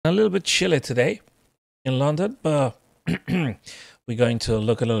A little bit chilly today in London, but we're going to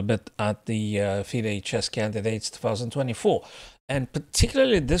look a little bit at the FIDE chess candidates 2024, and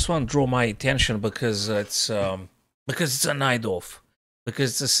particularly this one drew my attention because it's a Najdorf,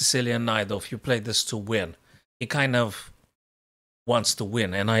 because it's a Sicilian Najdorf. You play this to win. He kind of wants to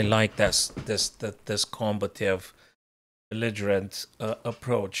win, and I like this combative, belligerent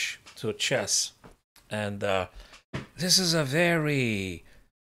approach to chess, and this is a very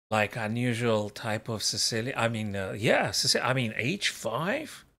like unusual type of Sicilian. I mean, yeah, I mean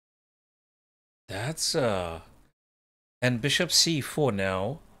H5. That's and Bishop C4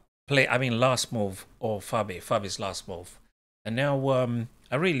 now. Play. I mean, last move or Fabi's last move, and now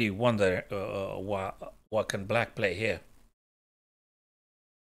I really wonder what can Black play here.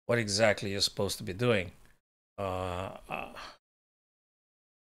 What exactly you're supposed to be doing? Uh, uh,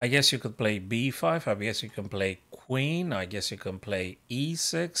 I guess you could play B5. I guess you can play Queen. I guess you can play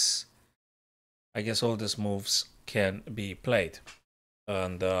E6. I guess all these moves can be played.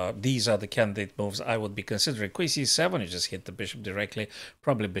 And these are the candidate moves I would be considering. Queen C7, you just hit the bishop directly.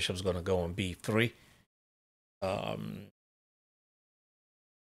 Probably bishop's going to go on B3.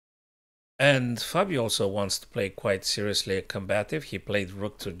 And Fabio also wants to play quite seriously combative. He played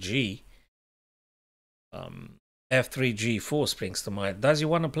rook to G. F3, G4 springs to mind. Does he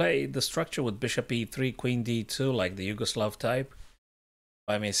want to play the structure with bishop E3, queen D2, like the Yugoslav type?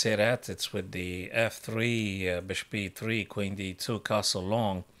 I may say that it's with the F3, bishop E3, queen D2, castle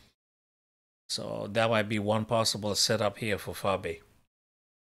long. So that might be one possible setup here for Fabi.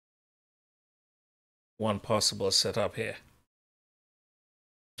 One possible setup here.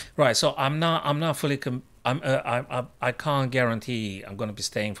 Right. So I'm not fully. I can't guarantee I'm going to be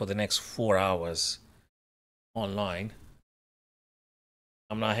staying for the next 4 hours online.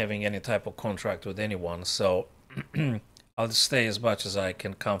 I'm not having any type of contract with anyone, so I'll stay as much as I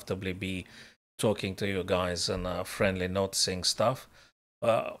can comfortably be talking to you guys and friendly noticing stuff.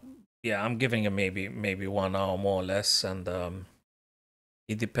 Yeah, I'm giving it maybe 1 hour more or less, and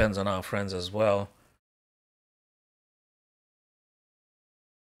it depends on our friends as well.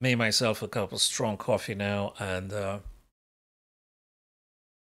 Made myself a cup of strong coffee now, and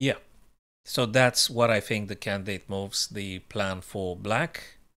yeah. So that's what I think the candidate moves, the plan for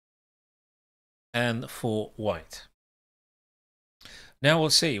Black and for White. Now we'll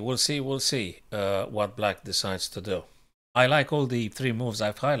see what Black decides to do. I like all the 3 moves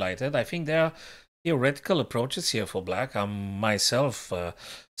I've highlighted. I think there are theoretical approaches here for Black. I'm myself a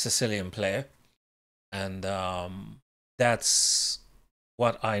Sicilian player, and that's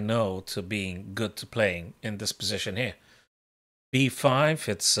what I know to being good to playing in this position here. B5,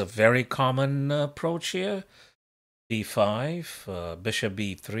 it's a very common approach here. B5, bishop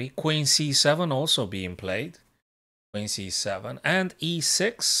B3, queen C7 also being played. Queen C7 and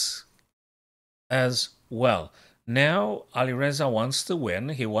E6 as well. Now Alireza wants to win.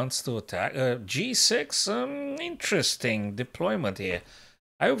 He wants to attack. G6, interesting deployment here.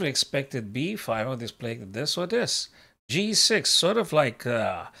 I would have expected B5 or display this or this. G6, sort of like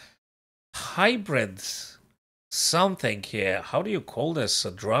hybrid something here. How do you call this?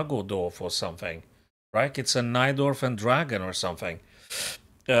 A Dragodorf or something, right? It's a Najdorf and Dragon or something.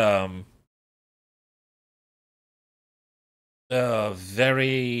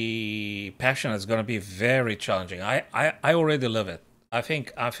 Very passionate. It's going to be very challenging. I already love it. I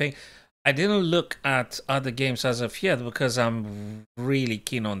think I didn't look at other games as of yet because I'm really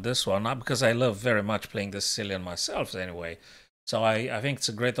keen on this one. Not because I love very much playing the Sicilian myself anyway. So I think it's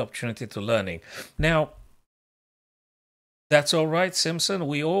a great opportunity to learning. Now, that's all right, Simpson.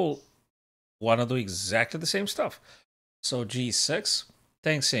 We all want to do exactly the same stuff. So G6.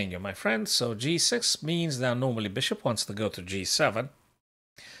 Thanks, Senior, my friend. So G6 means that normally bishop wants to go to G7.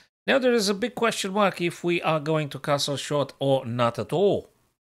 Now there is a big question mark if we are going to castle short or not at all.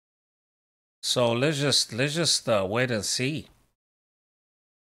 So let's just wait and see.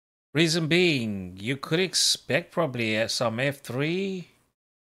 Reason being, you could expect probably some F3,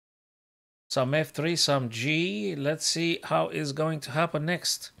 some G. Let's see how is going to happen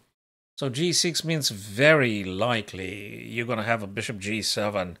next. So G6 means very likely you're going to have a bishop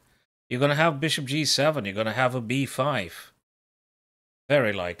G7. You're going to have bishop G7. You're going to have a B5.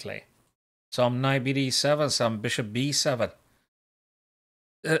 Very likely. Some knight BD7, some bishop B7.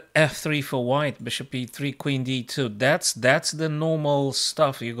 F3 for white, bishop E3, queen D2. That's the normal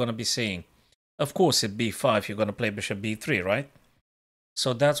stuff you're going to be seeing. Of course, at B5, you're going to play bishop B3, right?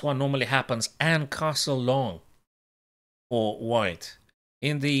 So that's what normally happens. And castle long for white.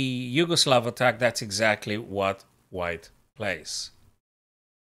 In the Yugoslav attack, that's exactly what white plays.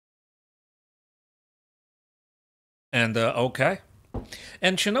 And okay,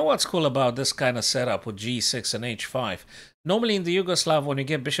 And you know what's cool about this kind of setup with g6 and h5? Normally in the Yugoslav, when you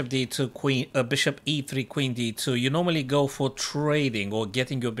get bishop d2, bishop e3, queen d2, you normally go for trading or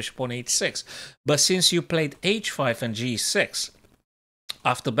getting your bishop on h6. But since you played h5 and g6,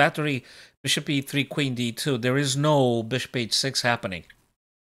 after battery bishop e3, queen d2, there is no bishop h6 happening.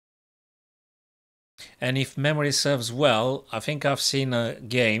 And if memory serves well, I think I've seen a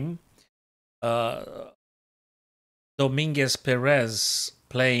game, Dominguez Perez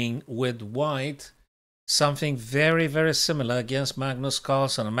playing with white, something very, very similar against Magnus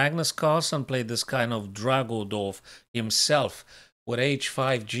Carlsen. Magnus Carlsen played this kind of Dragodorf himself with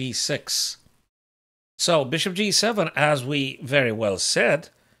h5, g6. So bishop g7, as we very well said.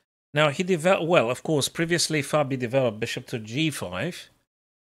 Now he developed, well, of course, previously FIDE developed bishop to g5,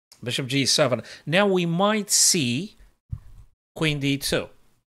 bishop g7. Now we might see queen d2.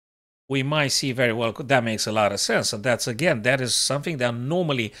 We might see very well, that makes a lot of sense. And that's, again, that is something that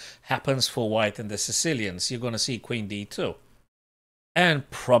normally happens for white and the Sicilians. You're going to see queen d2. And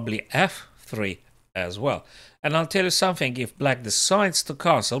probably f3 as well. And I'll tell you something, if black decides to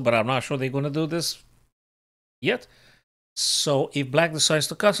castle, but I'm not sure they're going to do this yet. So if black decides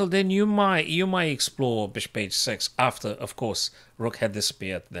to castle, then you might explore bishop h6 after, of course, rook had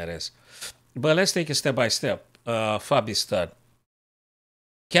disappeared, that is. But let's take it step by step. FIDE's turn.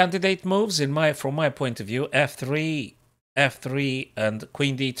 Candidate moves, from my point of view, f3, f3, and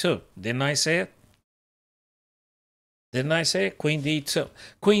queen d2. Didn't I say it? Didn't I say it? Queen d2.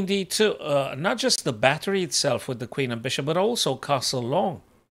 Queen d2, not just the battery itself with the queen and bishop, but also castle long.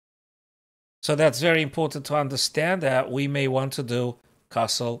 So that's very important to understand that we may want to do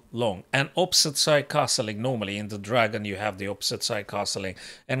castle long. And opposite side castling, normally in the dragon you have the opposite side castling.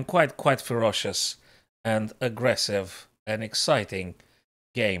 And quite ferocious and aggressive and exciting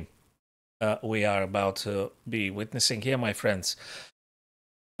game we are about to be witnessing here, my friends.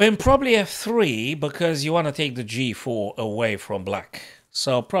 And probably f3, because you want to take the g4 away from black.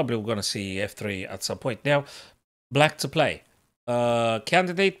 So probably we're going to see f3 at some point. Now, black to play.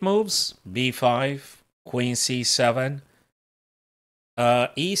 Candidate moves, b5, queen c7,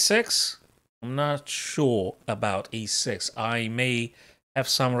 e6. I'm not sure about e6. I may have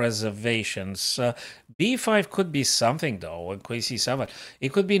some reservations. b5 could be something, though, and queen c7.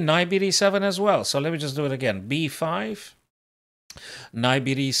 It could be knight b7 as well. So let me just do it again. b5, knight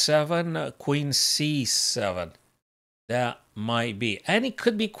b7, queen c7. That might be. And it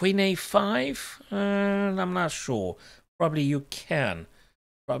could be queen a5. I'm not sure. Probably you can.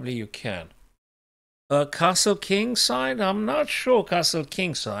 Probably you can. Castle king side? I'm not sure castle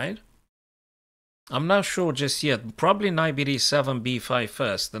king side. I'm not sure just yet. Probably knight b7, b5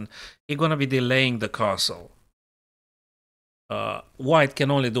 first. And you're going to be delaying the castle. White can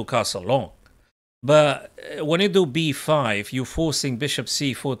only do castle long. But when you do b5, you're forcing bishop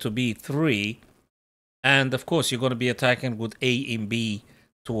c4 to b3. And of course, you're going to be attacking with a and b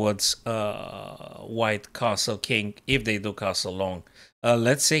towards white castle king if they do castle long.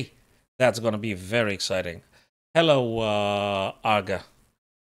 Let's see. That's going to be very exciting. Hello, Arga.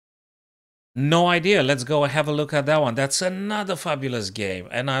 No idea. Let's go have a look at that one. That's another fabulous game.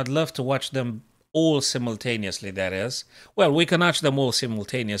 And I'd love to watch them all simultaneously, that is. Well, we can watch them all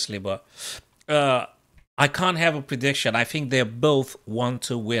simultaneously, but I can't have a prediction. I think they both want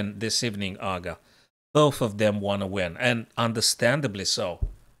to win this evening, Arga. Both of them want to win, and understandably so.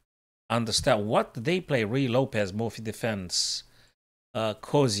 Understand what they play? Rui Lopez, Morphy defense,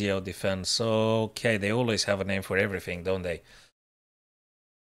 Cosio defense. Okay, they always have a name for everything, don't they?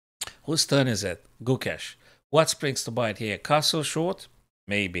 Whose turn is it? Gukesh. What springs to bite here? Castle short?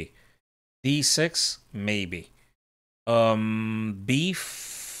 Maybe. D6? Maybe.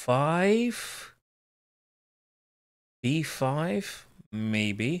 B5? B5?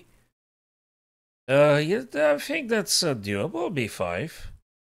 Maybe. Yeah, I think that's doable, b5.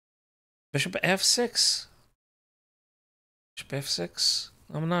 Bishop f6. Bishop f6?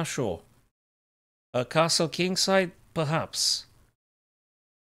 I'm not sure. Castle kingside? Perhaps.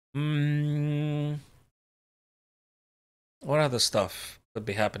 What other stuff could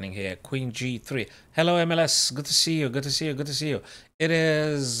be happening here? Queen g3. Hello, MLS. Good to see you. Good to see you. Good to see you. It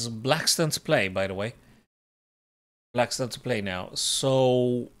is black's turn to play, by the way. Black's turn to play now.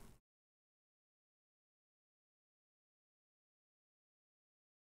 So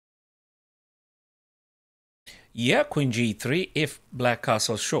yeah, queen g3 if black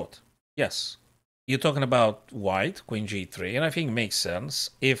castle's short. Yes. You're talking about white, queen g3, and I think it makes sense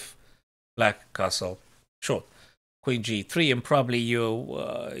if black castle short. Queen g3, and probably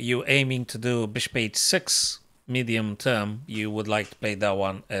you aiming to do bishop h6 medium term. You would like to play that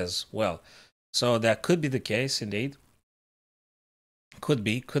one as well. So that could be the case, indeed. Could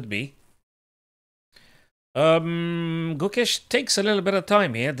be, could be. Gukesh takes a little bit of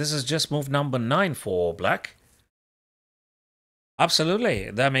time here. This is just move number 9 for black.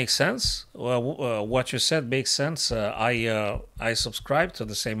 Absolutely, that makes sense. Well, what you said makes sense. I subscribe to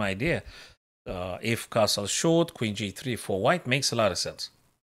the same idea. If castle short, queen g3 for white makes a lot of sense.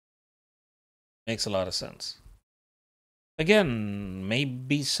 Makes a lot of sense. Again,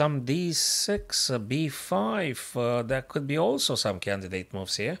 maybe some d6, b5. That could be also some candidate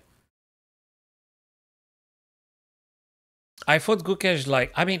moves here. I thought Gukesh,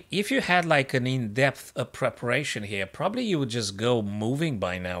 like, I mean, if you had like an in-depth preparation here, probably you would just go moving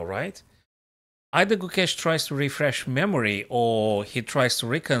by now, right? Either Gukesh tries to refresh memory, or he tries to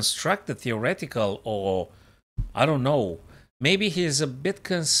reconstruct the theoretical, or I don't know. Maybe he's a bit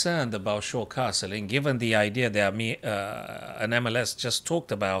concerned about short castling, given the idea that an MLS just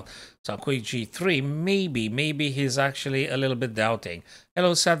talked about. So queen g3, maybe he's actually a little bit doubting.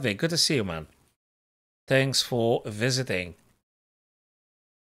 Hello, Sadvik, good to see you, man. Thanks for visiting.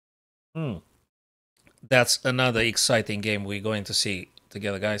 That's another exciting game we're going to see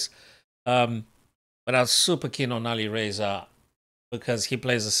together, guys. But I was super keen on Ali Reza because he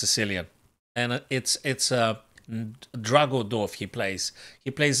plays a Sicilian, and it's Dragodorf he plays.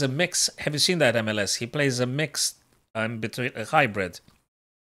 He plays a mix. Have you seen that MLS? He plays a mix between a hybrid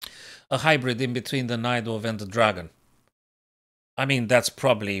in between the Najdorf and the Dragon. I mean, that's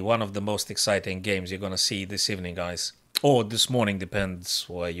probably one of the most exciting games you're going to see this evening, guys. Or this morning, depends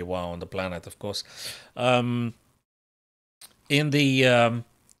where you are on the planet, of course. In the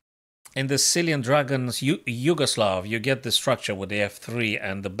Sicilian Dragons Yugoslav, you get the structure with the f3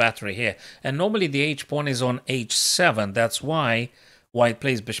 and the battery here. And normally the h-pawn is on h7. That's why white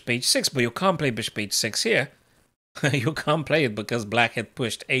plays bishop h6. But you can't play bishop h6 here. You can't play it because black had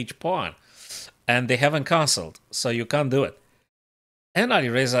pushed h-pawn. And they haven't castled, so you can't do it. And Ali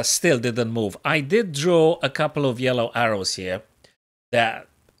Reza still didn't move. I did draw a couple of yellow arrows here that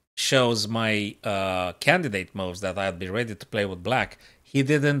shows my candidate moves that I'd be ready to play with black. He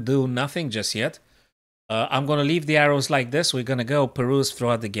didn't do nothing just yet. I'm going to leave the arrows like this. We're going to go peruse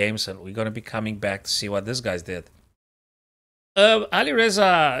throughout the games, and we're going to be coming back to see what this guy did. Ali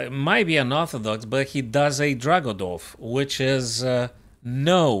Reza might be unorthodox, but he does a Dragodorf, which is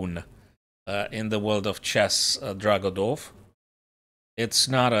known in the world of chess, Dragodorf. It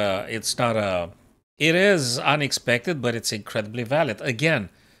is unexpected, but it's incredibly valid. Again,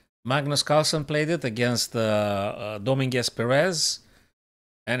 Magnus Carlsen played it against Dominguez Perez,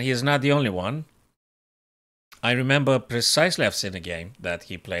 and he is not the only one. I remember precisely I've seen a game that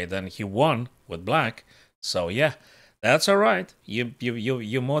he played, and he won with black. So yeah, that's all right.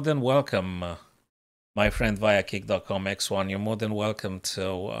 You're more than welcome, my friend via kick.com X1. You're more than welcome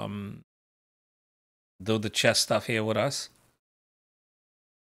to do the chess stuff here with us.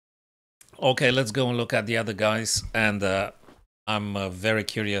 Okay, let's go and look at the other guys, and I'm very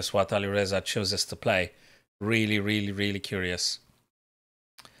curious what Ali Reza chooses to play. Really curious.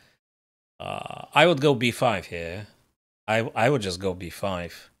 I would go b5 here. I would just go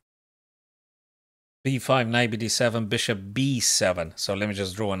b5. b5, knight bd7, bishop b7. So let me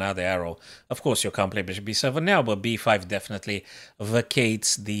just draw another arrow. Of course, you can't play bishop b7 now, but b5 definitely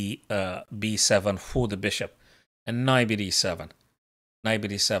vacates the b7 for the bishop. And knight bd7. Knight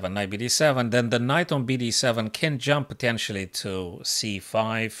bd7, knight bd7. Then the knight on bd7 can jump potentially to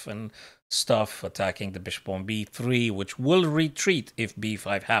c5 and stuff, attacking the bishop on b3, which will retreat if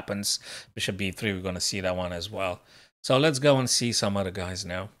b5 happens. Bishop b3, we're going to see that one as well. So let's go and see some other guys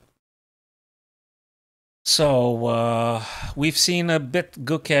now. So we've seen a bit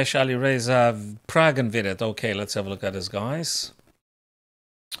Gukesh, Ali Reza, Prag and Vidit. Okay, let's have a look at this, guys.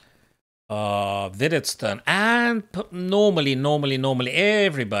 Vidit's turn. And normally,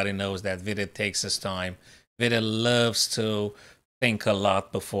 everybody knows that Vidit takes his time. Vidit loves to think a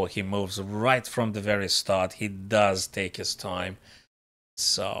lot before he moves. Right from the very start, he does take his time.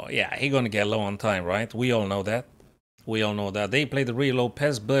 So, yeah, he's going to get low on time, right? We all know that. We all know that. They played the real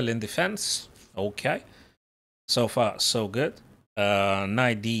Lopez Berlin defense. Okay. So far, so good.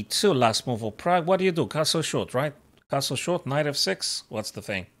 Knight d2, last move of Prague. What do you do? Castle short, right? Castle short, knight f6. What's the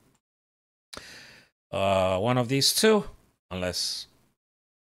thing? One of these two, unless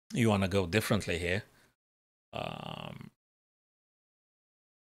you want to go differently here.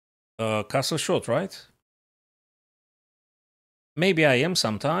 Castle short, right? Maybe I am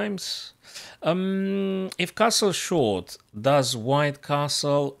sometimes. If castle short, does white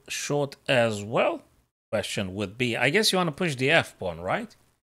castle short as well? Question would be, I guess you want to push the f pawn, right?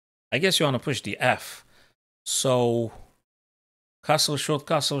 I guess you want to push the f. So, castle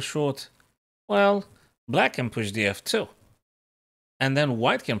short, well, black can push the f2. And then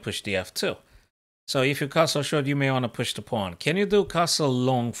white can push the f2. So if you castle short, you may want to push the pawn. Can you do castle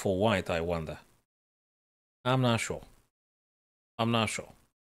long for white, I wonder? I'm not sure. I'm not sure.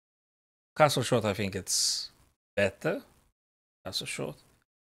 Castle short, I think it's better. Castle short.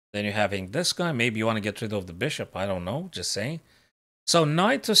 Then you're having this guy. Maybe you want to get rid of the bishop. I don't know. Just saying. So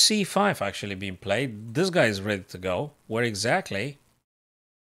knight to c5 actually being played. This guy is ready to go. Where exactly?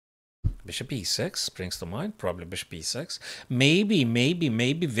 Bishop e6 springs to mind. Probably bishop e6. Maybe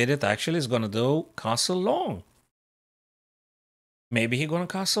Vidit actually is going to do castle long. Maybe he's going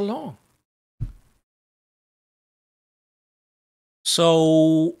to castle long.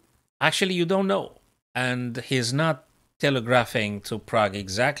 So actually you don't know. And he's not telegraphing to Prague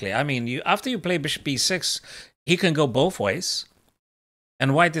exactly. I mean, after you play bishop e6, he can go both ways.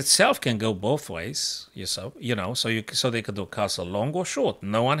 And white itself can go both ways, so they could do castle long or short.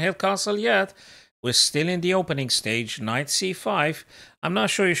 No one had castle yet. We're still in the opening stage. Knight c5. I'm not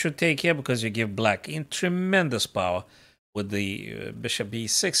sure you should take here because you give black in tremendous power with the bishop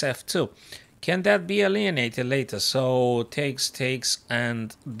b6 f2. Can that be alienated later? So takes,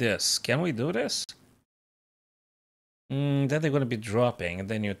 and this. Can we do this? Then they're going to be dropping, and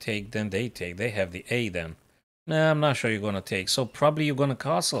then you take, then they take. They have the a then. Nah, I'm not sure you're going to take. So probably you're going to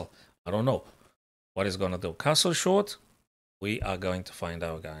castle. I don't know what he's going to do. Castle short? We are going to find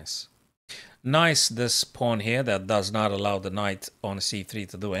out, guys. Nice, this pawn here that does not allow the knight on c3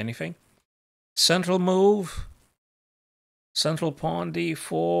 to do anything. Central move. Central pawn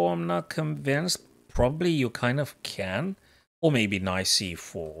d4. I'm not convinced. Probably you kind of can. Or maybe knight c4.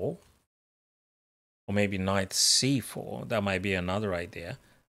 Or maybe knight c4. That might be another idea.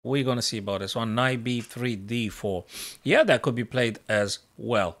 We're going to see about this one. Knight b3, d4. Yeah, that could be played as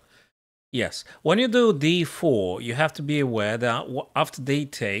well. Yes. When you do d4, you have to be aware that after they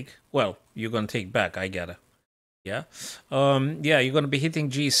take, well, you're going to take back. I get it. Yeah. Yeah, you're going to be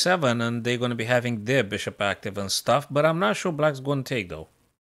hitting g7, and they're going to be having their bishop active and stuff. But I'm not sure black's going to take, though.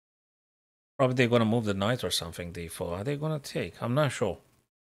 Probably they're going to move the knight or something, d4. Are they going to take? I'm not sure.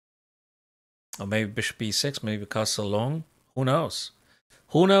 Or maybe bishop e6, maybe castle long. Who knows?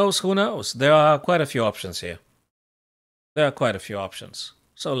 Who knows? Who knows? There are quite a few options here. There are quite a few options.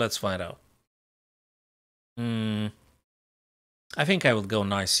 So let's find out. I think I would go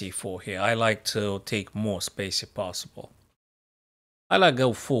knight c4 here. I like to take more space if possible. I like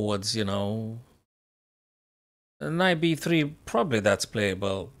go forwards, you know. Knight b3, probably that's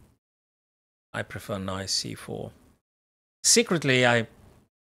playable. I prefer knight c4. Secretly,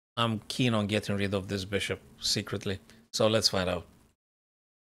 I'm keen on getting rid of this bishop secretly. So let's find out.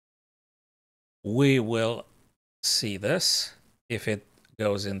 We will see this if it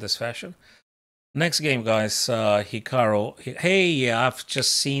goes in this fashion. Next game, guys, Hikaru. Hey, yeah, I've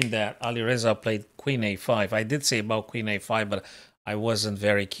just seen that Alireza played queen a5. I did say about queen a5, but I wasn't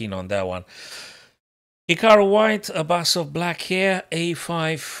very keen on that one. Hikaru white, Abasov black here,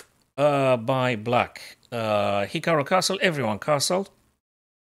 a5 by black. Hikaru castle, everyone castle.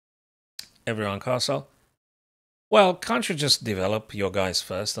 Everyone castle. Well, can't you just develop your guys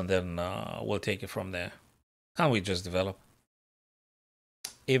first, and then we'll take it from there? Can't we just develop?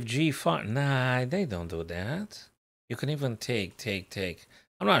 If g5... Nah, they don't do that. You can even take.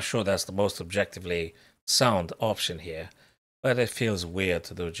 I'm not sure that's the most objectively sound option here. But it feels weird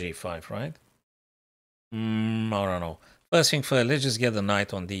to do g5, right? I don't know. First thing first, let's just get the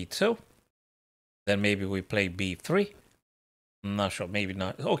knight on d2. Then maybe we play b3. I'm not sure, maybe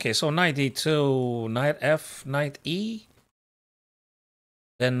not. Okay, so knight d2, knight f, knight e.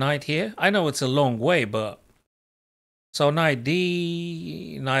 Then knight here. I know it's a long way, but... So knight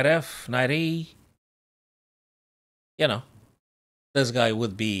d, knight f, knight e. You know, this guy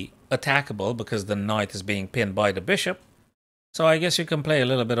would be attackable because the knight is being pinned by the bishop. So I guess you can play a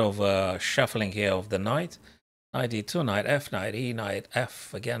little bit of shuffling here of the knight. Knight d2, knight f, knight e, knight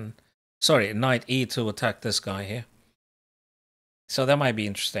f again. Sorry, knight e to attack this guy here. So that might be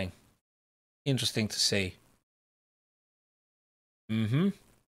interesting. Interesting to see.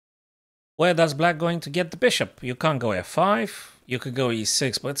 Where does black going to get the bishop? You can't go f5. You could go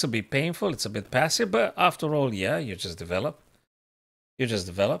e6, but it's a bit painful. It's a bit passive. But after all, yeah, you just develop. You just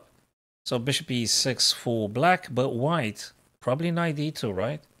develop. So bishop e6 for black, but white. Probably knight d2,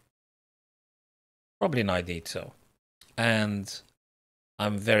 right? Probably knight d2. And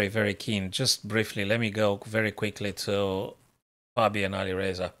I'm very, very keen. Just briefly, let me go very quickly to Fabian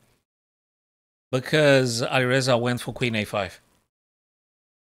Alireza. Because Alireza went for queen a5.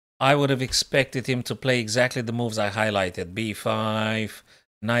 I would have expected him to play exactly the moves I highlighted. b5,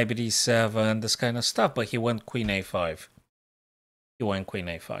 knight d7, this kind of stuff. But he went queen a5. He went queen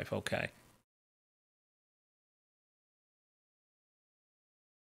a5, okay.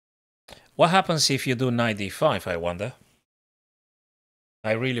 What happens if you do knight d5, I wonder?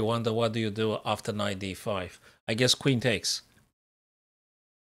 I really wonder, what do you do after knight d5? I guess queen takes.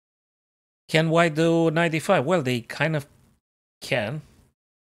 Can white do knight d5? Well, they kind of can.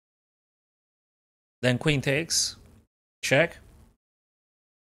 Then queen takes. Check.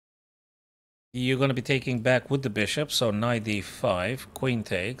 You're going to be taking back with the bishop, so knight d5, queen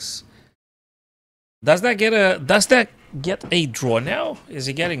takes. Does that get a draw now? Is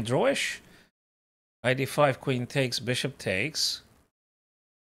he getting drawish? Knight d5, queen takes, bishop takes.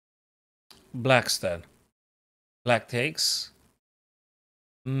 Black's turn. Black takes.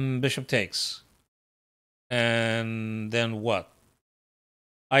 Bishop takes. And then what?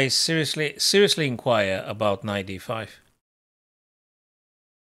 I seriously inquire about knight d5.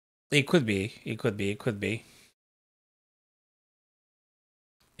 It could be.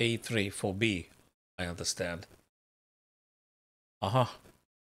 A3 for B. I understand. Uh-huh.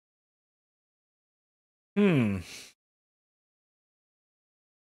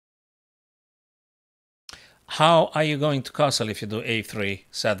 How are you going to castle if you do A3,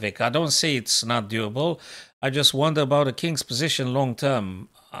 Sadvik? I don't say it's not doable. I just wonder about the king's position long term.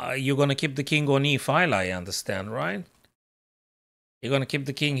 You're going to keep the king on E5, I understand, right? You're going to keep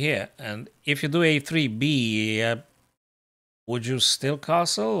the king here. And if you do A3B, would you still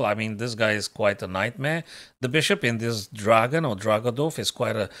castle? I mean, this guy is quite a nightmare. The bishop in this dragon or Dragodov is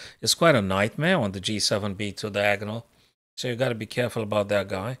quite a nightmare on the G7B2 diagonal. So you got to be careful about that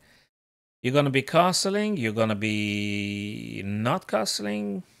guy. You're going to be castling. You're going to be not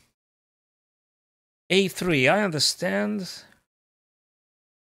castling. A3, I understand.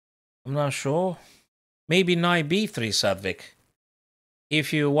 I'm not sure. Maybe knight B3, Sadvik.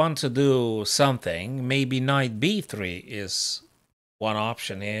 If you want to do something, maybe knight b3 is one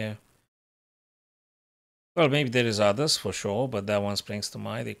option here. Well, maybe there is others for sure, but that one springs to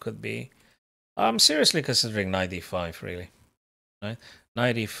mind. It could be. I'm seriously considering knight d5, really. Right?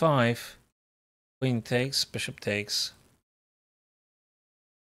 Knight e5, queen takes, bishop takes.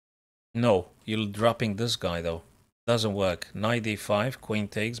 No, you're dropping this guy though. Doesn't work. Knight d5, queen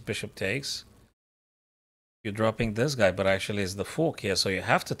takes, bishop takes. You're dropping this guy, but actually it's the fork here, so you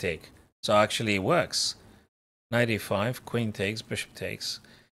have to take. So actually it works. Knight e5, queen takes, bishop takes.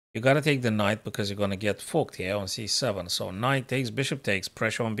 You gotta take the knight because you're gonna get forked here on c7. So knight takes, bishop takes,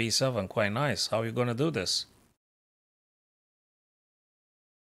 pressure on b7, quite nice. How are you gonna do this?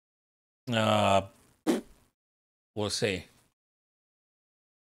 We'll see.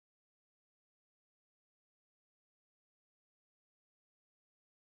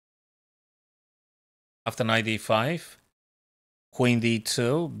 After knight d5, queen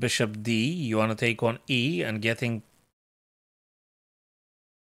d2, bishop d, you want to take on e and getting...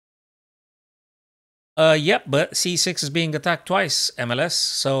 Yep, but c6 is being attacked twice, MLS.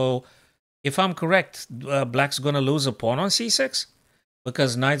 So if I'm correct, black's going to lose a pawn on c6?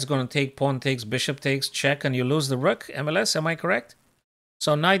 Because knight's going to take, pawn takes, bishop takes, check, and you lose the rook, MLS. Am I correct?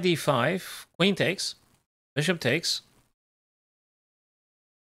 So knight d5, queen takes, bishop takes,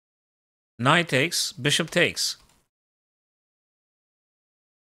 knight takes, bishop takes.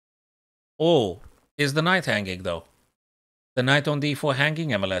 Oh, is the knight hanging though? The knight on d4 hanging,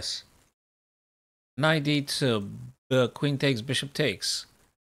 MLS. Knight d2, queen takes, bishop takes.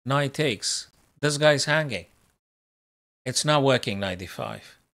 Knight takes. This guy's hanging. It's not working, knight d5.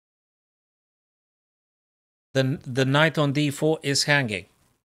 The knight on d4 is hanging.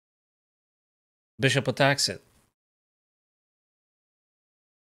 Bishop attacks it.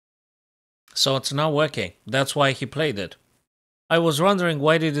 So it's not working. That's why he played it. I was wondering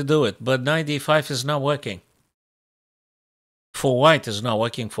why did he do it, but knight d5 is not working. For white is not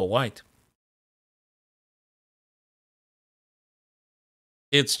working for white.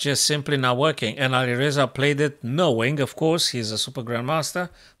 It's just simply not working. And Alireza played it knowing, of course, he's a super grandmaster,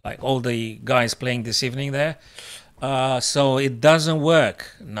 like all the guys playing this evening there. So it doesn't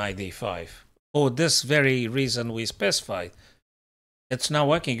work, knight d5. For this very reason we specified. It's not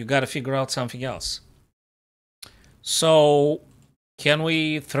working. You got to figure out something else. So can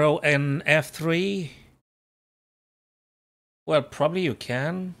we throw an f3? Well, probably you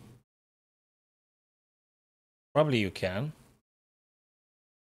can. Probably you can.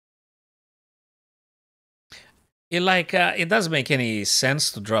 It doesn't make any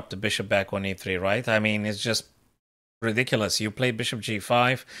sense to drop the bishop back on e3, right? I mean, it's just ridiculous. You play bishop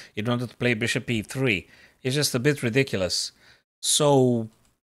g5, you don't have to play bishop e3. It's just a bit ridiculous. So,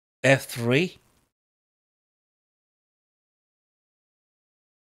 f3?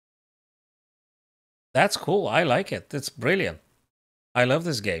 That's cool. I like it. It's brilliant. I love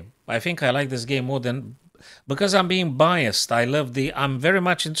this game. I think I like this game more than because I'm being biased. I'm very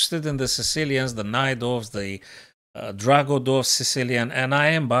much interested in the Sicilians, the Najdorfs, the Dragodorf Sicilian, and I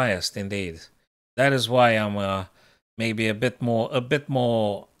am biased indeed. That is why I'm maybe a bit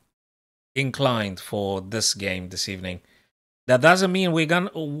more inclined for this game this evening. That doesn't mean we're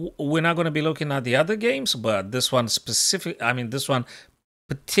not gonna be looking at the other games, but this one this one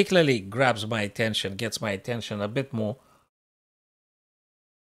particularly grabs my attention, gets my attention a bit more,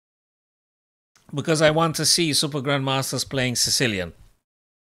 because I want to see Super Grandmasters playing Sicilian.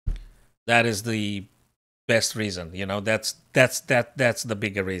 That is the best reason, you know. That's the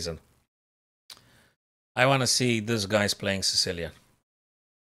bigger reason. I want to see these guys playing Sicilian.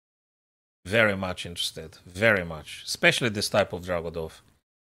 Very much interested, very much, especially this type of Dragodov.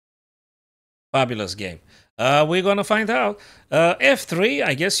 Fabulous game. We're gonna find out. F3,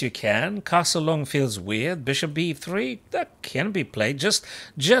 I guess you can. Castle long feels weird. Bishop B3, that can be played. Just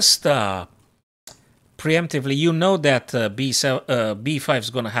preemptively, you know that B5 is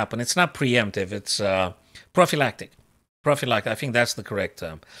gonna happen. It's not preemptive. It's prophylactic. Prophylactic. I think that's the correct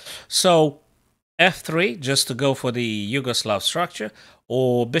term. So F3, just to go for the Yugoslav structure,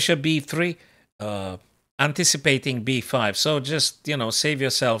 or Bishop B3. Anticipating B5, so just, you know, save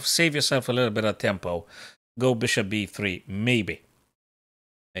yourself a little bit of tempo. Go Bishop B3, maybe.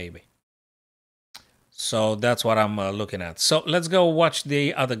 So that's what I'm looking at. So let's go watch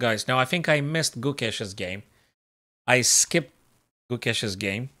the other guys. Now I think I missed Gukesh's game. I skipped Gukesh's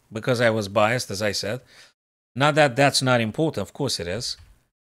game because I was biased, as I said. Not that that's not important, of course it is.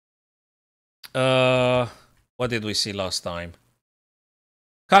 What did we see last time?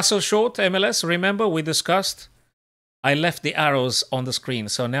 Castle short, MLS, remember we discussed? I left the arrows on the screen,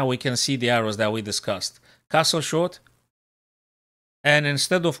 so now we can see the arrows that we discussed. Castle short. And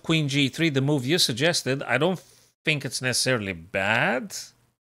instead of Queen G3, the move you suggested, I don't think it's necessarily bad.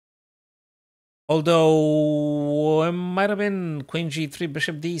 Although, it might have been Queen G3,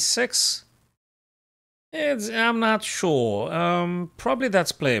 Bishop D6. I'm not sure. Probably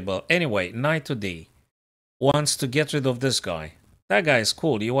that's playable. Anyway, Knight to D. Wants to get rid of this guy. That guy is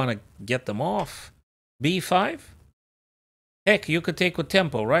cool. You want to get them off? B5? Heck, you could take with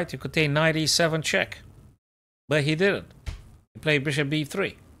tempo, right? You could take Knight E7 check. But he didn't. He played Bishop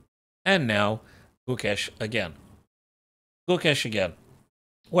B3. And now, Gukesh again. Gukesh again.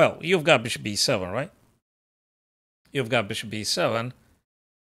 Well, you've got Bishop B7, right? You've got Bishop B7.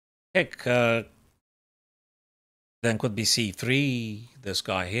 Heck, then could be C3, this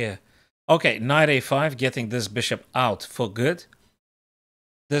guy here. Okay, Knight A5, getting this bishop out for good.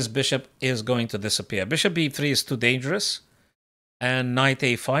 This bishop is going to disappear. Bishop B3 is too dangerous. And Knight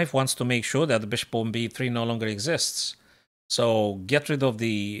A5 wants to make sure that the bishop on B3 no longer exists. So get rid of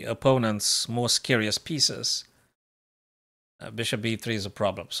the opponent's most curious pieces. Bishop B3 is a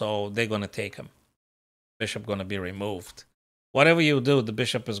problem. So they're going to take him. Bishop going to be removed. Whatever you do, the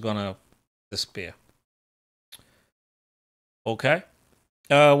bishop is going to disappear. Okay.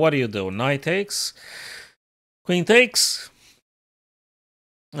 What do you do? Knight takes. Queen takes.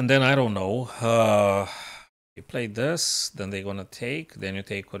 And then I don't know. You play this, then they're gonna take, then you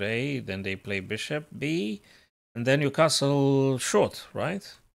take with A, then they play Bishop B, and then you castle short, right?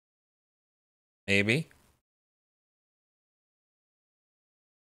 Maybe.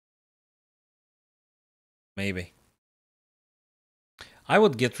 Maybe. I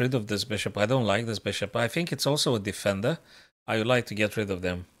would get rid of this bishop. I don't like this bishop. I think it's also a defender. I would like to get rid of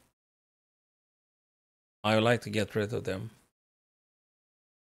them. I would like to get rid of them.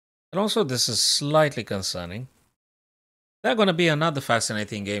 And also, this is slightly concerning. That's going to be another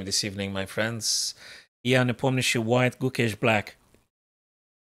fascinating game this evening, my friends. Yeah, Nepomniachtchi white, Gukesh black.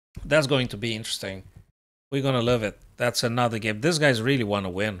 That's going to be interesting. We're going to love it. That's another game. These guys really want to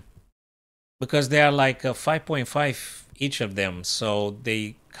win. Because they are like 5.5 each of them. So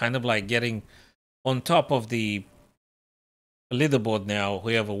they kind of like getting on top of the leaderboard now.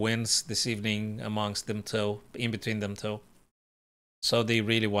 Whoever wins this evening amongst them two, in between them two. So they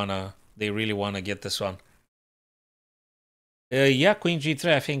really wanna get this one. Yeah, Queen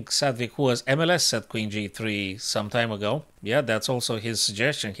G3. I think Sadvik, who was MLS, said Queen G3 some time ago. Yeah, that's also his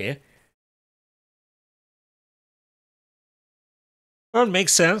suggestion here. Well, it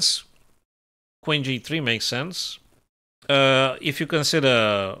makes sense. Queen G3 makes sense. If you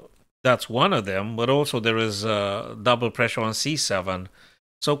consider that's one of them, but also there is double pressure on C7.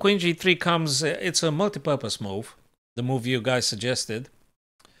 So Queen G3 comes, it's a multi-purpose move. The move you guys suggested.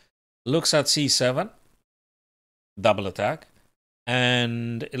 Looks at C7, double attack,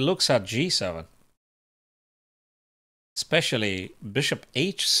 and it looks at G7. Especially Bishop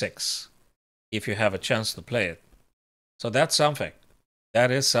H6, if you have a chance to play it. So that's something.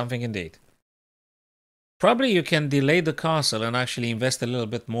 That is something indeed. Probably you can delay the castle and actually invest a little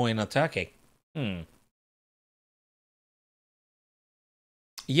bit more in attacking.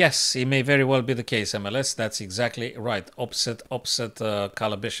 Yes, it may very well be the case, MLS. That's exactly right. Opposite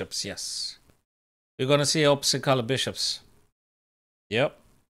color bishops, yes. We're going to see opposite color bishops. Yep.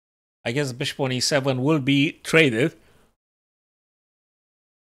 I guess bishop on e7 will be traded.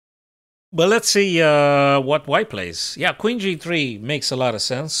 But let's see what white plays. Yeah, queen g3 makes a lot of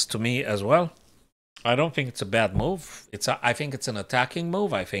sense to me as well. I don't think it's a bad move. I think it's an attacking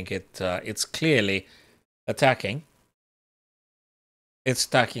move. I think it's clearly attacking. It's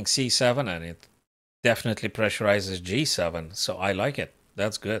attacking c7 and it definitely pressurizes g7. So I like it.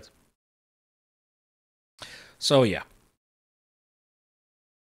 That's good. So yeah.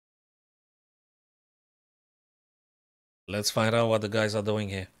 Let's find out what the guys are doing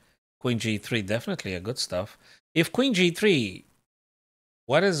here. Queen g3, definitely a good stuff. If queen g3,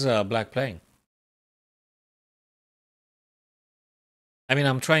 what is black playing? I mean,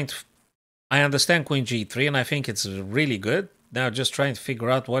 I understand queen g3 and I think it's really good. Now just trying to figure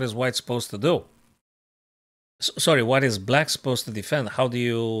out what is white supposed to do. Sorry, what is black supposed to defend? How do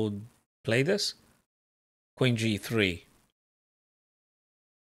you play this? Queen g3.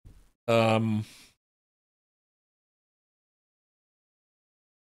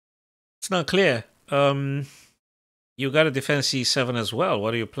 It's not clear. You got to defend c7 as well.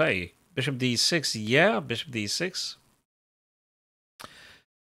 What do you play? Bishop d6. Yeah, bishop d6.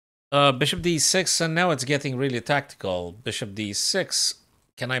 Bishop d6, and now it's getting really tactical. Bishop d6.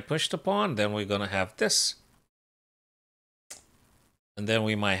 Can I push the pawn? Then we're going to have this. And then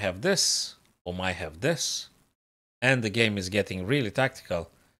we might have this, or might have this. And the game is getting really tactical.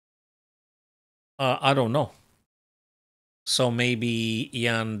 I don't know. So maybe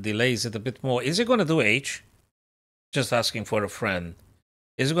Ian delays it a bit more. Is he going to do h? Just asking for a friend.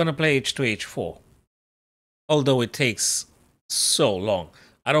 Is he going to play h2, h4? Although it takes so long.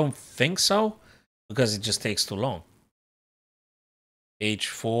 I don't think so, because it just takes too long.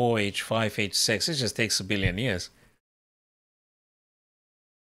 h4, h5, h6. It just takes a billion years.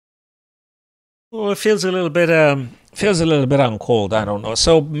 Well, it feels a little bit uncold. I don't know.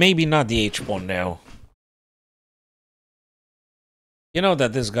 So maybe not the h pawn now. You know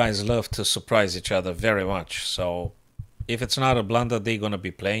that these guys love to surprise each other very much. So if it's not a blunder, they're going to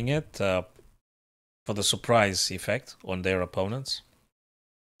be playing it for the surprise effect on their opponents.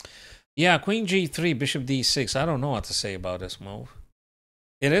 Yeah, queen g3, bishop d6. I don't know what to say about this move.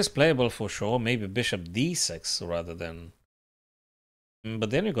 It is playable for sure. Maybe bishop d6 rather than... But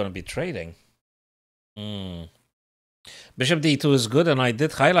then you're going to be trading. Bishop d2 is good, and I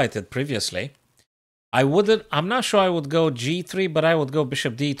did highlight it previously. I'm not sure I would go g3, but I would go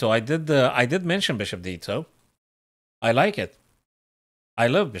bishop d2. I did mention bishop d2. I like it. I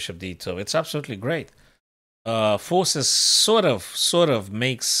love bishop d2. It's absolutely great. Forces sort of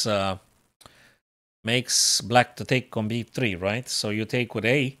makes black to take on b3, right? So you take with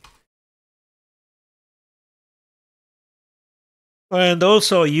a. And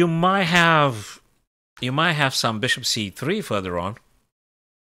also you might have some bishop c3 further on.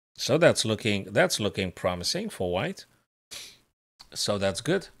 So that's looking promising for white. So that's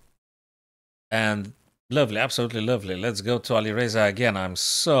good. And lovely, absolutely lovely. Let's go to Alireza again. I'm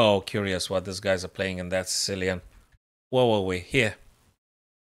so curious what these guys are playing in that Sicilian. Where were we? Here.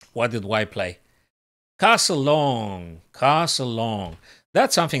 What did white play? Castle long. Castle long.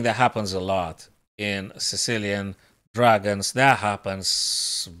 That's something that happens a lot in Sicilian dragons. That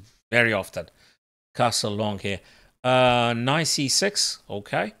happens very often. Castle long here. Knight c6.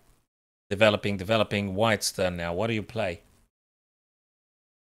 Okay. Developing white's turn now. What do you play?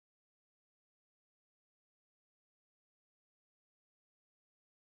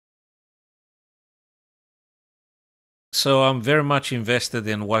 So I'm very much invested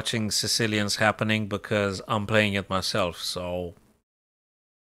in watching Sicilians happening because I'm playing it myself. So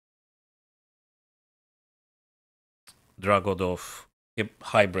Dragodov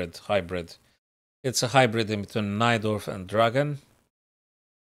hybrid. It's a hybrid in between Najdorf and Dragon.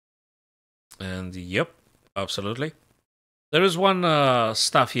 And yep, absolutely. There is one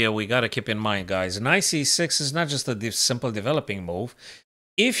stuff here we gotta keep in mind, guys. Knight c6 is not just a simple developing move.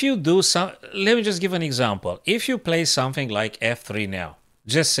 If you do some, let me just give an example. If you play something like f3 now,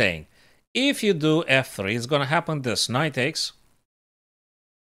 just saying, if you do f3, it's gonna happen this. Knight takes,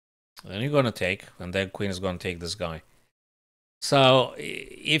 then you're gonna take, and then queen is gonna take this guy. So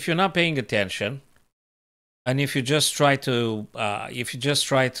if you're not paying attention, and if you just try to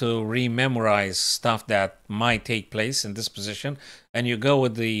rememorize stuff that might take place in this position, and you go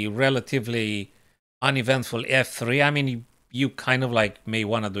with the relatively uneventful f3, I mean, you kind of like may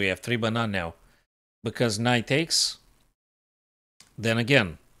want to do f3, but not now. because knight takes, then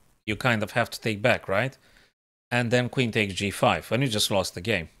again, you kind of have to take back, right? And then queen takes g5, and you just lost the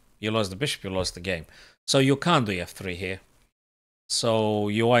game. You lost the bishop, you lost the game. So you can't do f3 here. So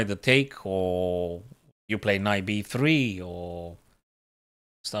you either take or you play knight b3 or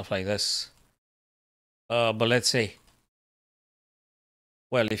stuff like this. But let's see.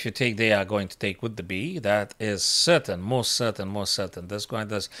 Well, if you take, they are going to take with the b. That is certain, most certain, most certain. This guy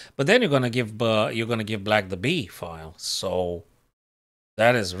does. But then you're gonna give black the b file. So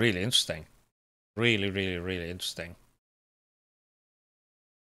that is really interesting. Really, really, really interesting.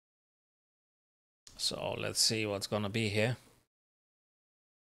 So let's see what's gonna be here.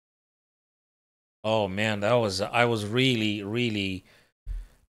 Oh man, I was really, really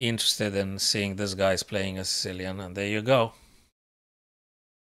interested in seeing this guy's playing a Sicilian, and there you go.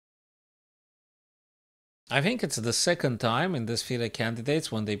 I think it's the second time in this FIDE candidates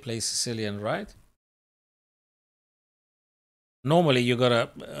when they play Sicilian, right? Normally you're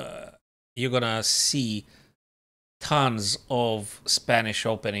gonna see tons of Spanish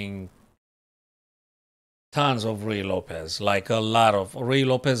opening, tons of Ruy Lopez, like a lot of Ruy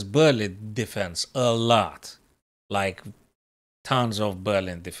Lopez Berlin defense, a lot, like tons of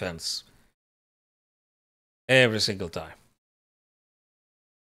Berlin defense every single time.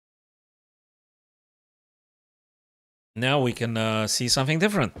 Now we can see something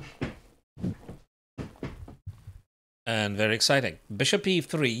different. And very exciting. Bishop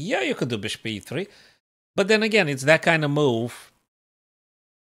e3. Yeah, you could do bishop e3. But then again, it's that kind of move.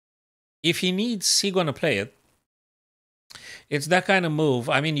 If he needs, he's going to play it. It's that kind of move.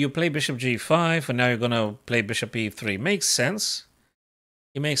 I mean, you play bishop g5, and now you're going to play bishop e3. Makes sense.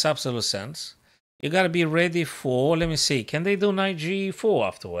 It makes absolute sense. You got to be ready for, let me see, can they do knight g4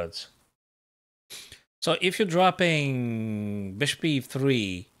 afterwards? So if you're dropping bishop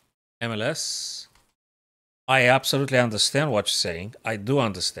e3 MLS, I absolutely understand what you're saying. I do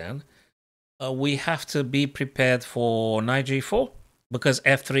understand. We have to be prepared for knight g4 because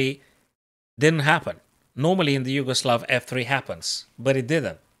f3 didn't happen. Normally in the Yugoslav, f3 happens, but it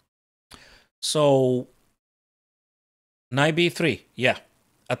didn't. So knight b3, yeah.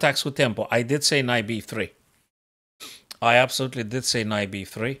 Attacks with tempo. I did say knight b3. I absolutely did say knight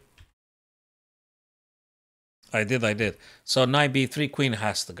b3. I did. So knight b3, queen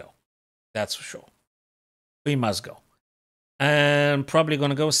has to go. That's for sure. Queen must go. And probably going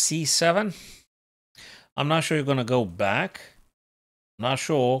to go c7. I'm not sure you're going to go back. Not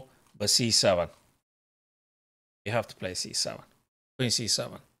sure, but c7. You have to play c7. Queen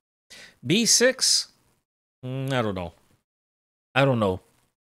c7. b6? I don't know. I don't know.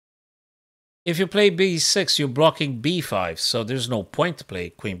 If you play b6, you're blocking b5, so there's no point to play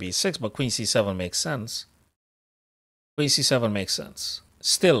queen b6, but queen c7 makes sense. Queen c7 makes sense.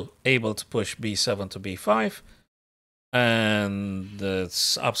 Still able to push b7 to b5, and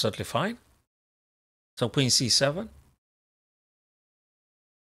it's absolutely fine. So queen c7.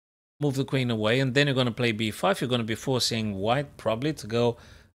 Move the queen away, and then you're going to play b5. You're going to be forcing white probably to go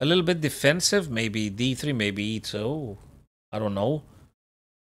a little bit defensive, maybe d3, maybe e2. I don't know.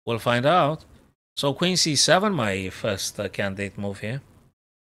 We'll find out. So queen c7, my first candidate move here.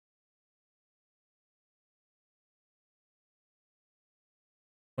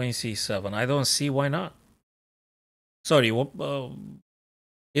 Queen c7. I don't see why not. Sorry,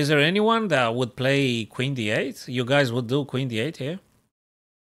 is there anyone that would play queen d8? You guys would do queen d8 here?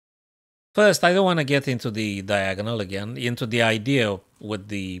 First, I don't want to get into the diagonal again, into the idea with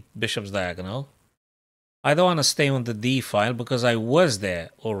the bishop's diagonal. I don't want to stay on the d file because I was there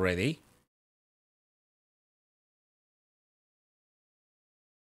already.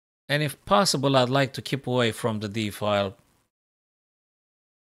 And if possible, I'd like to keep away from the d file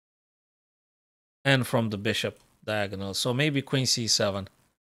and from the bishop diagonal. So maybe queen c7.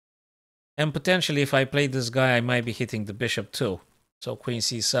 And potentially, if I play this guy, I might be hitting the bishop too. So queen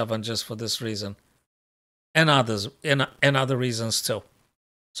c7 just for this reason. And others, and other reasons too.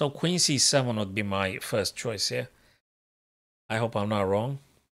 So queen c7 would be my first choice here. I hope I'm not wrong.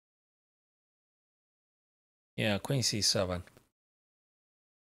 Yeah, queen c7.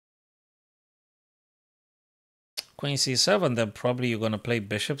 Queen c7, then probably you're going to play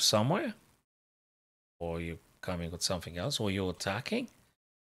bishop somewhere. Or you're coming with something else. Or you're attacking.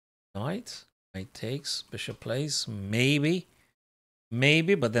 Knight. Knight takes. Bishop plays. Maybe.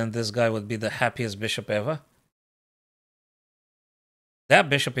 Maybe, but then this guy would be the happiest bishop ever. That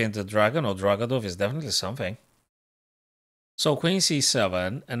bishop into dragon or Dragodov is definitely something. So queen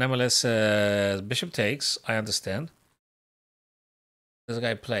c7, and MLS says bishop takes. I understand. This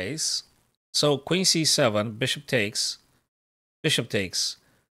guy plays. So queen c7, bishop takes. Bishop takes.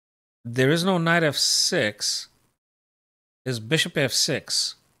 there is no knight f6. There's bishop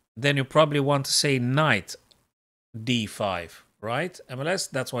f6. Then you probably want to say knight d5, right? MLS,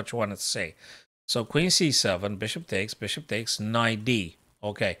 that's what you wanted to say. So queen c7, bishop takes, knight d.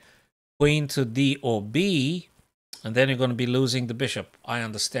 Okay. Queen to d or b, and then you're going to be losing the bishop. I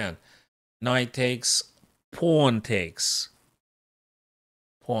understand. Knight takes, pawn takes.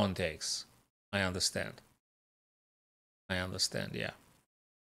 Pawn takes. I understand. I understand, yeah.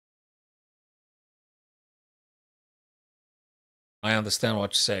 I understand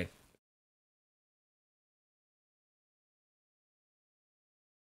what you're saying.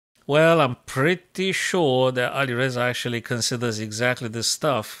 Well, I'm pretty sure that Alireza actually considers exactly this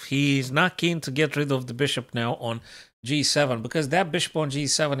stuff. He's not keen to get rid of the bishop now on g7 because that bishop on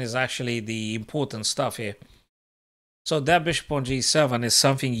g7 is actually the important stuff here. So that bishop on g7 is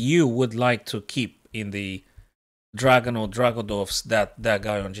something you would like to keep in the Dragon or Dragodovs, that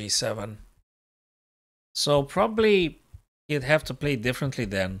guy on g7. So probably he'd have to play differently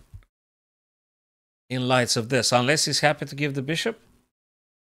then in lights of this, unless he's happy to give the bishop.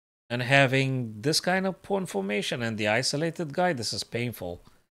 And having this kind of pawn formation and the isolated guy, this is painful.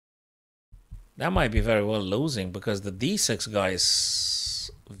 That might be very well losing because the d6 guy is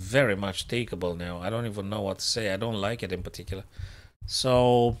very much takeable now. I don't even know what to say. I don't like it in particular.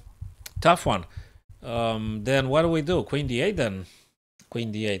 So, tough one. Then what do we do? Queen d8 then?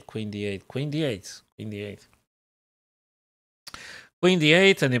 Queen d8, queen d8, queen d8, queen d8. Queen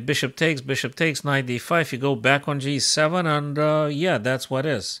d8, and if bishop takes, knight d5, you go back on g7, and yeah, that's what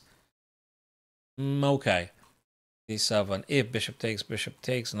is. Okay. d7. If bishop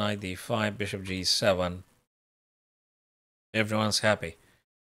takes, knight d5, bishop g7. Everyone's happy.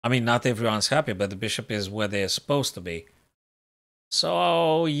 I mean, not everyone's happy, but the bishop is where they're supposed to be.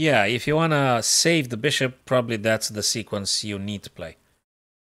 So, yeah, if you want to save the bishop, probably that's the sequence you need to play.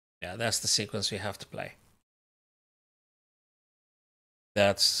 Yeah, that's the sequence you have to play.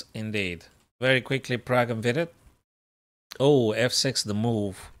 That's indeed. Very quickly, Prague and Vidit. Oh, f6, the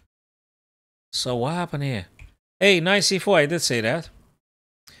move. So what happened here? Hey, knight c4, I did say that.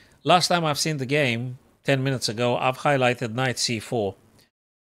 Last time I've seen the game, 10 minutes ago, I've highlighted knight c4.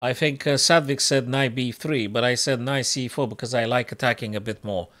 I think Sadvik said knight b3, but I said knight c4 because I like attacking a bit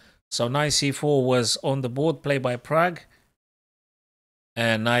more. So knight c4 was on the board, played by Prague.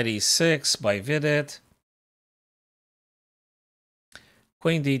 And knight e6 by Vidit.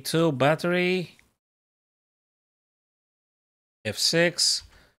 Queen d2, battery. f6.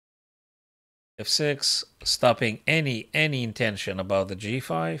 f6, stopping any intention about the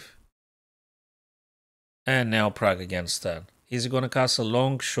g5. And now Prague against turn. Is he going to castle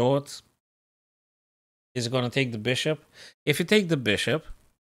long, short? Is he going to take the bishop? If you take the bishop,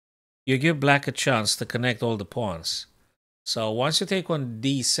 you give black a chance to connect all the pawns. So once you take on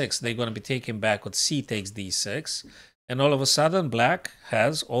d6, they're going to be taken back with c takes d6. And all of a sudden, black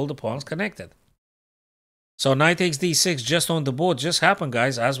has all the pawns connected. So knight takes d6 just on the board just happened,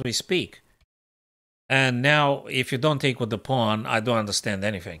 guys, as we speak. And now, if you don't take with the pawn, I don't understand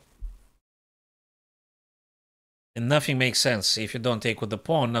anything. And nothing makes sense. If you don't take with the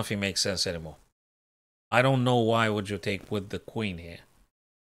pawn, nothing makes sense anymore. I don't know why would you take with the queen here.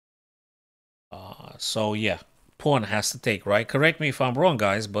 So yeah, pawn has to take, right? Correct me if I'm wrong,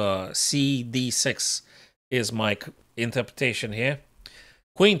 guys, but c d6 is my interpretation here.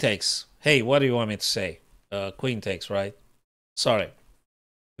 Queen takes. Hey, what do you want me to say? Queen takes, right? Sorry.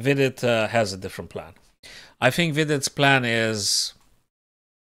 Vidit has a different plan. I think Vidit's plan is...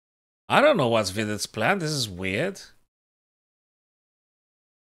 I don't know what's Vidit's plan. This is weird.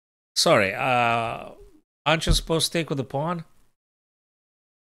 Sorry, aren't you supposed to take with the pawn?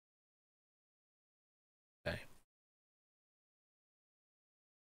 Okay.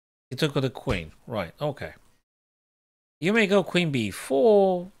 He took with the queen. Right, okay. You may go queen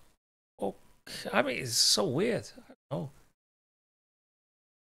b4. Okay. I mean, it's so weird. I don't know.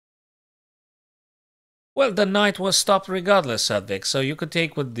 Well, the knight was stopped regardless, Sadvik. So you could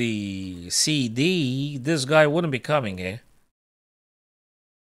take with the CD. This guy wouldn't be coming here.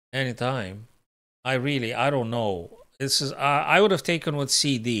 Anytime. I don't know. This is I would have taken with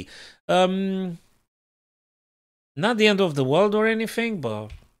CD. Not the end of the world or anything,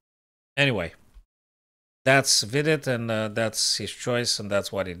 but anyway. That's Vidit, and that's his choice, and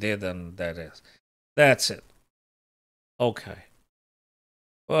that's what he did, and that's it. Okay.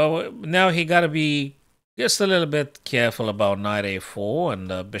 Well, now he got to be just a little bit careful about knight a4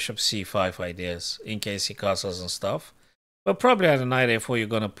 and bishop c5 ideas in case he castles and stuff. But probably at a knight a4, you're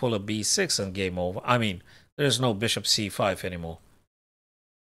going to pull a b6 and game over. I mean, there's no bishop c5 anymore.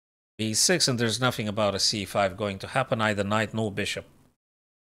 b6, and there's nothing about a c5 going to happen, either knight nor bishop.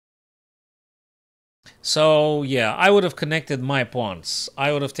 So yeah, I would have connected my pawns.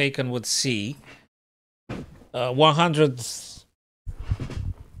 I would have taken with C. 100.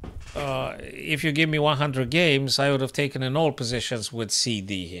 If you give me 100 games, I would have taken in all positions with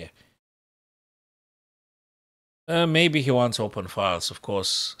CD here. Maybe he wants open files, of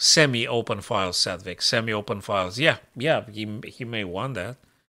course. Semi-open files, Sadvik. Semi-open files. Yeah, he may want that.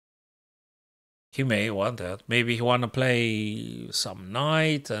 He may want that. Maybe he want to play some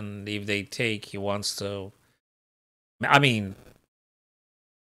knight, and if they take, he wants to... I mean...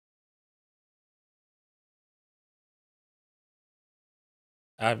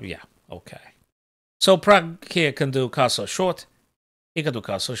 yeah, okay. So Prague here can do castle short. He can do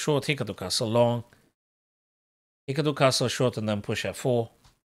castle short. He can do castle long. He can do castle short and then push f4.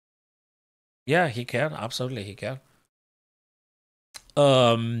 Yeah, he can. Absolutely, he can.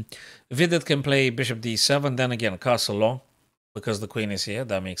 Vidit can play bishop d7. Then again, castle long. Because the queen is here.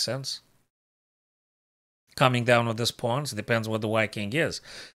 That makes sense. Coming down with this pawns. Depends what the white king is.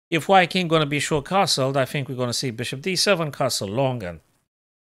 If white king going to be short castled, I think we're going to see bishop d7, castle long, and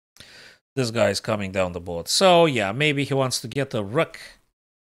this guy is coming down the board. So yeah, maybe he wants to get a rook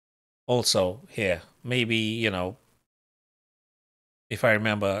also here. Maybe, you know, if I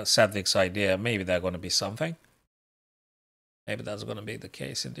remember Sadvik's idea, maybe they're going to be something. Maybe that's going to be the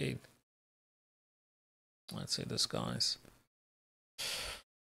case indeed. Let's see this, guys.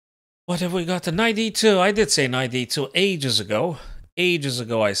 What have we got? A knight d2. I did say knight d2 ages ago. Ages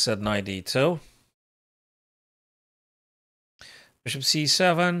ago I said knight d2. Bishop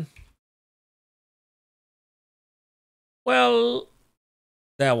c7. Well,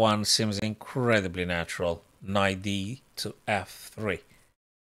 that one seems incredibly natural. Knight d to f3.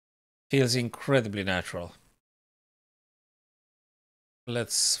 Feels incredibly natural.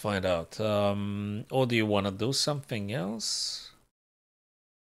 Let's find out. Or do you want to do something else?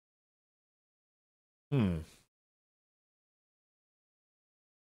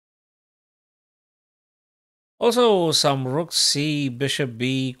 Also, some rook c, bishop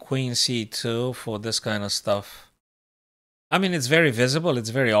b, queen c2 for this kind of stuff. I mean, it's very visible, it's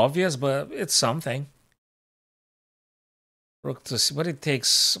very obvious, but it's something. Rook to c, but it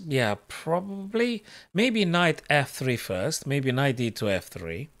takes, yeah, probably, maybe knight f3 first, maybe knight d to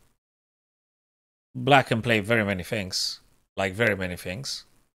f3. Black can play very many things, like very many things.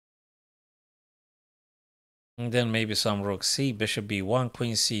 And then maybe some rook c, bishop b1,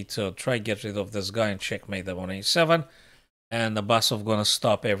 queen c2. Try get rid of this guy and checkmate the 1a7. And the Basov gonna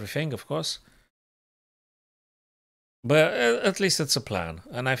stop everything, of course. But at least it's a plan.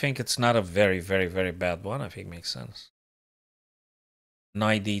 And I think it's not a very, very, very bad one. I think it makes sense.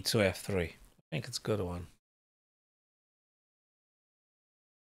 Knight d to f3. I think it's a good one.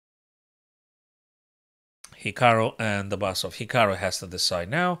 Hikaru and the Basov. Hikaru has to decide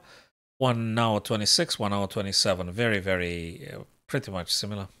now. 1 hour 26, 1 hour 27. Very, very, pretty much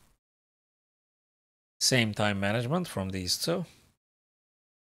similar. Same time management from these two.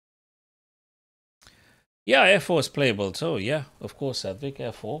 Yeah, f4 is playable too. Yeah, of course, Edvik,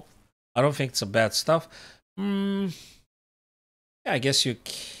 f4. I don't think it's a bad stuff. Yeah, I guess you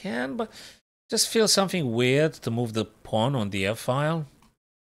can, but just feels something weird to move the pawn on the f-file.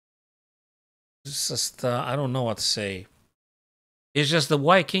 It's just, I don't know what to say. It's just the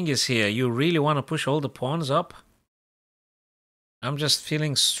white king is here. You really want to push all the pawns up? I'm just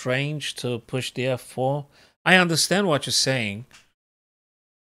feeling strange to push the f4. I understand what you're saying.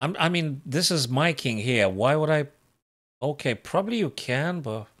 I mean, this is my king here. Why would I... Okay, probably you can,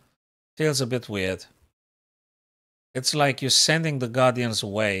 but feels a bit weird. It's like you're sending the guardians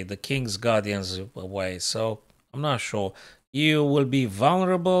away, the king's guardians away. So I'm not sure. You will be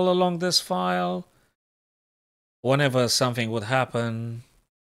vulnerable along this file. Whenever something would happen.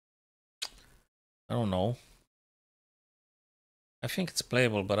 I don't know. I think it's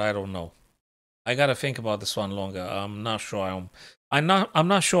playable, but I don't know. I gotta think about this one longer. I'm not sure. I'm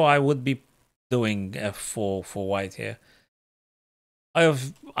not sure I would be doing f4 for white here.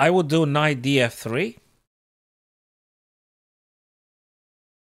 I would do knight df3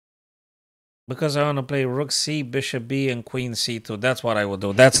 because I want to play rook c, bishop b, and queen c2. That's what I would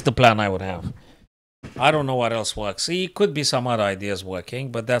do. That's the plan I would have. I don't know what else works. It could be some other ideas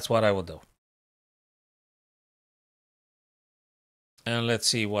working, but that's what I would do. And let's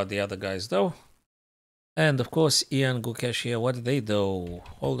see what the other guys do. And of course, Ian Gukesh here. What did they do?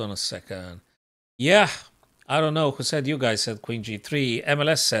 Hold on a second. Yeah, I don't know who said. You guys said queen g3.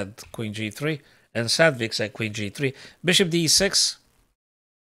 MLS said queen g3. And Sadvik said queen g3. Bishop d6.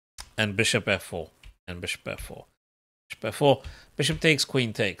 And bishop f4. And bishop f4. Bishop f4. Bishop takes,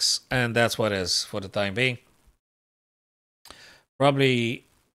 queen takes. And that's what it is for the time being. Probably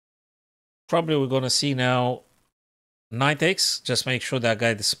Probably we're going to see now knight takes. Just make sure that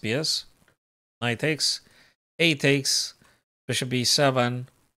guy disappears. Knight takes. A takes. Bishop b7.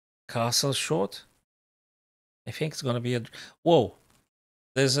 Castle short. I think it's going to be a... Whoa.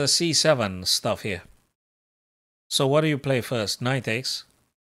 There's a c7 stuff here. So what do you play first? Knight takes.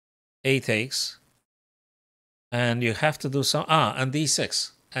 A takes. And you have to do some... and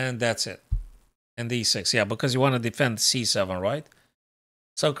d6. And that's it. And d6. Yeah, because you want to defend c7, right?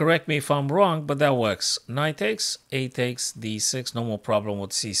 So correct me if I'm wrong, but that works. Knight takes, A takes, d6. No more problem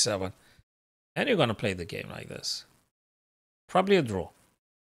with c7. And you're going to play the game like this. Probably a draw.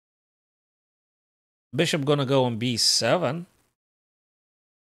 Bishop going to go on b7.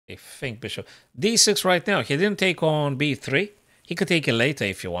 I think bishop. d6 right now. He didn't take on b3. He could take it later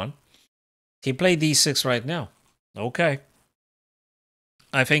if you want. He played d6 right now. Okay.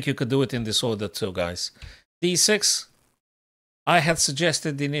 I think you could do it in this order too, guys. d6. I had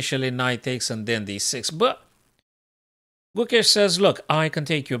suggested initially knight takes and then d6. But Gukesh says, look, I can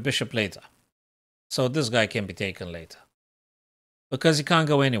take your bishop later. So this guy can be taken later. Because he can't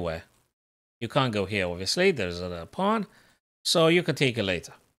go anywhere. You can't go here, obviously. There's a pawn. So you can take it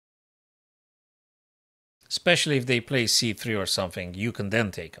later. Especially if they play c3 or something, you can then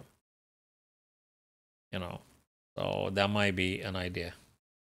take them. You know, so that might be an idea.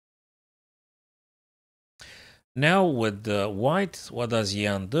 Now with the white, what does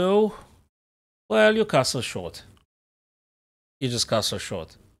Yan do? Well, you castle short. You just castle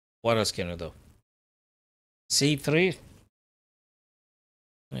short. What else can you do? c3?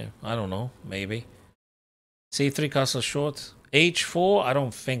 Yeah, I don't know, maybe. c3 castle short. h4? I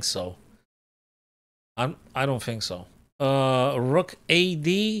don't think so. I don't think so. Rook AD?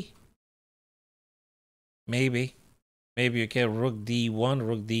 Maybe. Maybe you can rook d1,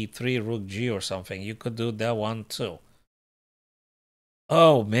 rook d3, rook g or something. You could do that one too.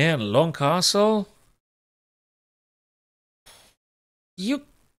 Oh man, long castle? You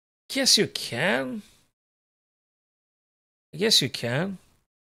guess you can? I guess you can.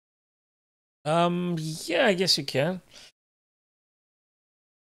 Yeah, I guess you can.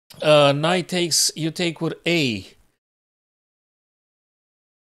 Knight takes, you take with A.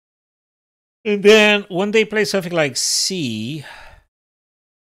 And then when they play something like C,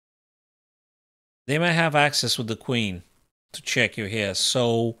 they might have access with the queen to check you here.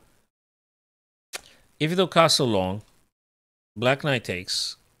 So if you do castle long, black knight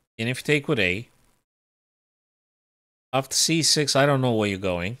takes, and if you take with A, after C6, I don't know where you're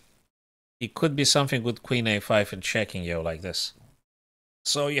going. It could be something with queen A5 and checking you like this.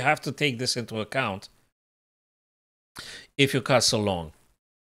 So you have to take this into account if you castle long.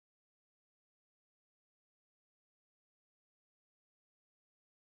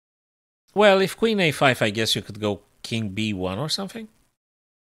 Well, if queen a5, I guess you could go king b1 or something.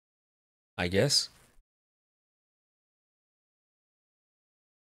 I guess.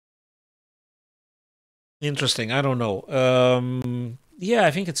 Interesting. I don't know. Yeah,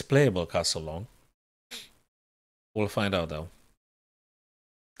 I think it's playable castle long. We'll find out, though.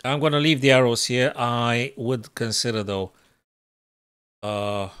 I'm going to leave the arrows here. I would consider, though,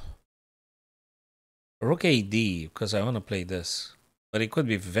 rook AD, because I want to play this. But it could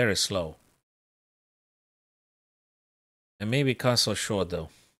be very slow. And maybe castle short, though.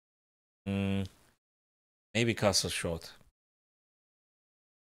 Maybe castle short.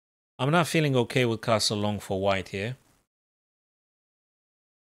 I'm not feeling okay with castle long for white here.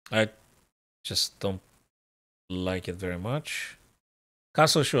 I just don't like it very much.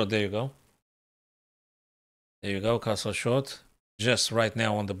 Castle short, there you go. There you go, castle short. Just right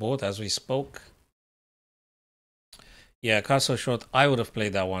now on the board as we spoke. Yeah, castle short, I would have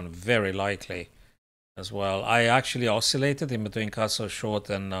played that one very likely as well. I actually oscillated in between castle short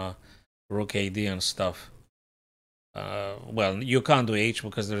and rook AD and stuff. Well, you can't do H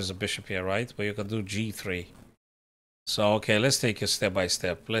because there is a bishop here, right? But you can do G3. So, okay, let's take it step by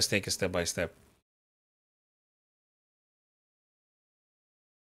step. Let's take it step by step.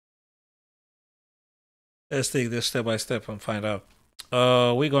 Let's take this step by step and find out.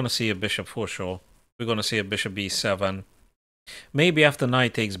 We're going to see a bishop for sure. We're going to see a bishop b7. Maybe after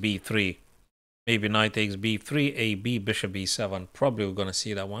knight takes b3. Maybe knight takes b3, ab, bishop b7. Probably we're going to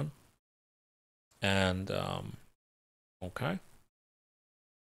see that one. And, okay.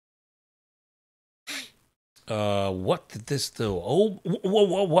 What did this do? Oh,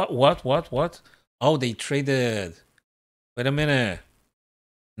 what? Oh, they traded. Wait a minute.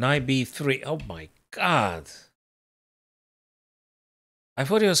 Knight b3. Oh my god. I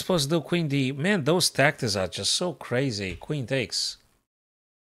thought he was supposed to do queen d. Man, those tactics are just so crazy. Queen takes.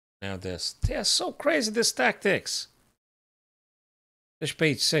 Now this. They are so crazy, these tactics. Bishop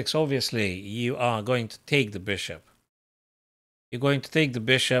h6, obviously, you are going to take the bishop. You're going to take the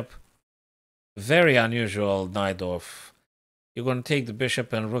bishop. Very unusual knight off. You're going to take the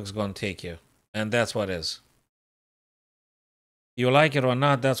bishop and rook's going to take you. And that's what it is. You like it or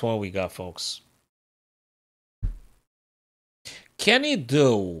not, that's what we got, folks. Can you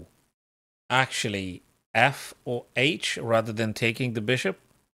do actually F or H rather than taking the bishop?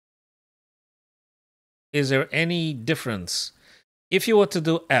 Is there any difference? If you were to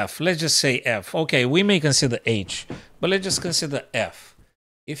do F, let's just say F. Okay, we may consider H, but let's just consider F.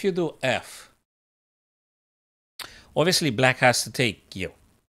 If you do F, obviously black has to take you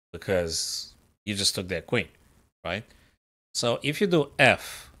because you just took their queen, right? So if you do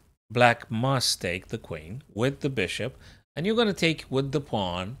F, black must take the queen with the bishop, and you're going to take with the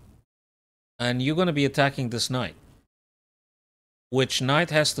pawn, and you're going to be attacking this knight. Which knight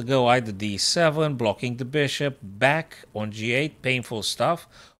has to go either d7, blocking the bishop, back on g8, painful stuff,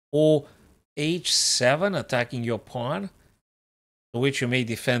 or h7, attacking your pawn, to which you may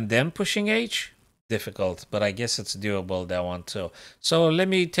defend, then pushing h. Difficult, but I guess it's doable, that one too. So let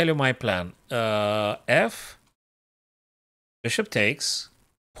me tell you my plan. F, bishop takes,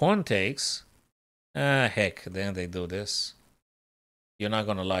 pawn takes. Heck, then they do this. You're not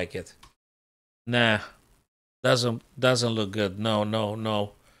gonna like it. Nah, doesn't look good.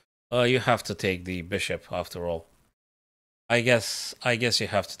 No. You have to take the bishop after all. I guess you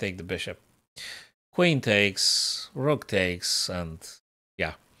have to take the bishop. Queen takes, rook takes, and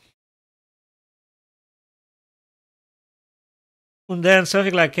yeah. And then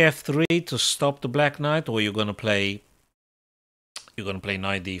something like f3 to stop the black knight, or you're gonna play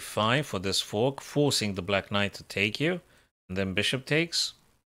knight d5 for this fork, forcing the black knight to take you, and then bishop takes.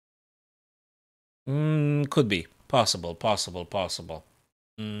 Could be possible.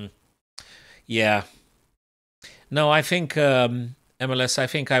 Yeah. No, I think MLS. I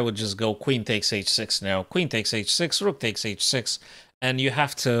think I would just go queen takes h6 now. Queen takes h6, rook takes h6, and you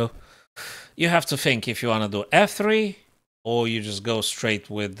have to think if you want to do f3 or you just go straight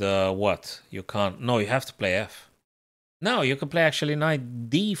with what? You can't. No, you have to play f. No, you can play actually knight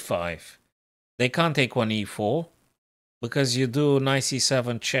d5. They can't take one e4 because you do knight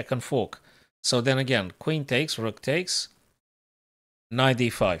c7 check and fork. So then again, queen takes, rook takes, knight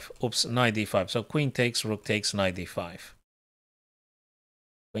d5. Oops, knight d5. So queen takes, rook takes, knight d5.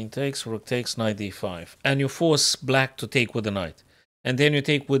 Queen takes, rook takes, knight d5. And you force black to take with the knight. And then you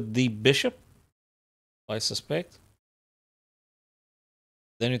take with the bishop, I suspect.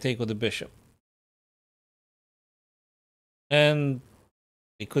 Then you take with the bishop. And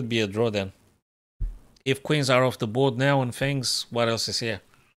it could be a draw then. If queens are off the board now and things, what else is here?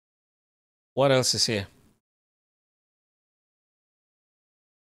 What else is here?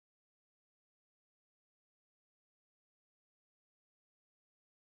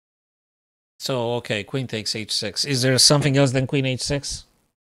 So, okay, queen takes h6. Is there something else than queen h6?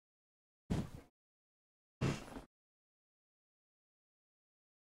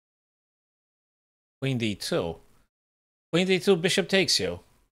 Queen d2. Queen d2, bishop takes you.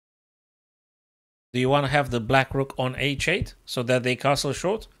 Do you want to have the black rook on h8 so that they castle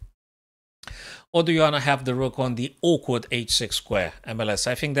short? Or do you want to have the rook on the awkward h6 square, MLS?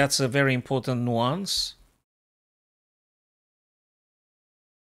 I think that's a very important nuance.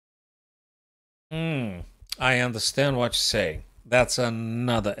 I understand what you're saying. That's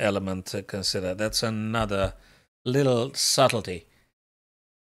another element to consider. That's another little subtlety.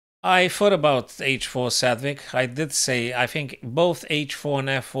 I thought about h4, Sadvik. I did say I think both h4 and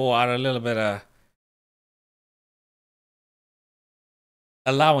f4 are a little bit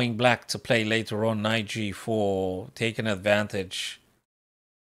allowing black to play later on knight g4, taking advantage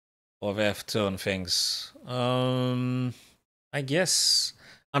of f2 and things. I guess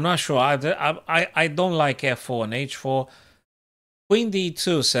I'm not sure. I don't like f4 and h4. Queen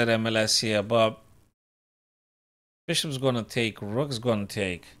d2 said MLS here, but bishop's gonna take, rook's gonna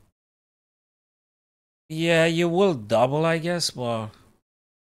take. Yeah, you will double, I guess, but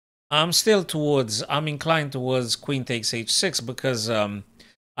I'm inclined towards queen takes h6 because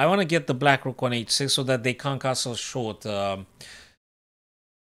I want to get the black rook on h6 so that they can't castle short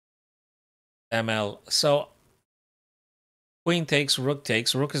ML. So queen takes, rook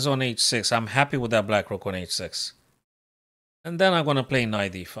is on h6. I'm happy with that black rook on h6. And then I'm going to play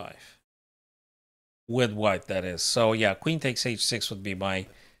knight d5. With white, that is. So yeah, queen takes h6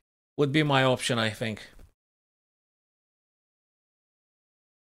 would be my option, I think.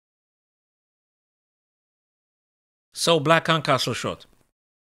 So black can't castle short.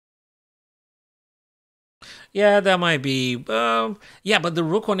 Yeah, that might be. Yeah, but the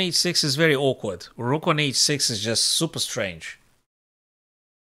rook on h6 is very awkward. Rook on h6 is just super strange.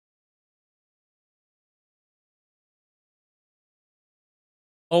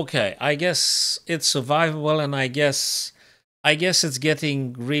 Okay, I guess it's survivable, and I guess it's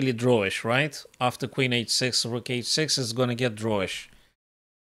getting really drawish, right? After Queen H6, Rook H6 is gonna get drawish.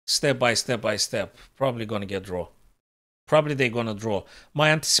 Step by step by step. Probably gonna get draw. Probably they're gonna draw.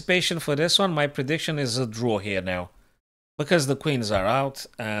 My anticipation for this one, my prediction is a draw here now. Because the queens are out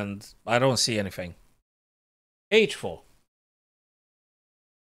and I don't see anything. H4.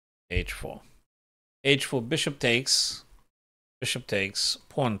 H4. H4, bishop takes. Bishop takes.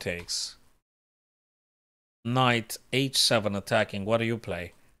 Pawn takes. Knight H7 attacking. What do you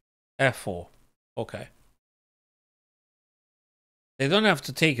play? F4. Okay. They don't have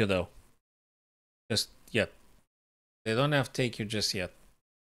to take you though. Just yet. They don't have to take you just yet.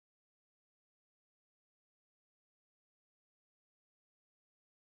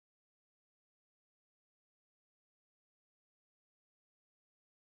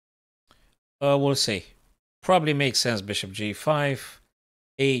 We'll see. Probably makes sense. Bishop G5.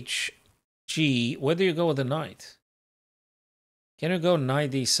 H, G. Where do you go with the knight? Can you go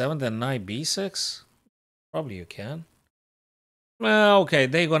knight D7 then knight B6? Probably you can. Well, okay,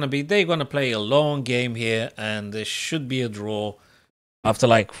 they're gonna play a long game here, and this should be a draw. After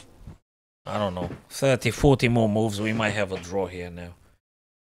like, I don't know, 30, 40 more moves, we might have a draw here now.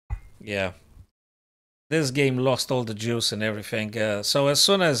 Yeah. This game lost all the juice and everything. So as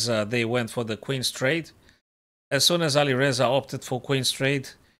soon as they went for the queen straight, as soon as Alireza opted for queen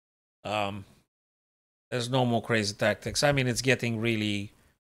straight, there's no more crazy tactics. I mean, it's getting really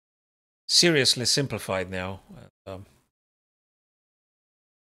seriously simplified now.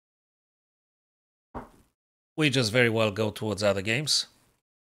 We just very well go towards other games.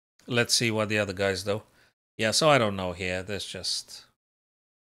 Let's see what the other guys do. Yeah, so I don't know here. There's just...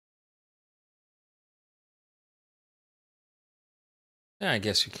 Yeah, I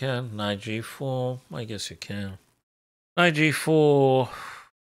guess you can. Knight G4. I guess you can. Knight G4.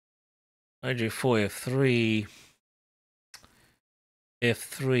 Knight G4, F3.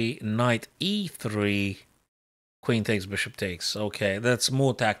 F3, Knight E3. Queen takes, bishop takes. Okay, that's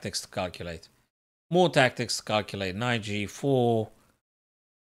more tactics to calculate. More tactics to calculate. Knight G4.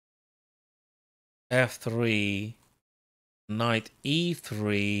 F3. Knight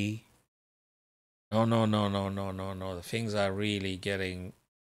E3. No, no, no, no, no, no, no. The things are really getting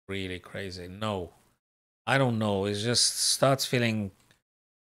really crazy. No. I don't know. It just starts feeling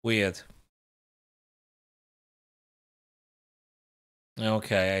weird.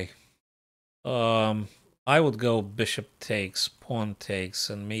 Okay. I would go bishop takes, pawn takes,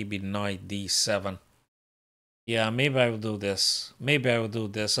 and maybe knight d7. Yeah, maybe I will do this. Maybe I will do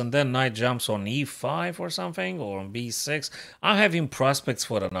this. And then knight jumps on e5 or something, or on b6. I'm having prospects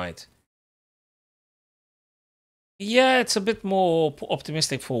for the knight. Yeah, it's a bit more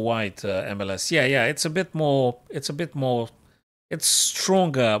optimistic for white, MLS. Yeah, it's a bit more, it's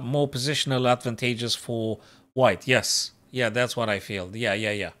stronger, more positional advantageous for white. Yes. Yeah, that's what I feel.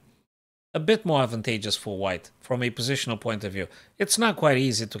 Yeah. A bit more advantageous for white from a positional point of view. It's not quite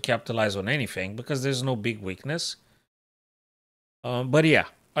easy to capitalize on anything because there's no big weakness. But yeah,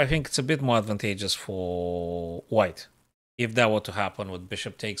 I think it's a bit more advantageous for white if that were to happen with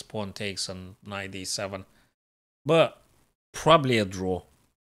bishop takes, pawn takes, and knight d7. But probably a draw.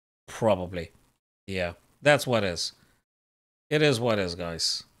 Probably. Yeah, that's what is. It is what is,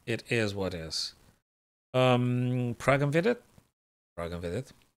 guys. It is what is. Pragan Vidit? Pragan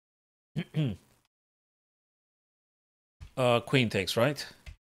Vidit. Queen takes, right?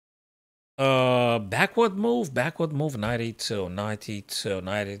 Backward move, 92, 92,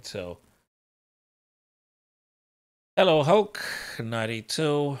 92. Hello, Hulk,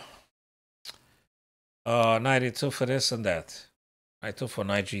 92. 92 for this and that. 92 for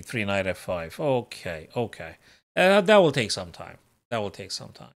knight g3, knight f5. Okay. That will take some time.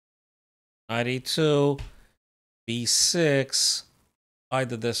 92, b6,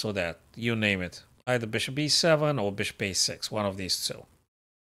 either this or that. You name it. Either bishop b7 or bishop a6, one of these two.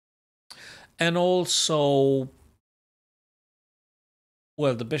 And also,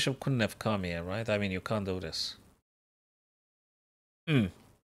 well, the bishop couldn't have come here, right? I mean, you can't do this.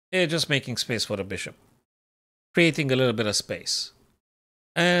 Yeah, just making space for the bishop. Creating a little bit of space.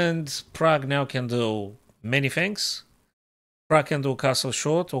 And Prague now can do many things. Prague can do castle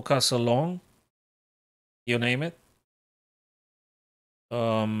short or castle long. You name it.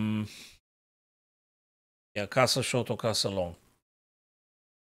 Yeah, castle short or castle long.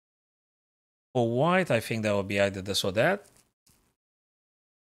 For white, I think that would be either this or that.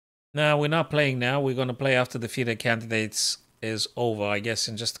 Now, we're not playing now. We're going to play after the FIDE candidates is over. I guess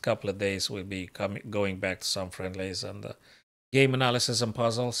in just a couple of days, we'll be going back to some friendlies and game analysis and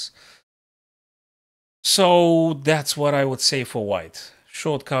puzzles. So that's what I would say for white.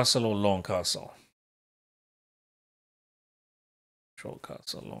 Short castle or long castle? Short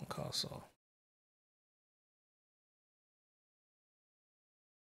castle, long castle.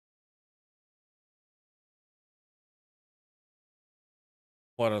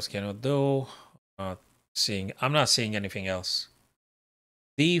 What else can we do? I'm not seeing anything else.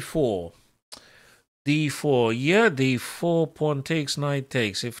 D4. D4. Yeah, D4, pawn takes, knight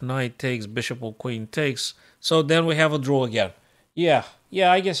takes. If knight takes, bishop or queen takes. So then we have a draw again. Yeah,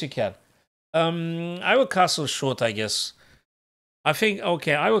 I guess you can. I will castle short, I guess. I think,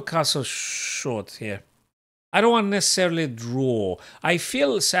 okay, I will castle short here. I don't want to necessarily draw. I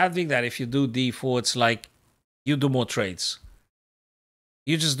feel, sadly, that if you do D4, it's like you do more trades.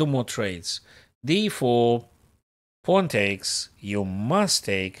 You just do more trades. D4, pawn takes, you must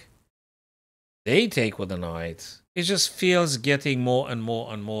take. They take with the knight. It just feels getting more and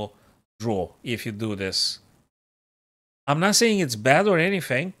more and more draw if you do this. I'm not saying it's bad or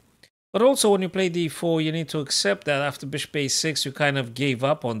anything, but also when you play d4, you need to accept that after bishop a6, you kind of gave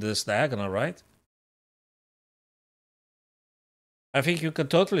up on this diagonal, right? I think you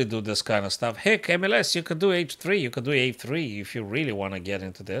could totally do this kind of stuff. Heck, MLS, you could do h3, you could do a3 if you really want to get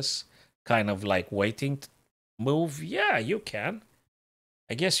into this kind of like waiting move. Yeah, you can.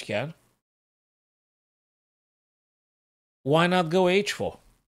 I guess you can. Why not go h4?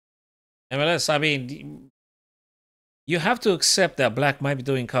 MLS, I mean, you have to accept that black might be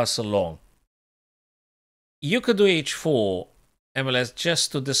doing castle long. You could do h4, MLS,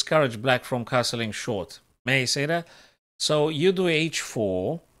 just to discourage black from castling short. May I say that? So you do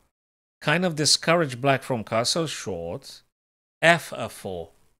h4, kind of discourage black from castle short. F4.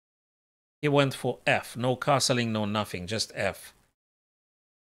 He went for F. No castling, no nothing, just F.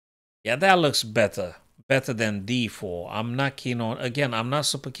 Yeah, that looks better. Better than d4. I'm not keen on, again, I'm not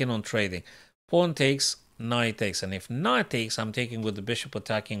super keen on trading. Pawn takes, knight takes. And if knight takes, I'm taking with the bishop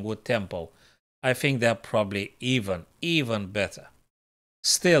attacking with tempo. I think that probably even better.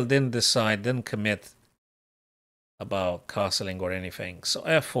 Still didn't decide, didn't commit about castling or anything. So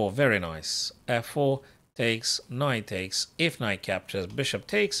f4, very nice. f4 takes, knight takes. If knight captures, bishop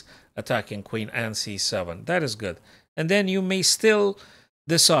takes, attacking queen and c7. That is good. And then you may still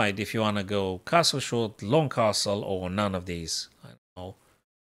decide if you want to go castle short, long castle, or none of these. I don't know.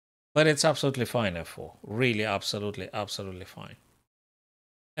 But it's absolutely fine, f4. Really, absolutely fine.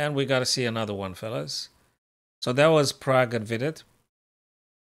 And we got to see another one, fellas. So that was Prague and Vidit.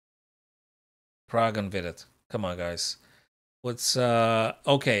 Prague and Vidit. Come on, guys. What's,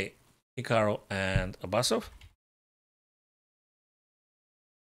 okay. Hikaru and Abasov.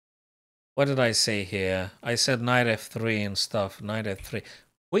 What did I say here? I said knight f3 and stuff. Knight f3.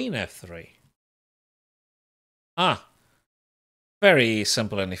 Queen f3. Ah. Very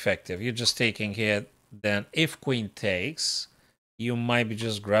simple and effective. You're just taking here. Then if queen takes, you might be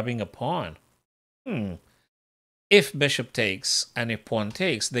just grabbing a pawn. If bishop takes and if pawn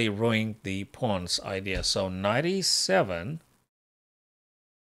takes, they ruin the pawn's idea. So knight e7.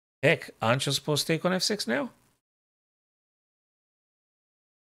 Heck, aren't you supposed to take on f6 now?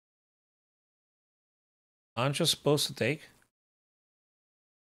 Aren't you supposed to take?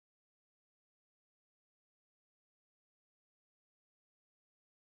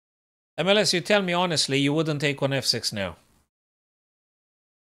 MLS, you tell me honestly, you wouldn't take on f6 now.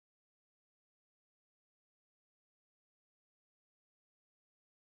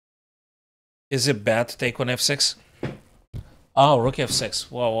 Is it bad to take on f6? Oh, rook f6.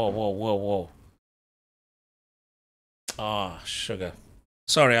 Whoa. Ah, oh, sugar.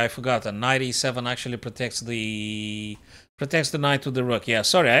 Sorry, I forgot. A knight e7 actually protects the knight to the rook. Yeah,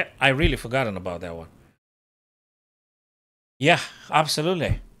 sorry, I really forgotten about that one. Yeah,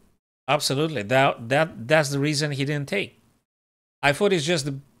 absolutely. Absolutely. That's the reason he didn't take. I thought it's just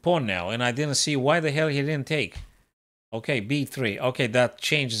the pawn now, and I didn't see why the hell he didn't take. Okay, b3. Okay, that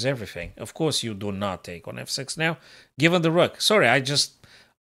changes everything. Of course you do not take on f6 now, given the rook. Sorry,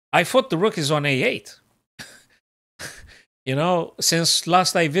 I thought the rook is on a8. You know, since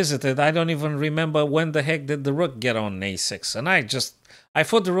last I visited, I don't even remember when the heck did the rook get on a6. And I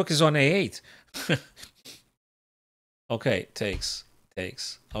thought the rook is on a8. Okay, takes.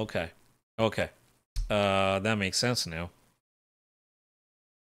 Okay. That makes sense now.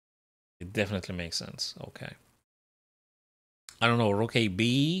 It definitely makes sense. Okay. I don't know, rook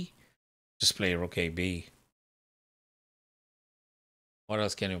AB? Just play rook AB. What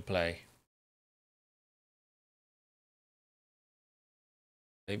else can you play?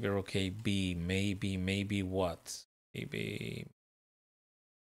 Maybe rook AB, maybe what? Maybe...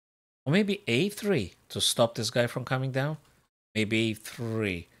 Or maybe A3 to stop this guy from coming down? Maybe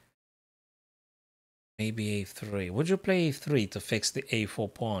A3. Maybe a3. Would you play a3 to fix the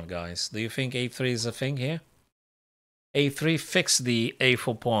a4 pawn, guys? Do you think a3 is a thing here? a3 fix the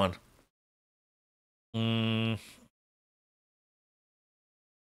a4 pawn.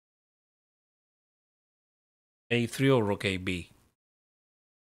 A3 or rook ab.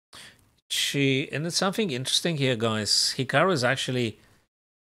 And it's something interesting here, guys. Hikaru is actually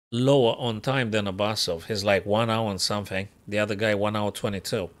lower on time than Abasov. He's like 1 hour and something. The other guy 1 hour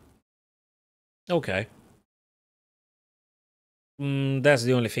 22. Okay. That's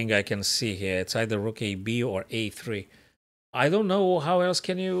the only thing I can see here. It's either rook ab or a3. I don't know how else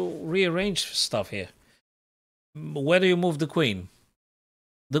can you rearrange stuff here. Where do you move the queen?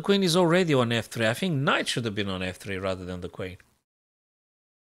 The queen is already on f3. I think knight should have been on f3 rather than the queen.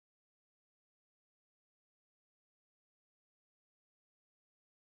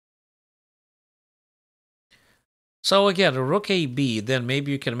 So again, a rook ab, then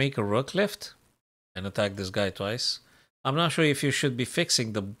maybe you can make a rook lift and attack this guy twice. I'm not sure if you should be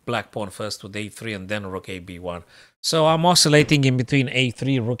fixing the black pawn first with a3 and then rook ab1. So I'm oscillating in between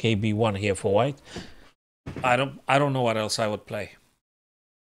a3, rook ab1 here for white. I don't know what else I would play.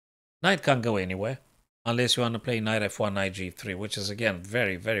 Knight can't go anywhere unless you want to play knight f1, knight g3, which is again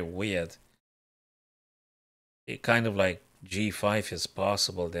very, very weird. It kind of like g5 is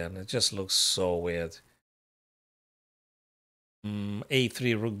possible then. It just looks so weird.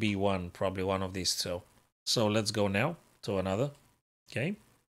 A3, rook b1, probably one of these two. So let's go now to another game.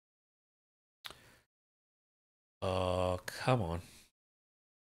 Come on.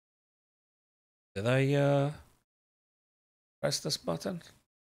 Did I press this button?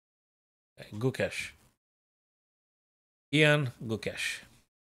 Okay, Gukesh. Ian Gukesh.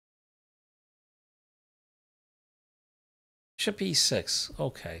 Bishop e6.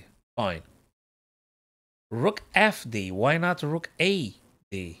 Okay, fine. Rook fd. Why not rook ad?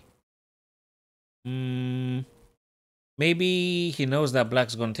 Maybe he knows that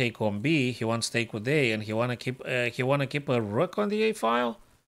black's gonna take on b. He wants to take with a, and he wanna keep a rook on the a file.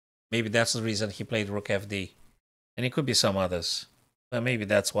 Maybe that's the reason he played rook fd, and it could be some others, but maybe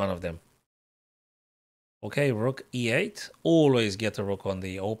that's one of them. Okay, rook e8. Always get a rook on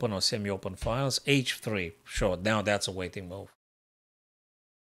the open or semi-open files. h3. Sure, now that's a waiting move.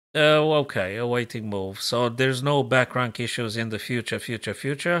 Okay, a waiting move. So there's no back rank issues in the future.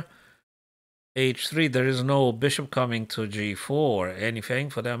 h3, there is no bishop coming to g4 or anything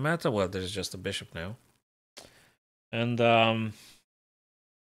for that matter. Well, there's just a bishop now. And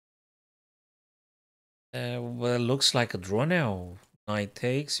well, it looks like a draw now. Knight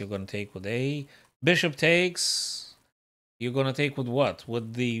takes, you're gonna take with a. Bishop takes, you're gonna take with what?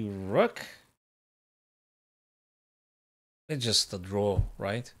 With the rook? It's just a draw,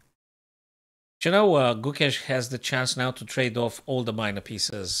 right? You know, Gukesh has the chance now to trade off all the minor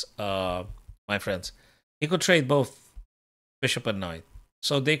pieces, my friends. He could trade both bishop and knight,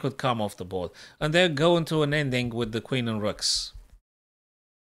 so they could come off the board. And they're going to an ending with the queen and rooks.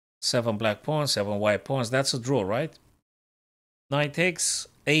 7 black pawns, 7 white pawns. That's a draw, right? Knight takes,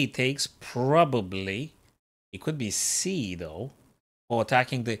 a takes, probably. It could be c, though, or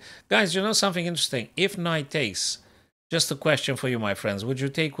attacking the... Guys, you know something interesting? If knight takes... Just a question for you, my friends. Would you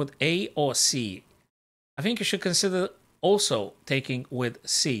take with A or C? I think you should consider also taking with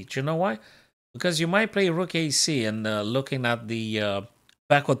C. Do you know why? Because you might play rook AC and looking at the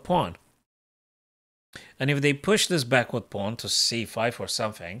backward pawn. And if they push this backward pawn to C5 or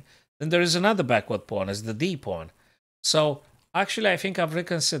something, then there is another backward pawn as the D pawn. So actually, I think I've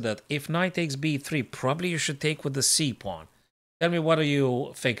reconsidered. If knight takes B3, probably you should take with the C pawn. Tell me, what do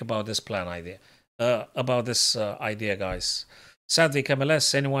you think about this plan idea? About this idea, guys. Sadly,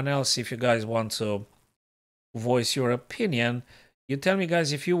 MLS, anyone else, if you guys want to voice your opinion, you tell me,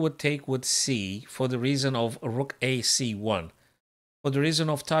 guys, if you would take with C for the reason of rook A C1, for the reason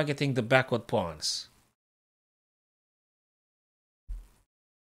of targeting the backward pawns.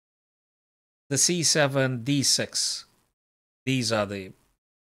 The C7, D6. These are the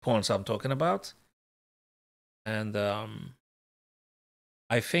pawns I'm talking about. And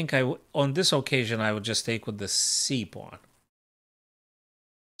I think on this occasion, I would just take with the C pawn.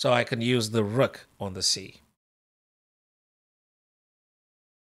 So I can use the rook on the C.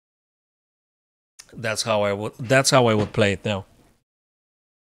 That's how I would play it now.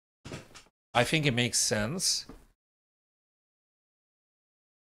 I think it makes sense.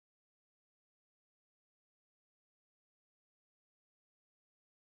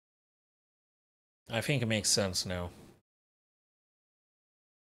 I think it makes sense now.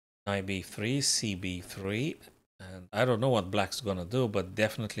 Knight b3, cb3, and I don't know what black's gonna do, but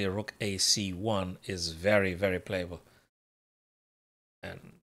definitely rook ac1 is very, very playable.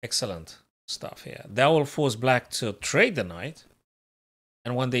 And excellent. stuff here. That will force black to trade the knight.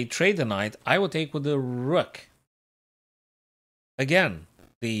 And when they trade the knight, I will take with the rook. Again,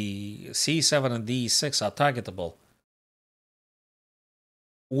 the c7 and d6 are targetable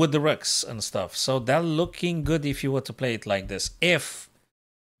with the rooks and stuff. So that's looking good if you were to play it like this. If,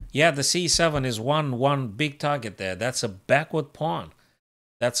 yeah, the c7 is one big target there. That's a backward pawn.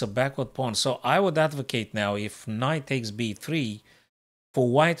 That's a backward pawn. So I would advocate now, if knight takes b3, for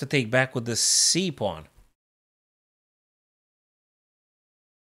white to take back with the c pawn.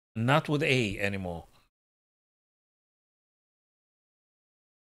 Not with a anymore.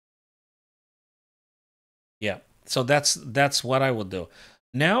 Yeah, so that's what I would do.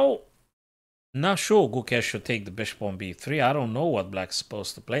 Now, not sure Gukesh should take the bishop on b3. I don't know what black's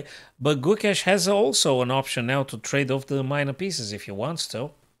supposed to play. But Gukesh has also an option now to trade off the minor pieces if he wants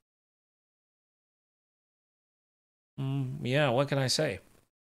to. Yeah, what can I say?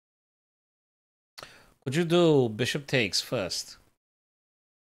 Could you do bishop takes first?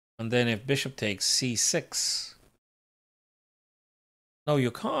 And then if bishop takes c6. No,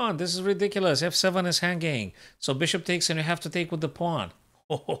 you can't. This is ridiculous. f7 is hanging. So bishop takes and you have to take with the pawn.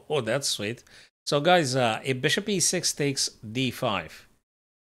 Oh, that's sweet. So guys, if bishop e6 takes d5,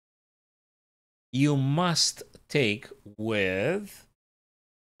 you must take with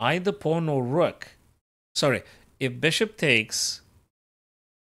either pawn or rook. Sorry, if bishop takes...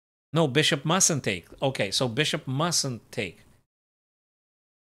 No, bishop mustn't take. Okay, so bishop mustn't take.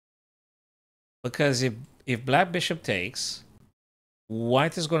 Because if black bishop takes,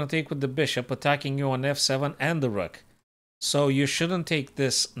 white is going to take with the bishop, attacking you on f7 and the rook. So you shouldn't take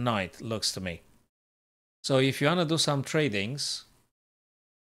this knight, looks to me. So if you want to do some tradings,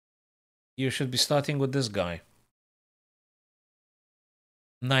 you should be starting with this guy.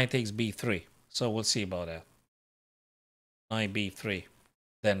 Knight takes b3. So we'll see about that. Knight b3.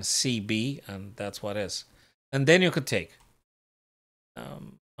 Then cb, and that's what it is. And then you could take.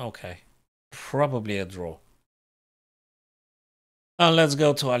 Okay. Probably a draw. Let's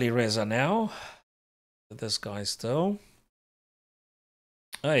go to Ali Reza now. This guy still.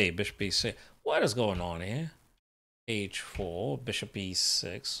 Hey, bishop e6. What is going on here? h4, bishop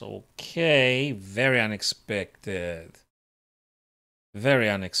e6. Okay, very unexpected. Very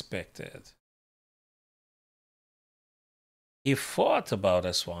unexpected. He thought about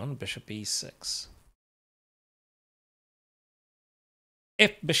this one, bishop e6.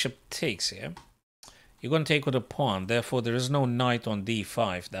 If bishop takes here, you're going to take with a pawn. Therefore, there is no knight on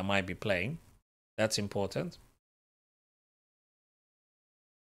d5 that might be playing. That's important.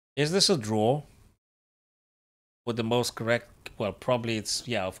 Is this a draw? With the most correct... Well, probably it's...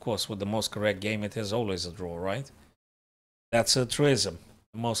 Yeah, of course, with the most correct game, it is always a draw, right? That's a truism.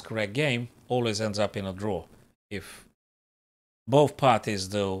 The most correct game always ends up in a draw. If both parties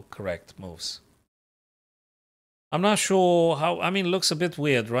do correct moves. I'm not sure how... I mean, it looks a bit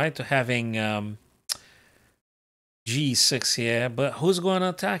weird, right? To having g6 here. But who's going to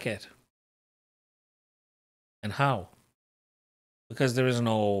attack it? And how? Because there is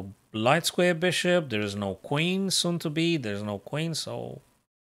no light square bishop, there is no queen soon to be, there's no queen, so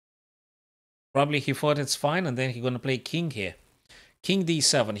probably he thought it's fine, and then he's going to play king here. King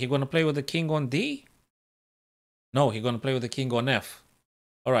d7. He's going to play with the king on d? No, he's going to play with the king on f.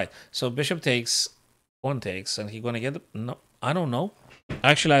 All right, so bishop takes, pawn takes, and he's going to get... No, I don't know.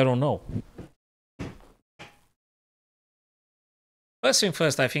 Actually, I don't know. First thing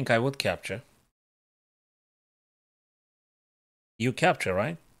first, I think I would capture. You capture,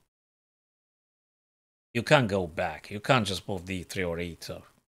 right? You can't go back. You can't just move d3 or e2.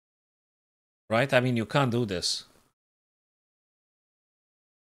 Right? I mean, you can't do this.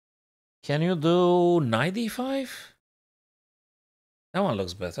 Can you do knight d5? That one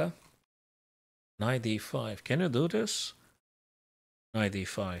looks better. Knight d5. Can you do this? Knight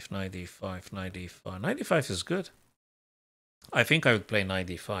d5, knight d5, knight d5. Knight d5 is good. I think I would play knight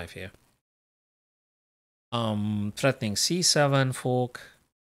d5 here. Threatening c7 fork.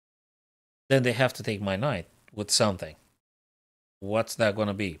 Then they have to take my knight with something. What's that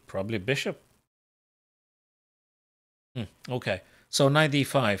gonna be? Probably bishop. Okay, so knight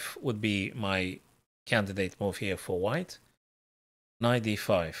d5 would be my candidate move here for white. Knight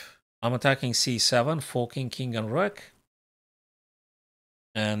d5. I'm attacking c7, forking king and rook.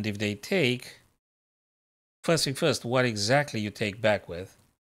 And if they take, first thing first, what exactly you take back with?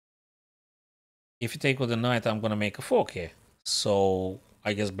 If you take with the knight, I'm going to make a fork here. So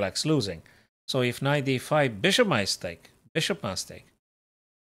I guess black's losing. So if knight d5, bishop must take. Bishop must take.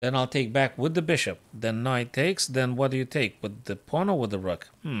 Then I'll take back with the bishop. Then knight takes. Then what do you take? With the pawn or with the rook?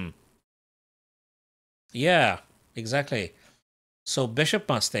 Yeah, exactly. So bishop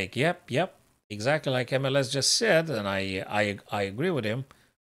must take. Yep. exactly like MLS just said, and I agree with him.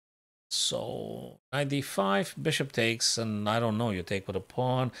 So knight d5, bishop takes, and I don't know, you take with a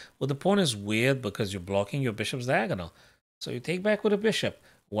pawn. Well, the pawn is weird because you're blocking your bishop's diagonal. So you take back with a bishop.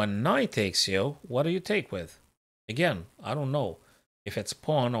 When knight takes you, what do you take with? Again, I don't know if it's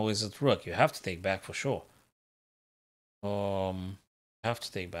pawn or is it rook. You have to take back for sure. Have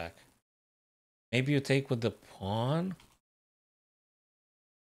to take back. Maybe you take with the pawn.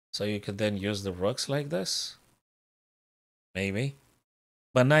 So you could then use the rooks like this. Maybe.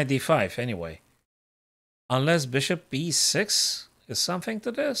 But knight d5 anyway. Unless bishop e6 is something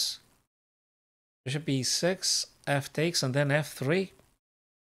to this. Bishop e6, f takes, and then f3.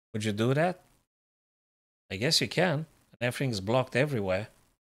 Would you do that? I guess you can. And everything's blocked everywhere.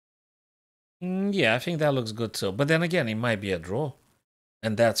 Yeah, I think that looks good too. But then again, it might be a draw.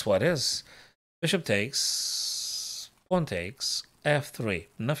 And that's what is. Bishop takes, pawn takes, f3.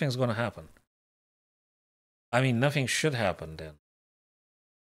 Nothing's going to happen. I mean, nothing should happen then.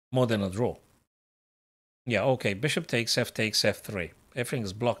 More than a draw. Yeah, okay. Bishop takes, f3. Everything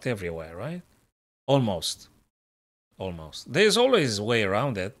is blocked everywhere, right? Almost. Almost. There's always a way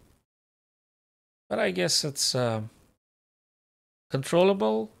around it. But I guess it's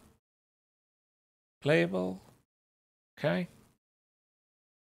controllable, playable. Okay.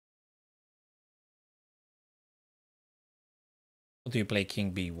 Do you play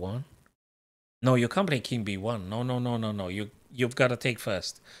king b1? No, you can't play king b1. No. You've got to take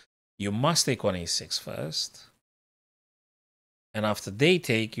first. You must take on e6 first. And after they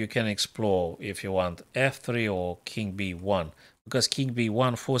take, you can explore if you want f3 or king b1. Because king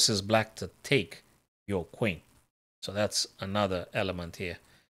b1 forces black to take your queen. So that's another element here.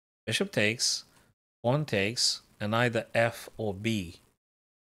 Bishop takes, pawn takes, and either f or b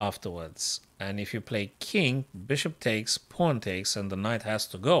afterwards. And if you play king, bishop takes, pawn takes, and the knight has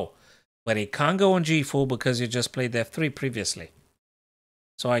to go. But it can't go on g4 because you just played f3 previously.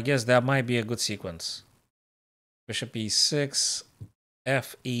 So I guess that might be a good sequence. Bishop e6,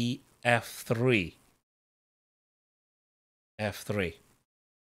 fe, f3. f3.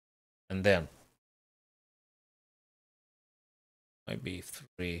 And then might be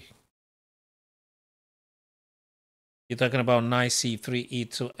 3. You're talking about knight c3,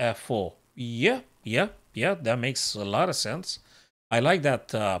 e2, f4. Yeah, that makes a lot of sense. I like that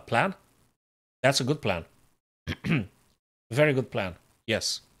plan. That's a good plan. Very good plan.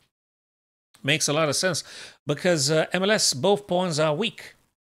 Yes. Makes a lot of sense because MLS, both pawns are weak.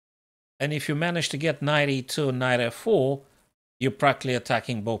 And if you manage to get knight e2, knight f4, you're practically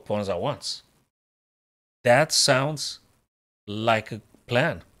attacking both pawns at once. That sounds like a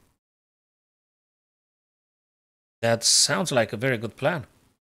plan. That sounds like a very good plan.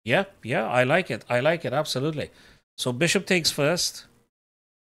 Yeah, I like it. I like it, absolutely. So bishop takes first,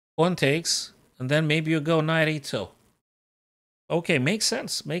 pawn takes, and then maybe you go knight e2. Okay, makes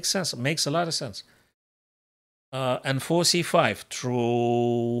sense. Makes a lot of sense. And 4c5,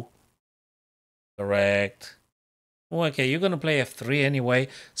 true. Correct. Okay, you're going to play f3 anyway.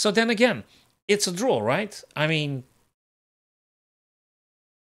 So then again, it's a draw, right? I mean,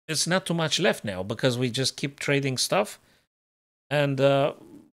 it's not too much left now because we just keep trading stuff. And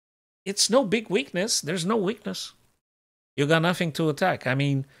it's no big weakness. There's no weakness. You got nothing to attack. I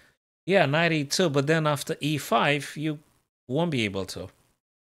mean, yeah, knight e2, but then after e5, you won't be able to.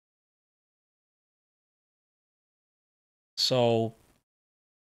 So,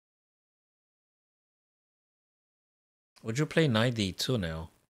 would you play knight d2 now?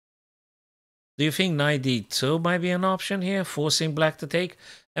 Do you think knight d2 might be an option here, forcing black to take?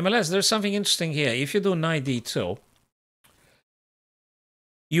 MLS, there's something interesting here. If you do knight d2,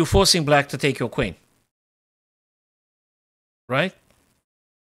 you're forcing black to take your queen. Right?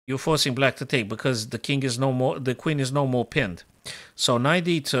 You're forcing black to take because the king is no more, the queen is no more pinned. So knight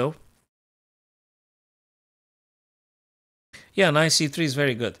d2. Yeah, knight c3 is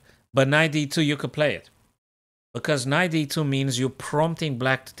very good. But knight d2, you could play it. Because knight d2 means you're prompting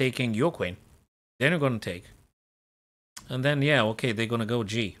black to taking your queen. Then you're going to take. And then, yeah, okay, they're going to go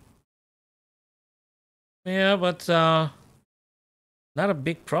g. Yeah, but not a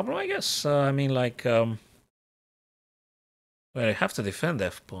big problem, I guess. I mean, like, well, you have to defend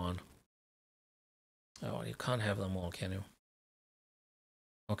f-pawn. Oh, you can't have them all, can you?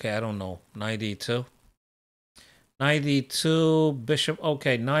 Okay, I don't know. Knight d2. Knight d2, bishop.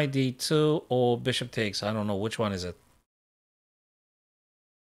 Okay, knight d2 or bishop takes. I don't know. Which one is it?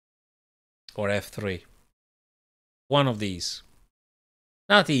 Or f3. One of these.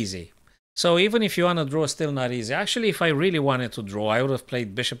 Not easy. So even if you want to draw, still not easy. Actually, if I really wanted to draw, I would have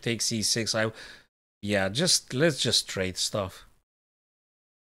played bishop takes c6. Yeah, let's just trade stuff.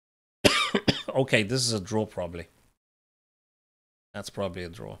 Okay, this is a draw probably. That's probably a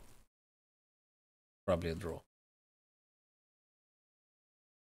draw. Probably a draw.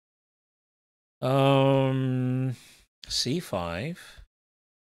 C5.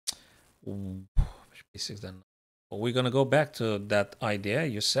 Ooh, b6 then. Well, we're gonna go back to that idea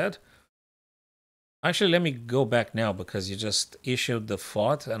you said. Actually, let me go back now because you just issued the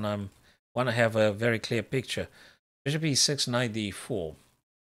thought, and I want to have a very clear picture. Bishop e6, knight d4.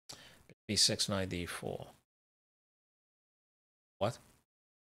 b6, knight d4. What?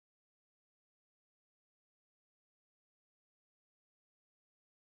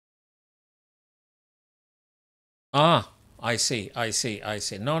 Ah, I see, I see, I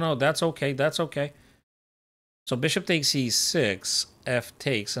see. No, no, that's okay, that's okay. So bishop takes e6, f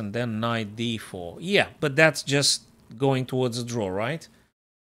takes, and then knight d4. Yeah, but that's just going towards a draw, right?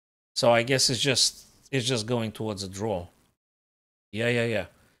 So I guess it's just going towards a draw. Yeah, yeah, yeah.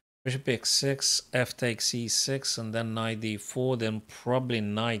 Bishop x6, f takes e6, and then knight d4, then probably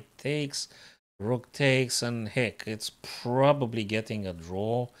knight takes, rook takes, and heck, it's probably getting a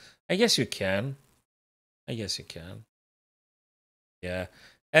draw. I guess you can. I guess you can. Yeah.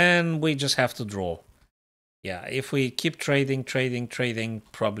 And we just have to draw. Yeah, if we keep trading,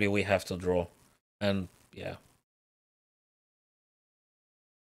 probably we have to draw. And yeah.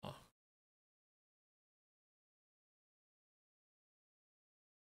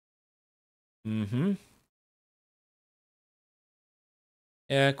 Mm-hmm.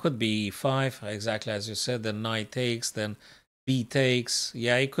 Yeah, it could be e5, exactly as you said. Then knight takes, then b takes.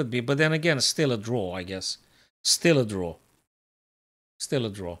 Yeah, it could be. But then again, still a draw, I guess. Still a draw. Still a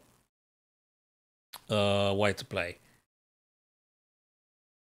draw. White to play.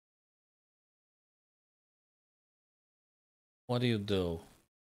 What do you do?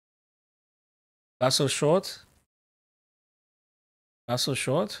 Castle short? Castle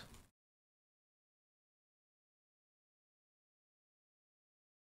short?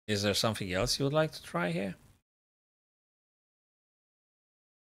 Is there something else you would like to try here?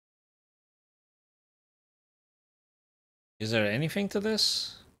 Is there anything to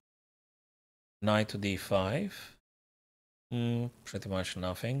this? Knight to d5. Pretty much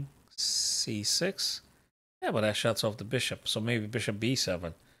nothing. c6. Yeah, but that shuts off the bishop. So maybe bishop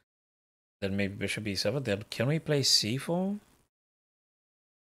b7. Then maybe bishop e7. Then can we play c4?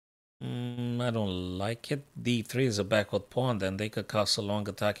 I don't like it. d3 is a backward pawn. Then they could castle long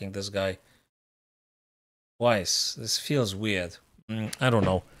attacking this guy twice. This feels weird. I don't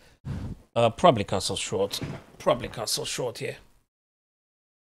know. Probably castle short. Probably castle short here.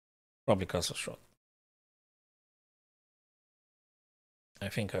 Probably castle short. I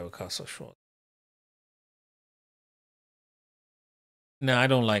think I will castle short. No, I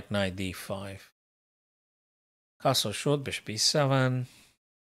don't like knight d5. Castle short, bishop e7,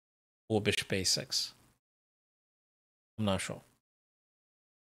 or bishop a6. I'm not sure.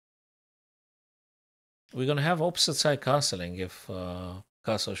 We're going to have opposite side castling. If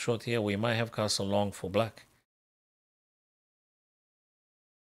castle short here, we might have castle long for black.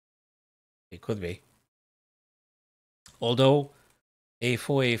 It could be. Although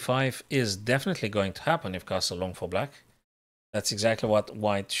a4, a5 is definitely going to happen if castle long for black. That's exactly what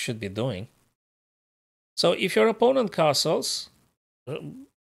white should be doing. So if your opponent castles,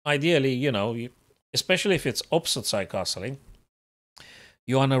 ideally, you know, especially if it's opposite side castling,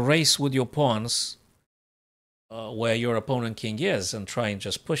 you want to race with your pawns where your opponent king is and try and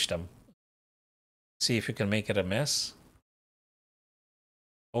just push them. See if you can make it a mess.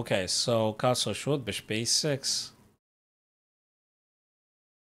 Okay, so castle short, bishop a6.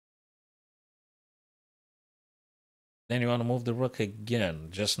 Then you want to move the rook again,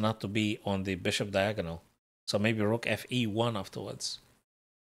 just not to be on the bishop diagonal. So maybe rook fe1 afterwards.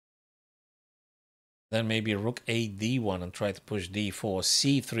 Then maybe rook a d1 and try to push d4,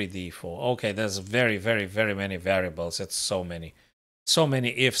 c3 d4. Okay, there's very, very, very many variables. It's so many. So many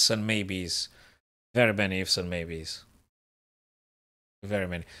ifs and maybes. Very many ifs and maybes. Very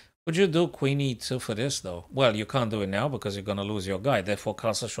many. Would you do queen e2 for this, though? Well, you can't do it now because you're going to lose your guy. Therefore,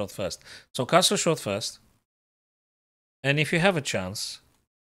 castle short first. So castle short first. And if you have a chance,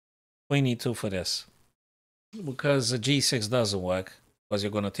 queen e2 for this. Because g6 doesn't work. Because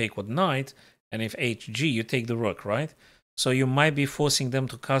you're going to take with knight. And if hg, you take the rook, right? So you might be forcing them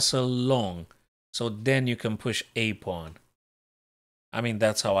to castle long. So then you can push a pawn. I mean,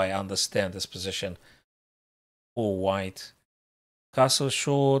 that's how I understand this position for white. Castle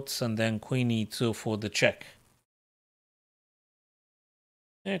short and then queen e2 for the check.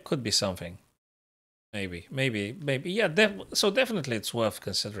 It could be something. Maybe. Yeah, so definitely it's worth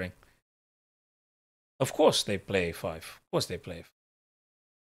considering. Of course they play 5. Of course they play.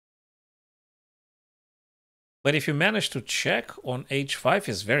 But if you manage to check on h5,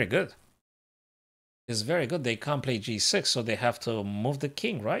 it's very good. It's very good. They can't play g6, so they have to move the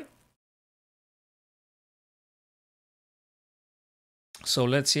king, right? So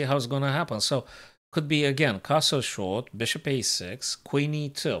let's see how it's going to happen. So could be, again, castle short, bishop a6, queen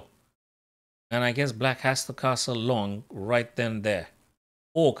e2. And I guess black has to castle long right then there.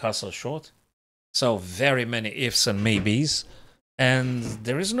 Or castle short. So very many ifs and maybes. And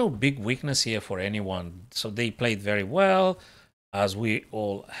there is no big weakness here for anyone. So they played very well, as we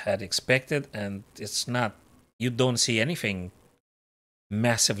all had expected. And it's not, you don't see anything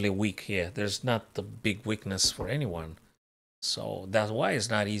massively weak here. There's not the big weakness for anyone. So that's why it's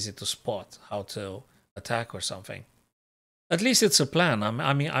not easy to spot how to attack or something. At least it's a plan.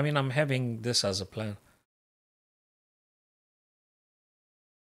 I mean, I'm having this as a plan.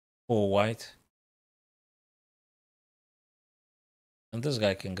 For white. And this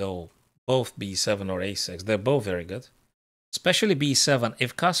guy can go both b7 or a6. They're both very good. Especially b7.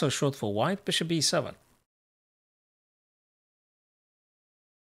 If castle short for white, bishop b7.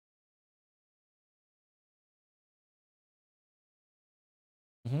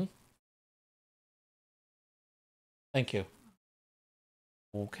 Thank you.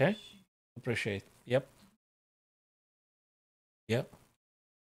 Okay. Appreciate. Yep. Yep.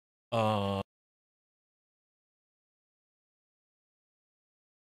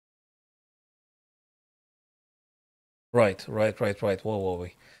 Right. Where were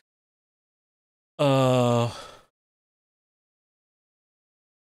we? Oh,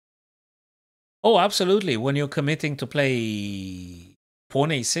 absolutely. When you're committing to play pawn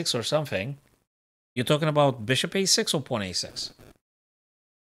a6 or something, you're talking about bishop a6 or pawn a6?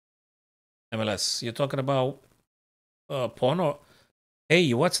 MLS, you're talking about pawn or...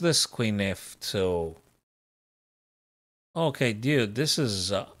 Hey, what's this queen f2? Okay, dude, this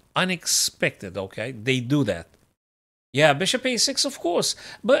is unexpected, okay? They do that. Yeah, bishop a6, of course.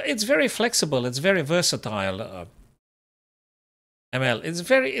 But it's very flexible. It's very versatile. ML, it's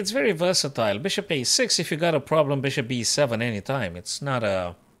very versatile. Bishop a6, if you got a problem, bishop b7 anytime. It's not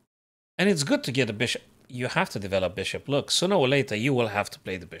a... And it's good to get a bishop. You have to develop bishop. Look, sooner or later, you will have to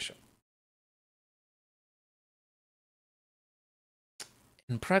play the bishop.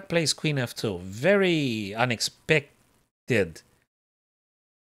 And Prague plays queen f2. Very unexpected. It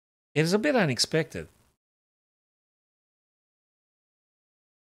is a bit unexpected.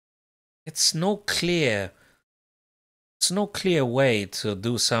 It's no clear way to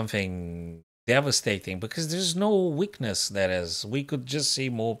do something devastating because there's no weakness. That is, we could just see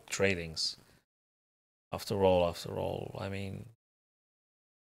more tradings. After all, I mean,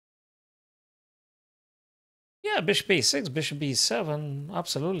 yeah, bishop a6, bishop b7,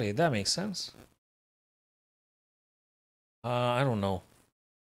 absolutely, that makes sense. I don't know.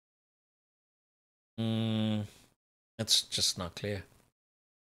 It's just not clear.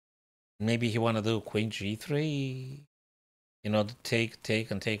 Maybe he want to do queen g3, you know, take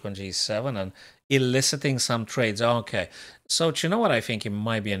on g7 and eliciting some trades. Okay, so you know what I think it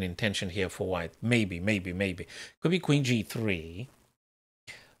might be an intention here for white. Maybe. Could be queen g3.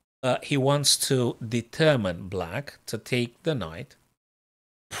 He wants to determine black to take the knight.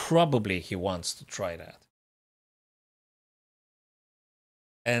 Probably he wants to try that.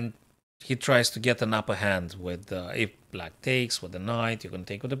 And he tries to get an upper hand with, if black takes with the knight, you're going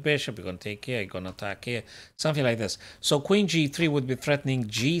to take with the bishop, you're going to take here, you're going to attack here, something like this. So queen g3 would be threatening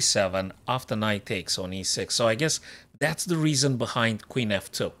g7 after knight takes on e6. So I guess that's the reason behind queen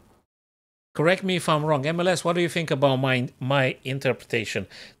f2. Correct me if I'm wrong. MLS, what do you think about my interpretation?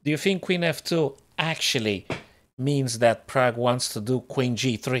 Do you think queen f2 actually means that Prague wants to do queen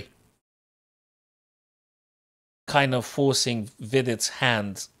g3? Kind of forcing Vidit's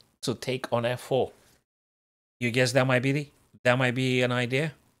hand to take on f4. You guess that might be an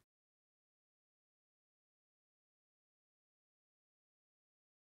idea?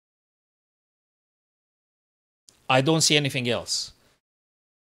 I don't see anything else.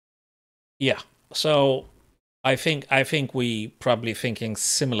 Yeah. So I think we probably thinking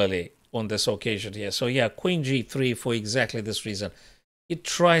similarly on this occasion here. So yeah, queen g3 for exactly this reason. It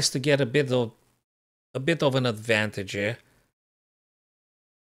tries to get a bit of an advantage here.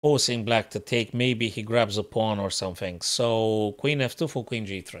 Forcing black to take, maybe he grabs a pawn or something. So queen f2 for queen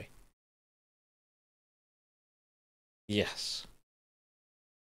g3. Yes.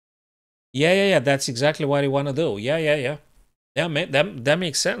 Yeah. That's exactly what you want to do. Yeah. Yeah, that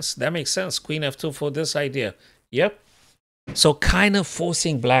makes sense. That makes sense. Queen f2 for this idea. Yep. So kind of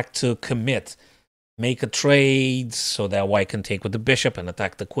forcing black to commit. Make a trade so that white can take with the bishop and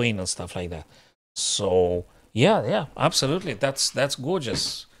attack the queen and stuff like that. So yeah, absolutely. That's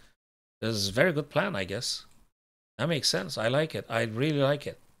gorgeous. This is a very good plan, I guess. That makes sense. I like it. I really like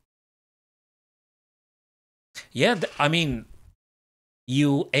it. Yeah, I mean,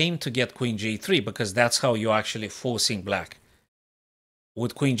 you aim to get queen g3 because that's how you're actually forcing black.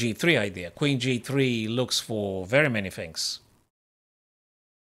 With queen g3 idea. Queen g3 looks for very many things.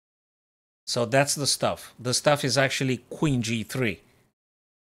 So that's the stuff. The stuff is actually queen g3.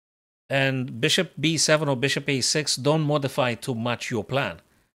 And bishop b7 or bishop a6, don't modify too much your plan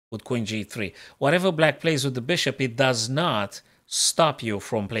with queen g3. Whatever black plays with the bishop, it does not stop you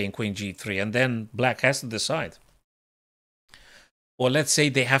from playing queen g3. And then black has to decide. Or let's say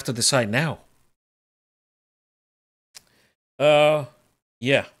they have to decide now.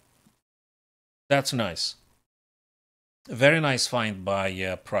 Yeah. That's nice. Very nice find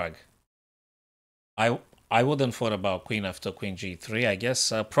by Prague. I wouldn't thought about queen after queen g3. I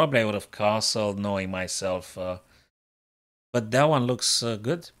guess probably I would have castled, knowing myself. But that one looks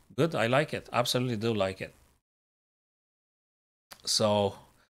good. Good. I like it. Absolutely do like it. So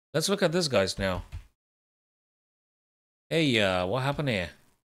let's look at this guys now. Hey, what happened here?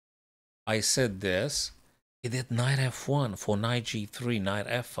 I said this. He did knight f1 for knight g3, knight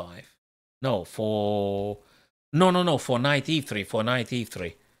f5. No, for... No, for knight e3, for knight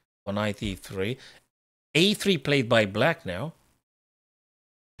e3. For knight e3. a3 played by black now.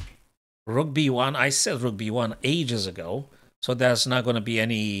 Rook b1. I said rook b1 ages ago. So there's not going to be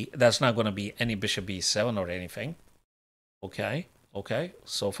any... There's not going to be any bishop b7 or anything. Okay. Okay.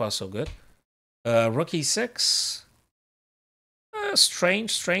 So far, so good. Rook e6.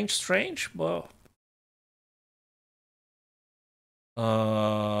 Strange. Well...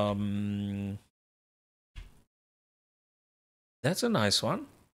 That's a nice one.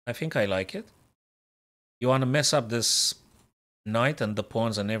 I think I like it. You want to mess up this knight and the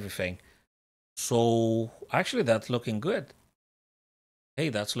pawns and everything. So actually that's looking good. Hey,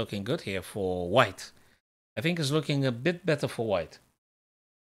 that's looking good here for white. I think it's looking a bit better for white.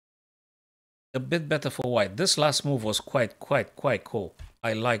 A bit better for white. This last move was quite cool.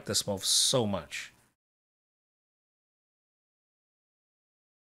 I like this move so much.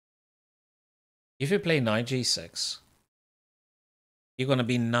 If you play knight g6, you're going to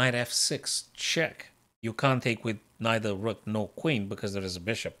be knight f6 check. You can't take with neither rook nor queen because there is a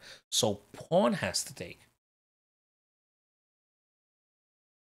bishop. So pawn has to take.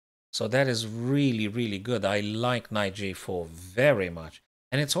 So that is really good. I like knight g4 very much.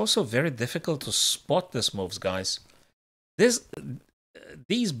 And it's also very difficult to spot these moves, guys.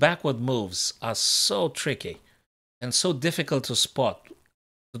 These backward moves are so tricky and so difficult to spot,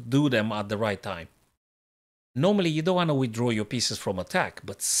 to do them at the right time. Normally, you don't want to withdraw your pieces from attack,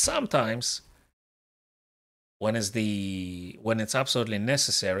 but sometimes when it's absolutely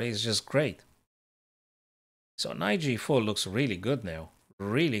necessary, it's just great. So knight g4 looks really good now.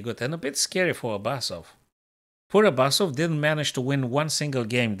 Really good. And a bit scary for Abasov. Poor Abasov didn't manage to win one single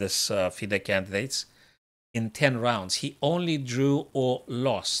game, this FIDE candidates, in 10 rounds. He only drew or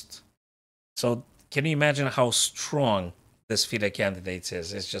lost. So can you imagine how strong this FIDE candidates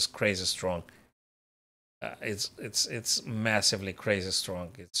is? It's just crazy strong. It's massively crazy strong.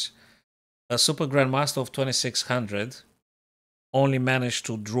 It's a super grandmaster of 2600 only managed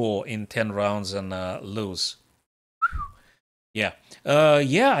to draw in 10 rounds and lose. Yeah.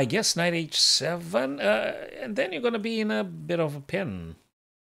 Yeah, I guess knight h7, and then you're going to be in a bit of a pin.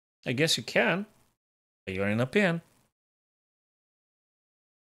 I guess you can, but you're in a pin.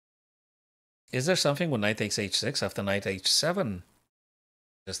 Is there something with knight takes h6 after knight h7?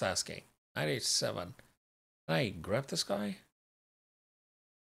 Just asking. Knight h7. Can I grab this guy?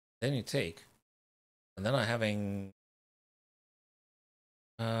 Then you take. And then I'm having...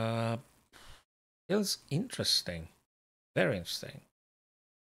 feels interesting. Very interesting.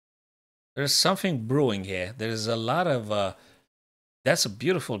 There's something brewing here. There's a lot of... that's a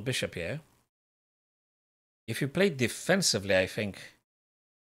beautiful bishop here. If you play defensively, I think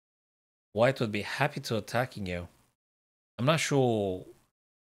white would be happy to attacking you. I'm not sure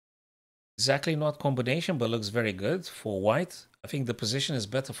exactly what combination, but looks very good for white. I think the position is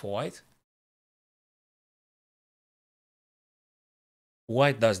better for white.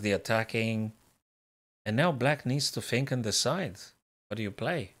 White does the attacking. And now black needs to think and decide. What do you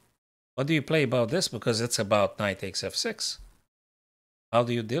play? What do you play about this? Because it's about knight takes f6. How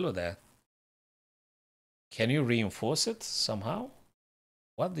do you deal with that? Can you reinforce it somehow?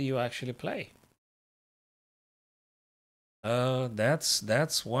 What do you actually play?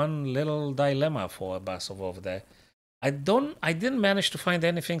 That's one little dilemma for Abasov over there. I didn't manage to find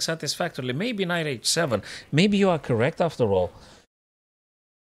anything satisfactorily. Maybe knight h7. Maybe you are correct after all.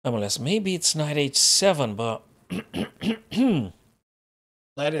 Nonetheless, maybe it's knight h7, but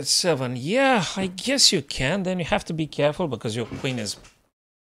Knight at 7. Yeah, I guess you can. Then you have to be careful because your queen is...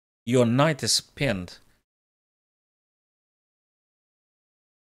 Your knight is pinned.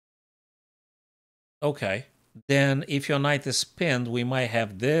 Okay. Then if your knight is pinned, we might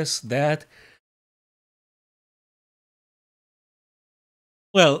have this, that.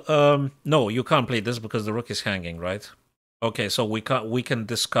 Well, no, you can't play this because the rook is hanging, right? Okay, so we can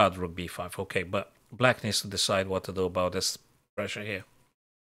discard rook b5. Okay, but black needs to decide what to do about this pressure here.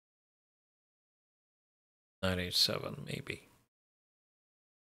 Knight h7, maybe.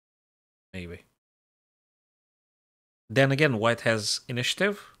 Maybe. Then again, white has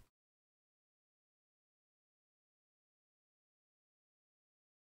initiative.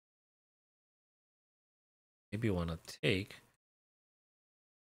 Maybe you want to take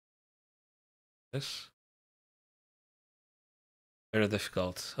this. Very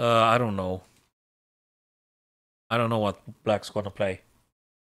difficult. I don't know. I don't know what black's going to play.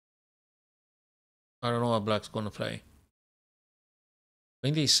 I don't know what black's going to play.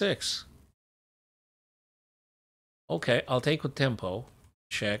 Queen d6. Okay, I'll take with tempo.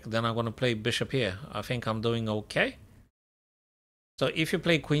 Check. Then I'm going to play bishop here. I think I'm doing okay. So if you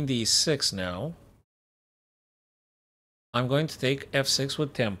play queen d6 now, I'm going to take f6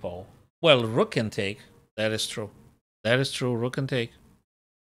 with tempo. Well, rook can take. That is true. That is true. Rook can take.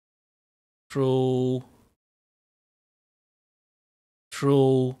 True.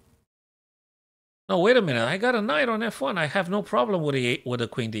 True. No, wait a minute. I got a knight on f1. I have no problem with a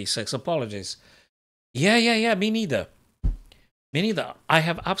queen d6. Apologies. Yeah. Me neither. Me neither. I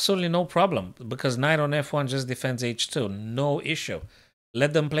have absolutely no problem because knight on f1 just defends h2. No issue.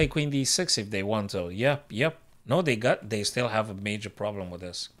 Let them play queen d6 if they want to. Yep. No, they still have a major problem with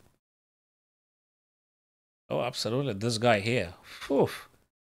this. Oh, absolutely. This guy here. Whew.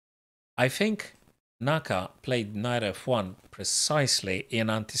 I think Naka played knight f1 precisely in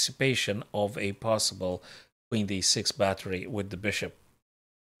anticipation of a possible queen d6 battery with the bishop.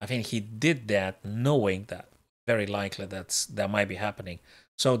 I think he did that knowing that very likely that might be happening.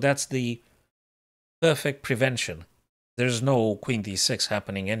 So that's the perfect prevention. There's no queen d6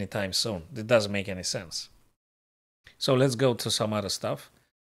 happening anytime soon. It doesn't make any sense. So let's go to some other stuff.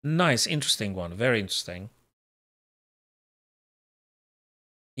 Nice, interesting one. Very interesting.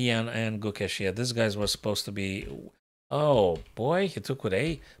 Ian and Gukesh here. These guys were supposed to be... Oh, boy, he took with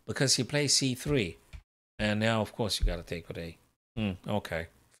A because he plays c3. And now, of course, you got to take with A. Okay,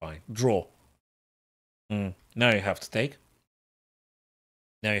 fine. Draw. Now you have to take.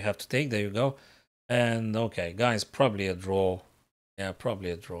 Now you have to take. There you go. And, okay, guys, probably a draw. Yeah,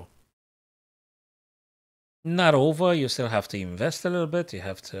 probably a draw. Not over. You still have to invest a little bit. You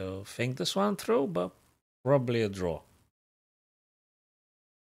have to think this one through, but probably a draw.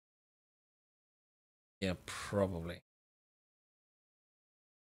 Yeah, probably.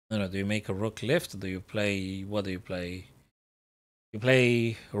 I don't know, do you make a rook lift? Do you play... What do you play? You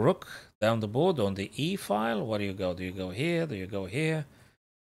play rook down the board on the E file? What do you go? Do you go here? Do you go here?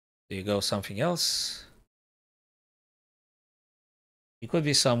 Do you go something else? It could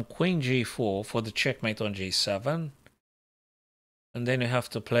be some queen g4 for the checkmate on g7. And then you have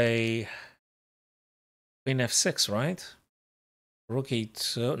to play queen f6, right? Rook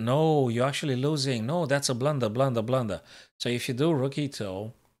e2. No, you're actually losing. No, that's a blunder. So if you do rook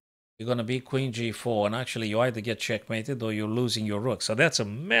e2, you're going to be queen g4, and actually you either get checkmated or you're losing your rook. So that's a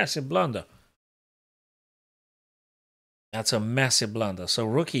massive blunder. That's a massive blunder. So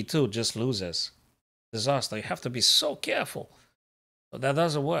rook e2 just loses. Disaster. You have to be so careful. But that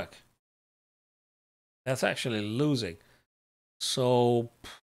doesn't work. That's actually losing. So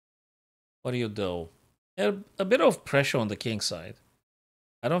what do you do? A bit of pressure on the king side.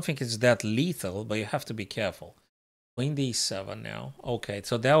 I don't think it's that lethal, but you have to be careful. Queen d7 now. Okay,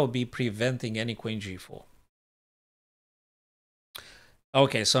 so that would be preventing any queen g4.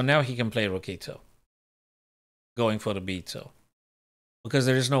 Okay, so now he can play rook e2. Going for the b2. Because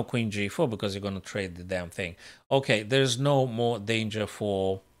there is no queen g4 because you're going to trade the damn thing. Okay, there's no more danger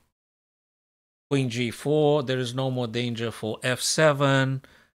for queen g4. There is no more danger for f7.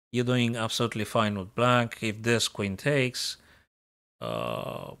 You're doing absolutely fine with black. If this queen takes,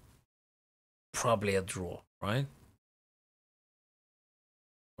 probably a draw, right?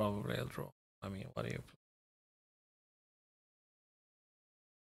 Probably a draw. I mean, what do you...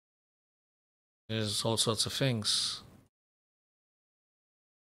 There's all sorts of things.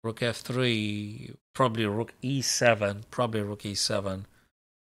 Rook f3, probably rook e7, probably rook e7.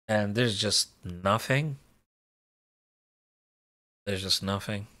 And there's just nothing. There's just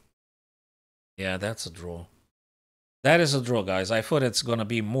nothing. Yeah, that's a draw. That is a draw, guys. I thought it's going to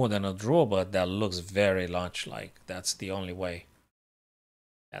be more than a draw, but that looks very much like that's the only way.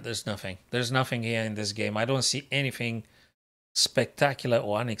 Yeah, there's nothing. There's nothing here in this game. I don't see anything spectacular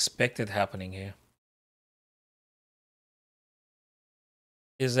or unexpected happening here.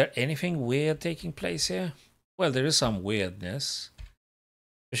 Is there anything weird taking place here? Well, there is some weirdness.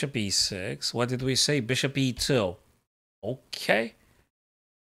 Bishop e6. What did we say? Bishop e2. Okay.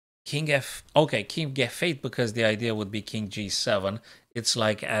 King f. Okay, king f8 because the idea would be king g7. It's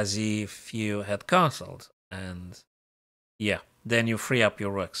like as if you had castled. And yeah, then you free up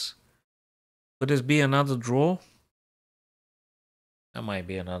your rooks. Could this be another draw? That might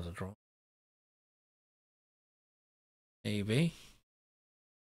be another draw. Maybe.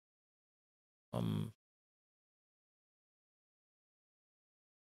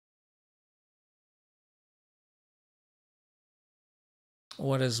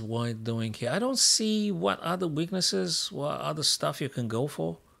 What is white doing here? I don't see what other weaknesses, what other stuff you can go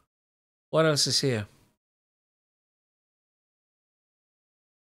for. What else is here?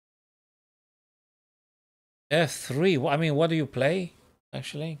 F3. I mean, what do you play,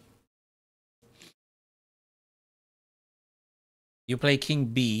 actually? You play king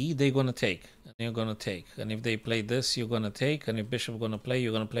B, they're going to take. And you're going to take. And if they play this, you're going to take. And if bishop going to play,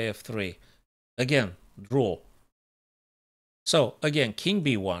 you're going to play F3. Again, draw. So, again, king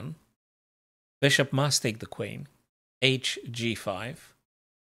B1. Bishop must take the queen. H G5.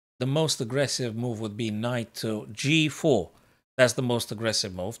 The most aggressive move would be knight to G4. That's the most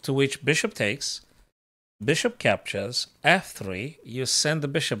aggressive move. To which bishop takes. Bishop captures. F3. You send the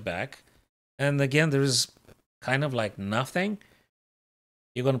bishop back. And again, there is kind of like nothing.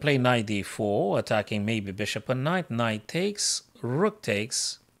 You're going to play knight d4, attacking maybe bishop and knight. Knight takes, rook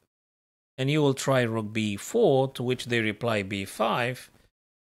takes, and you will try rook b4, to which they reply b5,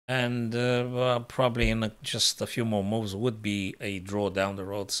 and probably in just a few more moves would be a draw down the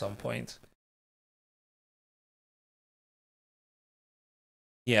road at some point.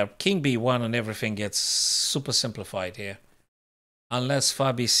 Yeah, king b1 and everything gets super simplified here. Unless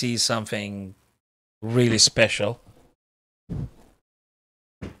Fabi sees something really special.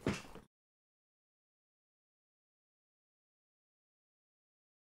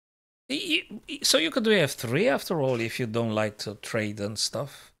 So you could do f3 after all if you don't like to trade and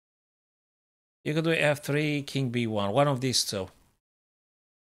stuff. You could do f3, king b1, one of these two.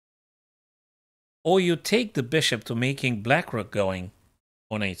 Or you take the bishop to making black rook going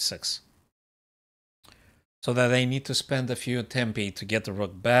on h6. So that they need to spend a few tempi to get the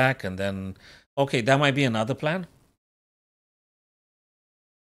rook back and then... Okay, that might be another plan.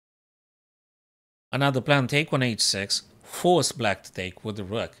 Another plan, take on h6, force black to take with the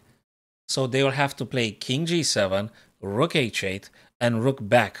rook. So they will have to play king g7, rook h8, and rook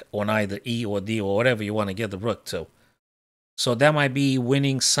back on either e or d or whatever you want to get the rook to. So that might be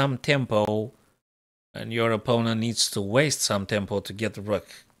winning some tempo, and your opponent needs to waste some tempo to get the rook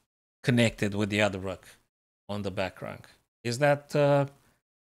connected with the other rook on the back rank. Is that... does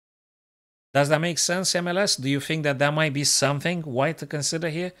that make sense, MLS? Do you think that that might be something white to consider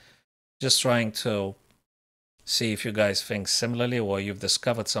here? Just trying to see if you guys think similarly or you've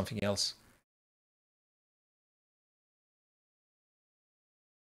discovered something else.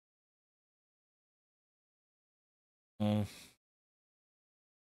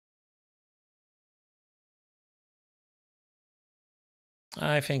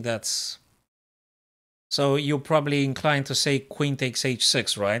 I think that's... So you're probably inclined to say queen takes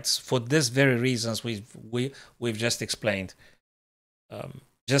h6, right? For this very reasons we've just explained.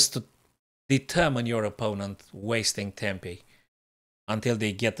 Just to determine your opponent wasting tempi until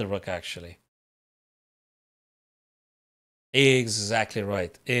they get the rook, actually. Exactly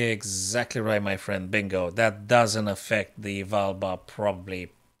right. Exactly right, my friend. Bingo. That doesn't affect the Valba,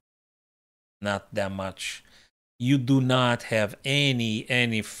 probably not that much. You do not have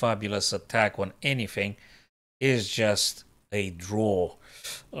any fabulous attack on anything. It's just a draw.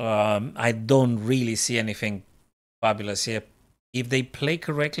 I don't really see anything fabulous here. If they play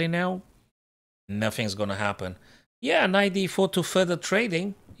correctly now, nothing's gonna happen. Yeah, knight d4 to further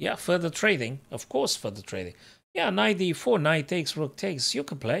trading. Yeah, further trading. Of course, further trading. Yeah, knight d4, knight takes, rook takes. You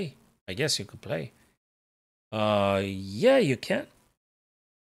could play. I guess you could play. Yeah, you can.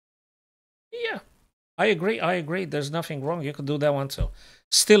 Yeah, I agree. I agree. There's nothing wrong. You could do that one too.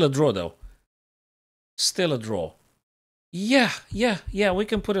 Still a draw, though. Still a draw. Yeah. We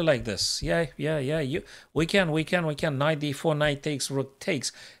can put it like this. Yeah. We can. Knight d4, knight takes, rook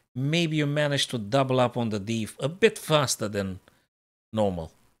takes. Maybe you manage to double up on the d a bit faster than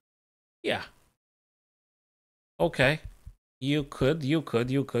normal. Yeah. Okay. You could.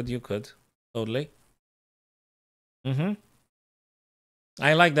 Totally.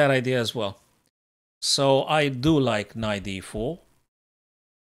 I like that idea as well. So I do like knight d4.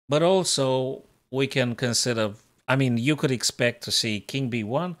 But also we can consider, I mean, you could expect to see king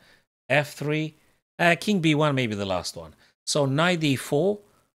b1, f3, king b1 maybe the last one. So knight d4,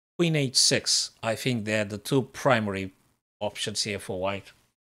 queen h6. I think they're the two primary options here for white.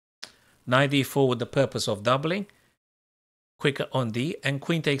 Knight d4 with the purpose of doubling, quicker on d, and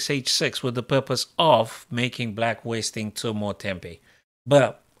queen takes h6 with the purpose of making black wasting two more tempi.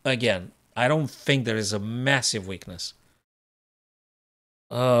 But again, I don't think there is a massive weakness.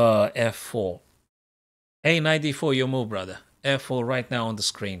 F4. Hey, knight d4, your move, brother. F4 right now on the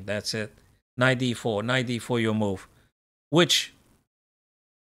screen. That's it. Knight d4, your move. Which,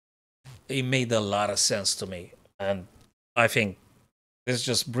 it made a lot of sense to me. And I think it's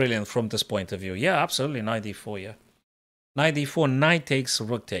just brilliant from this point of view. Yeah, absolutely, knight d4, yeah. Knight d4, knight takes,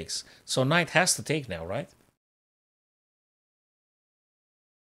 rook takes. So knight has to take now, right?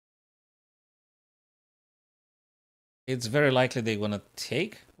 It's very likely they're going to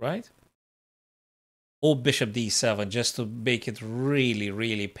take, right? Or bishop d7, just to make it really,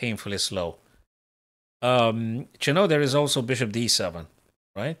 really painfully slow. You know, there is also bishop d7,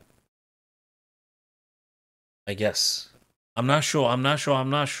 right? I guess. I'm not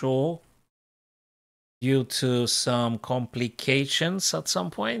sure. Due to some complications at some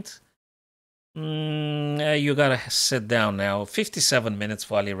point. You gotta sit down now. 57 minutes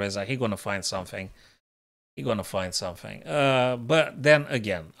for Ali Reza. He's gonna find something. But then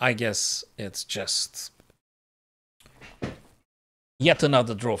again, I guess it's just yet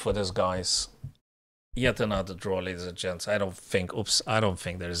another draw for this, guys. Yet another draw, ladies and gents. I don't think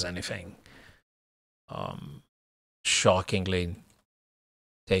there is anything shockingly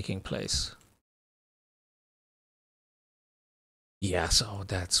taking place. Yeah, so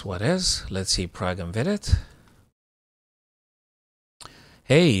that's what is. Let's see Prague and Vidit.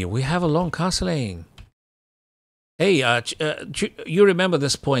 Hey, we have a long castling. Hey, you remember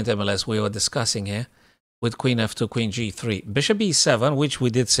this point, MLS, we were discussing here with queen f2, queen g3. Bishop e7, which we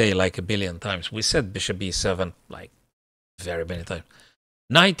did say like a billion times. We said bishop e7 like very many times.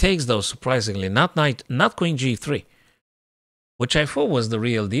 Knight takes, though, surprisingly. Not queen g3, which I thought was the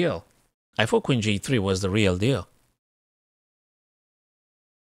real deal. I thought queen g3 was the real deal.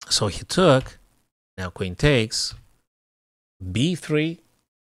 So he took, now queen takes, b3,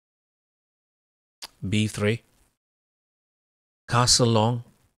 castle long.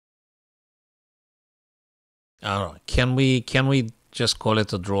 I don't know. Can we just call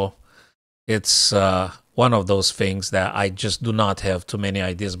it a draw? It's one of those things that I just do not have too many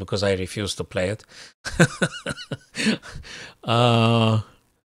ideas because I refuse to play it.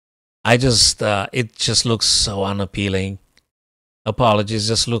 It just looks so unappealing. Apologies,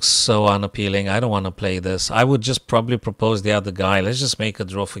 just looks so unappealing. I don't want to play this. I would just probably propose the other guy. Let's just make a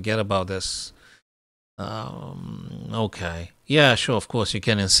draw. Forget about this. Okay. Yeah, sure, of course, you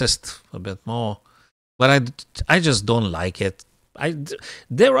can insist a bit more. But I just don't like it.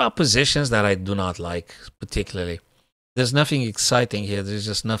 There are positions that I do not like particularly. There's nothing exciting here. There's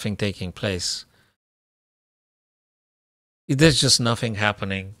just nothing taking place. There's just nothing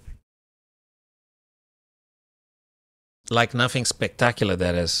happening. Like nothing spectacular,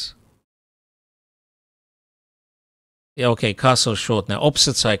 that is. Yeah, okay, castle short now.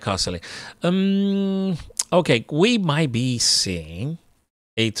 Opposite side castling. Okay, we might be seeing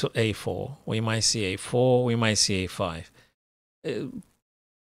a to a4. We might see a4. We might see a5.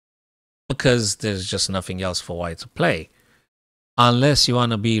 Because there's just nothing else for white to play. Unless you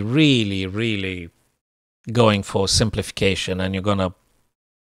want to be really, really going for simplification and you're going to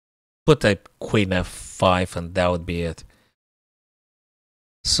put a queen f5 and that would be it.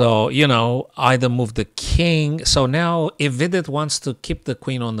 So, you know, either move the king. So now if Vidit wants to keep the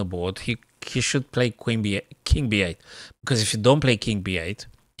queen on the board, he should play king b8. Because if you don't play king b8,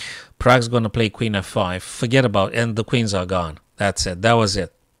 Prague's going to play queen f5. Forget about it. And the queens are gone. That's it. That was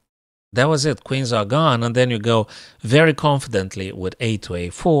it. That was it. Queens are gone. And then you go very confidently with a to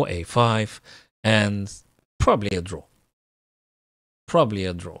a4, a5, and probably a draw. Probably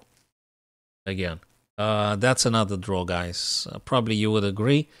a draw. Again. That's another draw, guys. Probably you would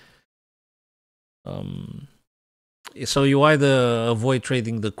agree. So you either avoid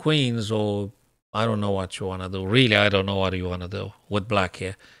trading the queens or I don't know what you want to do. Really, I don't know what you want to do with black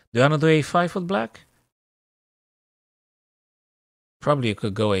here. Do you want to do a5 with black? Probably you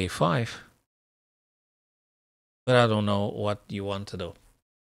could go a5. But I don't know what you want to do.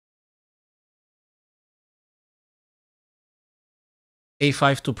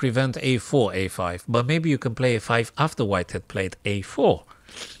 a5 to prevent a4, a5. But maybe you can play a5 after white had played a4.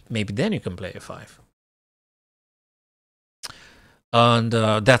 Maybe then you can play a5. And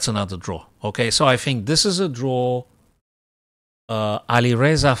that's another draw. Okay, so I think this is a draw.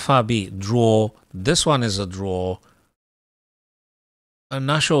 Alireza Fabi, draw. This one is a draw.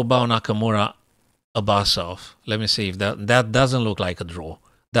 Nasho Bao Nakamura Abasov. Let me see if that doesn't look like a draw.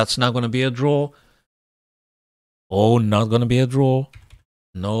 That's not going to be a draw. Oh, not going to be a draw.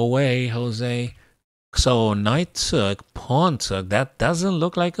 No way, Jose. So knight took, pawn took. That doesn't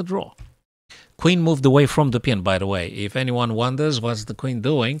look like a draw. Queen moved away from the pin, by the way. If anyone wonders what's the queen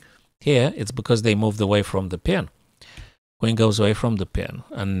doing here, it's because they moved away from the pin. Queen goes away from the pin.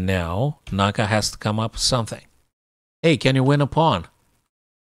 And now Naka has to come up with something. Hey, can you win a pawn?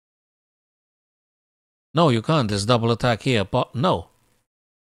 No, you can't. There's double attack here. No.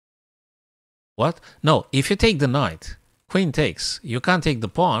 What? No, if you take the knight, queen takes. You can't take the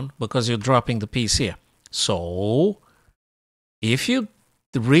pawn because you're dropping the piece here. So, if you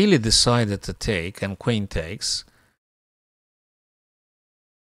really decided to take and queen takes,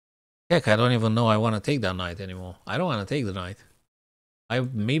 heck, I don't even know I want to take that knight anymore. I don't want to take the knight.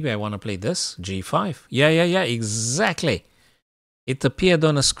 Maybe I want to play this, g5. Yeah, exactly. It appeared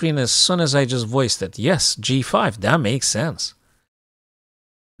on the screen as soon as I just voiced it. Yes, g5. That makes sense.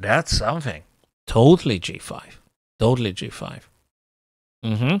 That's something. Totally g5. Totally g5.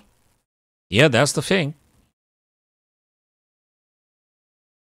 Yeah, that's the thing.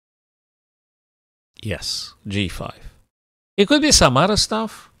 Yes, g5. It could be some other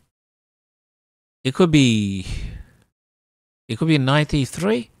stuff. It could be knight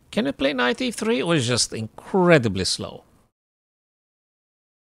e3. Can you play knight e3 or is it just incredibly slow?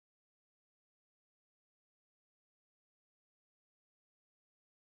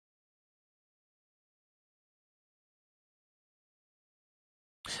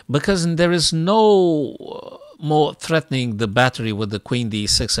 Because there is no more threatening the battery with the queen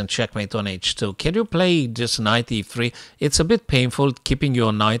d6 and checkmate on h2. Can you play just knight e3? It's a bit painful keeping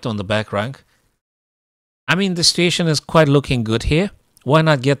your knight on the back rank. I mean, the situation is quite looking good here. Why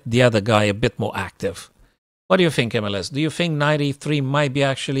not get the other guy a bit more active? What do you think, MLS? Do you think knight e3 might be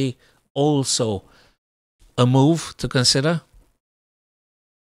actually also a move to consider?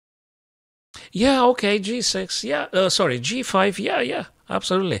 Yeah, okay, g6. Yeah, sorry, g5. Yeah,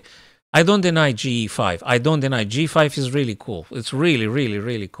 absolutely. I don't deny g5. I don't deny g5 is really cool. It's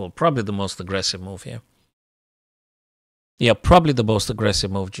really cool. Probably the most aggressive move here. Yeah, probably the most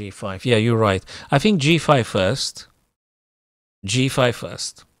aggressive move, g5. Yeah, you're right. I think g5 first. G5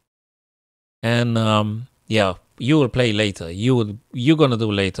 first. And yeah, you will play later. You're gonna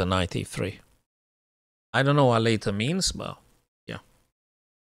do later knight e3. I don't know what later means, but yeah.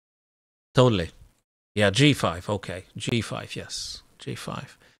 Totally. Yeah, g5. Okay, g5. Yes,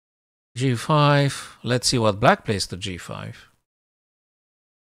 g5. g5. Let's see what black plays to g5.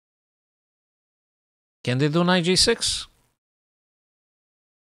 Can they do knight g6?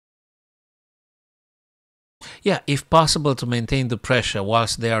 Yeah, if possible to maintain the pressure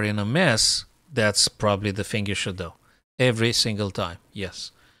whilst they are in a mess, that's probably the thing you should do. Every single time,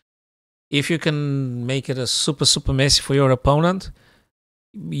 yes. If you can make it a super messy for your opponent,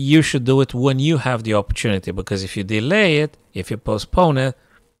 you should do it when you have the opportunity, because if you delay it, if you postpone it,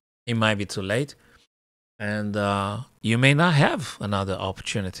 it might be too late. And you may not have another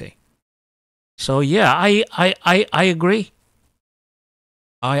opportunity. So yeah, I agree.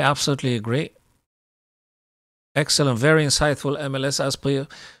 I absolutely agree. Excellent, very insightful MLS as per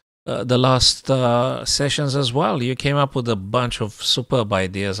the last sessions as well. You came up with a bunch of superb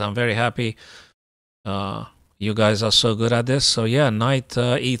ideas. I'm very happy. You guys are so good at this. So yeah, knight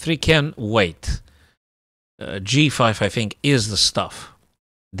e3 can wait. g5, I think, is the stuff.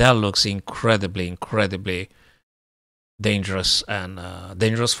 That looks incredibly dangerous, and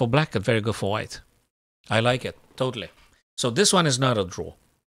dangerous for black and very good for white. I like it, totally. So this one is not a draw.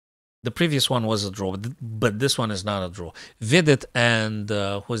 The previous one was a draw, but this one is not a draw. Vidit and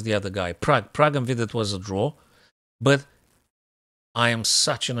who's the other guy? Prague and Vidit was a draw, but I am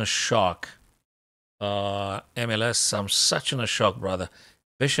such in a shock. MLS, I'm such in a shock, brother.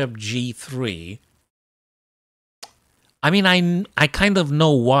 Bishop g3. I mean, I kind of know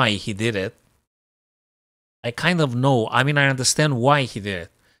why he did it. I kind of know. I mean, I understand why he did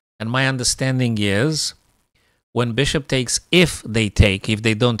it. And my understanding is, when bishop takes, if they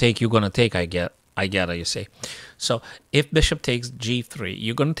don't take, you're going to take, I get it, you see. So, if bishop takes g3,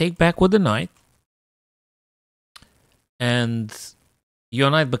 you're going to take back with the knight. And your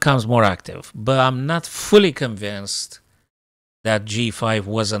knight becomes more active. But I'm not fully convinced that g5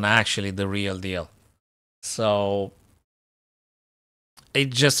 wasn't actually the real deal. So,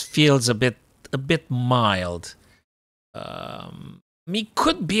 it just feels a bit mild. It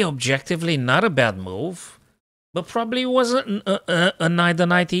could be objectively not a bad move, but probably wasn't the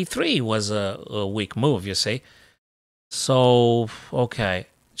knight e3 was a weak move, you see. So, okay,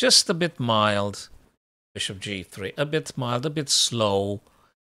 just a bit mild. Bishop g3, a bit mild, a bit slow.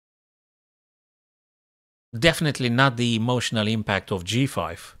 Definitely not the emotional impact of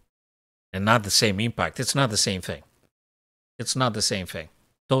g5. And not the same impact. It's not the same thing. It's not the same thing.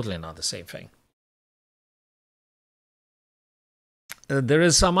 Totally not the same thing. There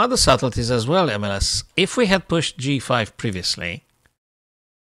is some other subtleties as well, MLS. If we had pushed g5 previously,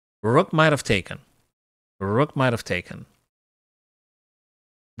 rook might have taken. Rook might have taken.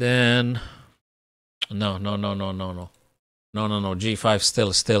 Then, no. G5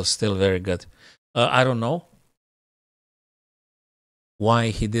 still very good. I don't know why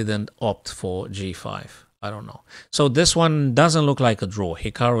he didn't opt for g5. I don't know. So this one doesn't look like a draw.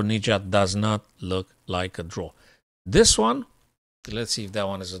 Hikaru Nijat does not look like a draw. This one, let's see if that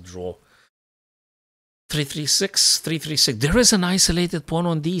one is a draw. 336, 336. There is an isolated pawn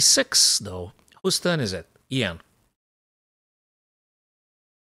on d6, though. Whose turn is it? Ian.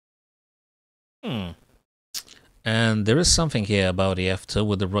 And there is something here about the f2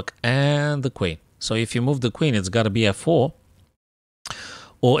 with the rook and the queen. So if you move the queen, it's got to be f4.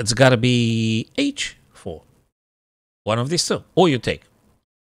 Or it's got to be h4. One of these two. Or you take.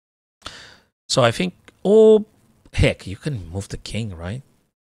 So I think, oh, heck, you can move the king, right?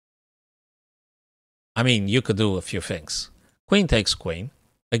 I mean, you could do a few things. Queen takes queen.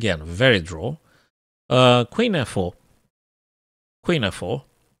 Again, very draw. Queen f4. Queen f4.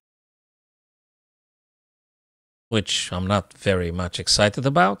 Which I'm not very much excited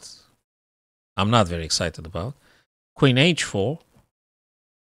about. I'm not very excited about. Queen h4.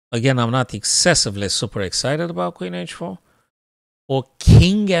 Again, I'm not excessively super excited about queen h4. Or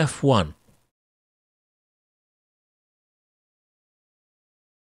king f1.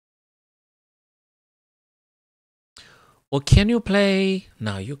 Or can you play?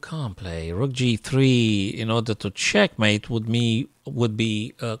 No, you can't play. Rook g3 in order to checkmate would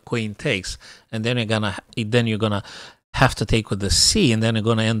be queen takes, and then you're gonna have to take with the c, and then you're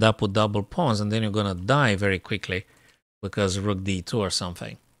gonna end up with double pawns, and then you're gonna die very quickly because rook d2 or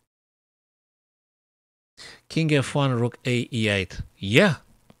something. King f1, rook a e8. Yeah.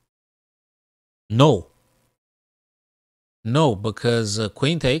 No. No, because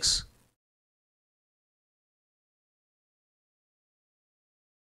queen takes.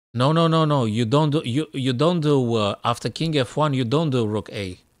 No. You don't do you don't do after king f1. You don't do rook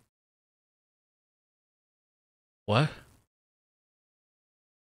a. What?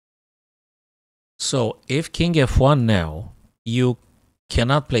 So if king f1 now, you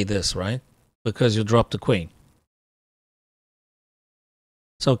cannot play this, right? Because you dropped the queen.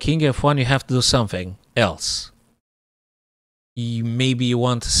 So king f1, you have to do something else. Maybe you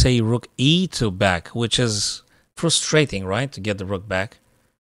want to say rook e2 back, which is frustrating, right? To get the rook back.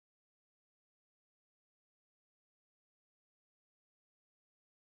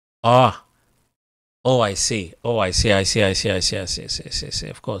 Ah. Oh, I see. I see.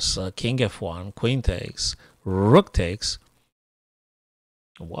 Of course, king f1, queen takes, rook takes.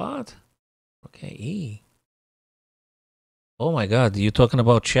 What? Okay, e. Oh my god, you're talking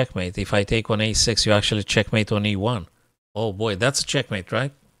about checkmate. If I take on a6, you actually checkmate on e1. Oh boy, that's a checkmate,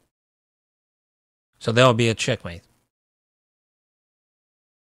 right? So that will be a checkmate.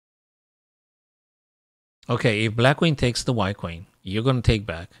 Okay, if black queen takes the white queen, you're going to take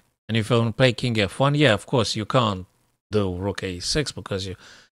back. And if you want to play king f1, yeah, of course, you can't do rook a6 because you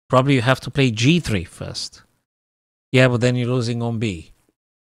have to play g3 first. Yeah, but then you're losing on b.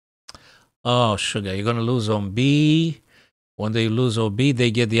 Oh, sugar, you're going to lose on b. When they lose on b,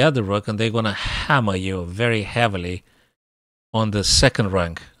 they get the other rook, and they're going to hammer you very heavily on the second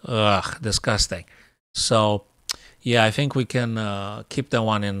rank. Ugh, disgusting. So, yeah, I think we can keep that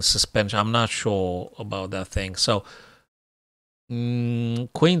one in suspension. I'm not sure about that thing. So,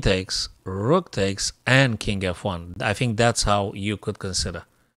 queen takes, rook takes, and king f1. I think that's how you could consider.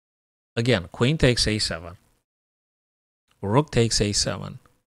 Again, queen takes a7. Rook takes a7.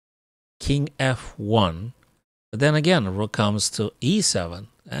 King f1. But then again, rook comes to e7.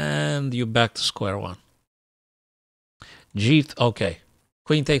 And you're back to square one. Okay.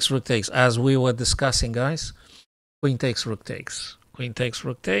 Queen takes, rook takes. As we were discussing, guys. Queen takes, rook takes. Queen takes,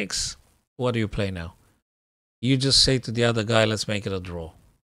 rook takes. What do you play now? You just say to the other guy, let's make it a draw.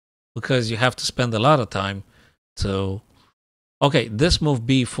 Because you have to spend a lot of time to... Okay, this move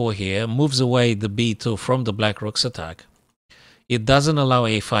b4 here moves away the b2 from the black rook's attack. It doesn't allow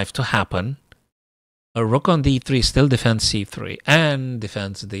a5 to happen. A rook on d3 still defends c3 and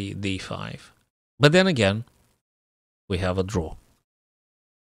defends the d5. But then again, we have a draw.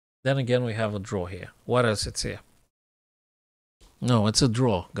 Then again, we have a draw here. What else it's here? No, it's a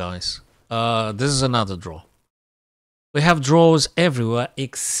draw, guys. This is another draw. We have draws everywhere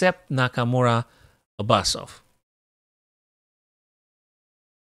except Nakamura Basov.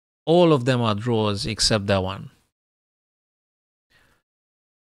 All of them are draws except that one.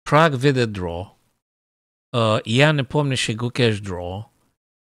 Prague Vidit draw. Я не помню, Gukesh draw.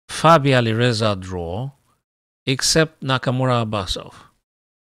 Fabi Alireza draw. Except Nakamura Basov.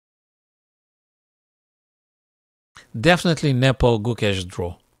 Definitely Nepo Gukesh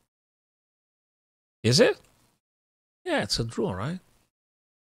draw. Is it? Yeah, it's a draw, right?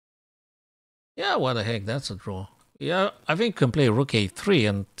 Yeah, what the heck, that's a draw. Yeah, I think you can play Rook A3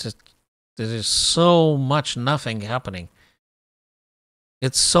 and there is so much nothing happening.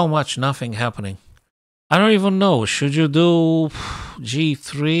 It's so much nothing happening. I don't even know. Should you do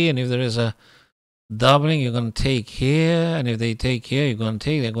G3 and if there is a doubling, you're going to take here. And if they take here, you're going to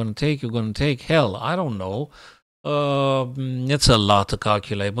take, they're going to take, you're going to take. Hell, I don't know. It's a lot to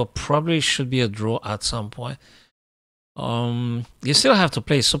calculate, but probably should be a draw at some point. You still have to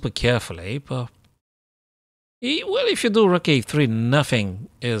play super carefully, but well, if you do Rook A3, nothing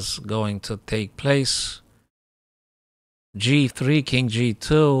is going to take place. G3, King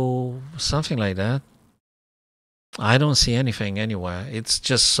G2, something like that. I don't see anything anywhere. It's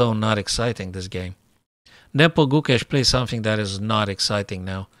just so not exciting, this game. Nepo Gukesh plays something that is not exciting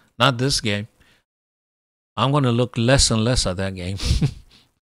now. Not this game. I'm going to look less and less at that game.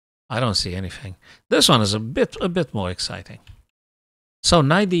 I don't see anything. This one is a bit more exciting. So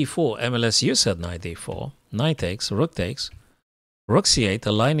knight d4, MLS, you said knight d4. Knight takes, rook c8,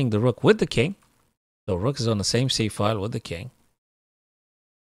 aligning the rook with the king. So rook is on the same c file with the king.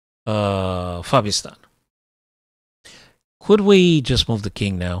 Fabistan. Could we just move the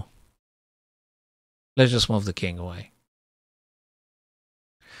king now? Let's just move the king away.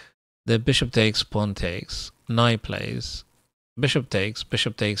 The bishop takes, pawn takes, knight plays, bishop takes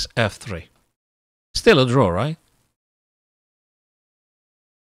f3. Still a draw, right?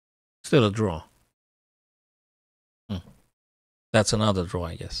 Still a draw. That's another draw,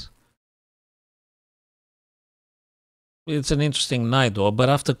 I guess. It's an interesting knight draw, but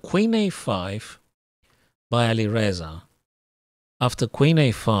after queen a5 by Alireza, after queen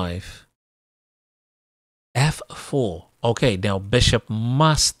a5, f4. Okay, now bishop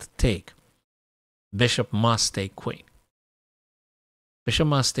must take. Bishop must take queen. Bishop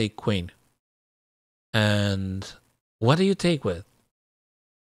must take queen. And what do you take with?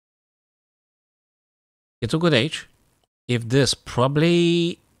 You took with h. If this,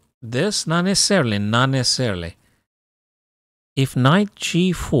 probably this, not necessarily, not necessarily. If knight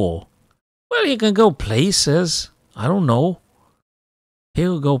g4, well, he can go places. I don't know.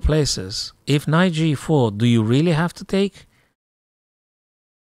 He'll go places. If knight g4, do you really have to take?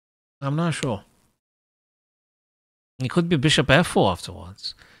 I'm not sure. It could be bishop f4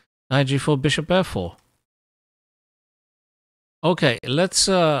 afterwards. Knight g4, bishop f4. Okay, let's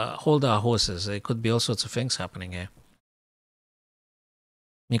hold our horses. There could be all sorts of things happening here.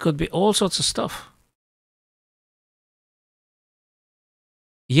 It could be all sorts of stuff.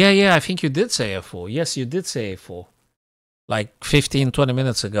 Yeah, I think you did say f4. Yes, you did say f4. Like 15, 20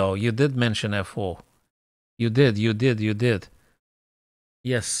 minutes ago, you did mention f4. You did.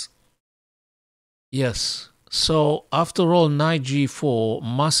 Yes. Yes. So, after all, knight g4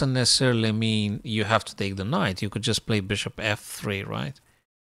 mustn't necessarily mean you have to take the knight. You could just play bishop f3, right?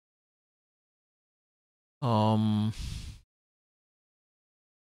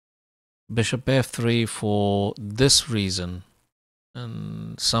 Bishop f3 for this reason.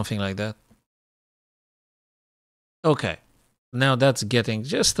 And something like that. Okay. Now that's getting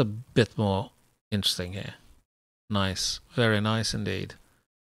just a bit more interesting here. Nice. Very nice indeed.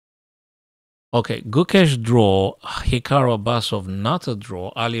 Okay, Gukesh draw, Hikaru Basov not a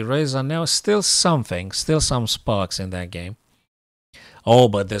draw, Alireza now still something, still some sparks in that game. Oh,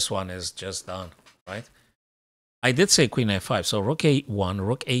 but this one is just done, right? I did say queen f5, so rook a1,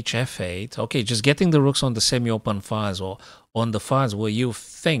 rook hf8. Okay, just getting the rooks on the semi-open files or on the files where you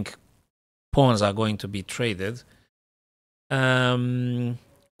think pawns are going to be traded. Queen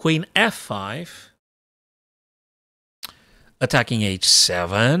f5, attacking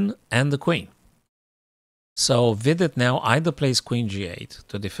h7 and the queen. So Vidit now either plays queen g8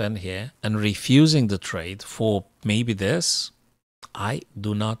 to defend here and refusing the trade for maybe this. I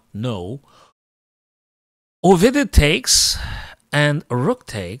do not know. Or Vidit takes and rook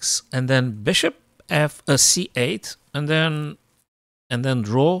takes and then bishop c8 and then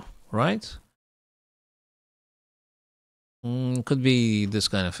draw, right? Could be this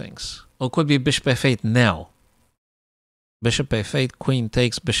kind of things. Or could be bishop f8 now. Bishop f8, queen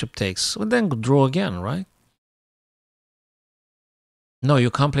takes, bishop takes. And then draw again, right? No,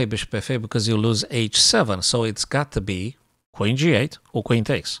 you can't play bishop f8 because you lose h7. So it's got to be queen g8 or queen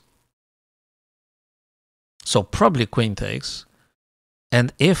takes. So probably queen takes.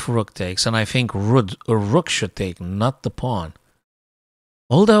 And if rook takes, and I think rook should take, not the pawn.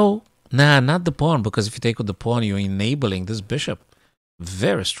 Although, nah, not the pawn, because if you take with the pawn, you're enabling this bishop.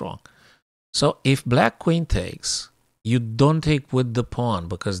 Very strong. So if black queen takes, you don't take with the pawn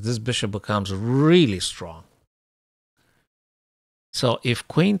because this bishop becomes really strong. So if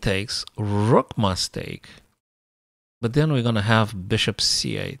queen takes, rook must take. But then we're going to have bishop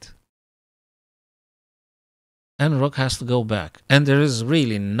c8. And rook has to go back. And there is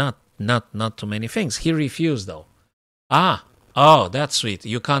really not too many things. He refused though. Oh, that's sweet.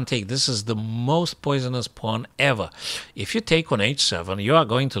 You can't take. This is the most poisonous pawn ever. If you take on h7, you are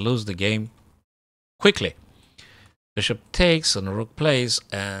going to lose the game quickly. Bishop takes and rook plays,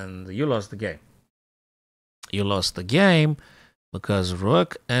 and you lost the game. You lost the game because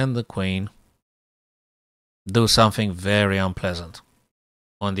rook and the queen do something very unpleasant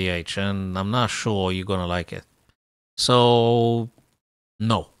on the h, and I'm not sure you're going to like it. So,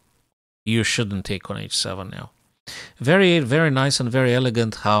 no, you shouldn't take on h7 now. Very, very nice and very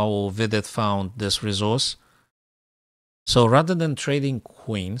elegant how FIDE found this resource. So rather than trading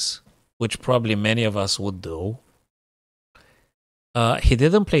queens, which probably many of us would do, he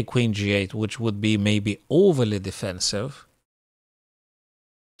didn't play queen g8, which would be maybe overly defensive.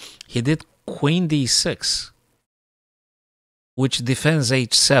 He did queen d6, which defends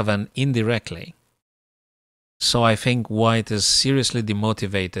h7 indirectly. So I think white is seriously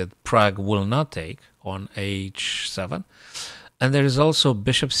demotivated. Prague will not take on h7. And there is also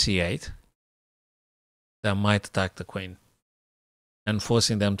bishop c8 that might attack the queen and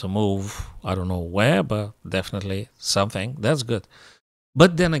forcing them to move. I don't know where, but definitely something. That's good.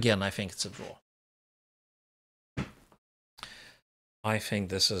 But then again, I think it's a draw. I think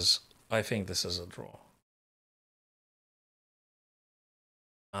this is a draw.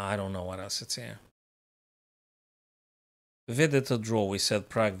 I don't know what else it's here. FIDE to draw. We said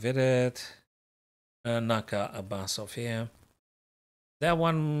Prague FIDE. Naka Abbasov here. That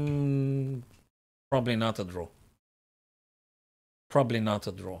one, probably not a draw. Probably not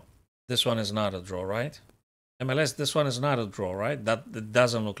a draw. This one is not a draw, right? MLS, this one is not a draw, right? That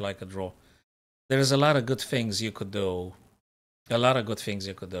doesn't look like a draw. There is a lot of good things you could do. A lot of good things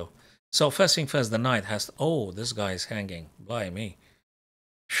you could do. So first thing first, the knight has to... Oh, this guy is hanging. By me.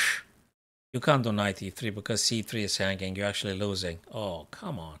 You can't do knight e3 because c3 is hanging. You're actually losing. Oh,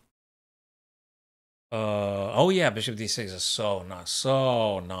 come on. Oh yeah, bishop d6 is so nice.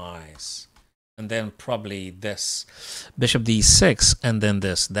 So nice. And then probably this. Bishop d6 and then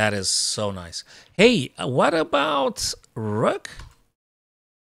this. That is so nice. Hey, what about rook?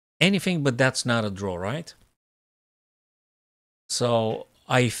 Anything but that's not a draw, right? So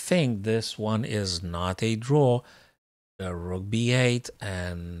I think this one is not a draw. The rook b8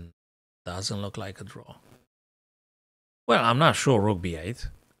 and doesn't look like a draw. Well, I'm not sure rook b8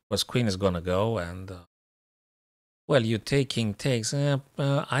 because queen is going to go and... well, you take king takes.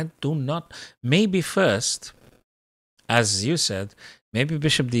 I do not... Maybe first, as you said, maybe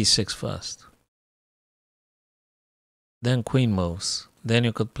bishop d6 first. Then queen moves. Then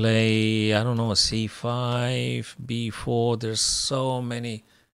you could play, I don't know, c5, b4. There's so many.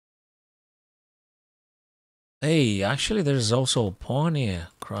 Hey, actually, there's also a pawn here.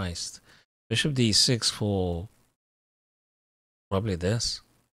 Christ. Bishop d6 for probably this.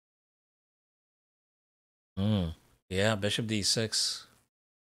 Yeah, bishop d6.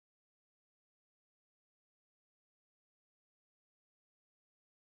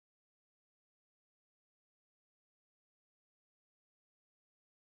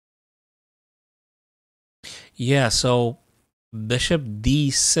 Yeah, so bishop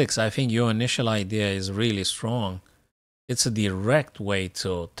d6, I think your initial idea is really strong. It's a direct way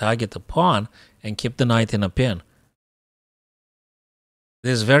to target the pawn and keep the knight in a pin. It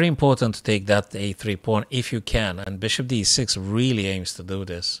is very important to take that a3 pawn if you can, and bishop d6 really aims to do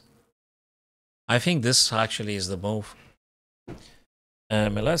this. I think this actually is the move.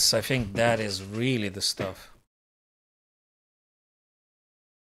 MLS, I think that is really the stuff.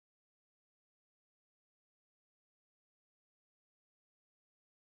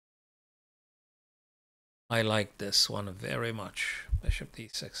 I like this one very much. Bishop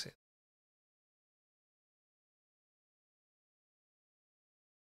d6.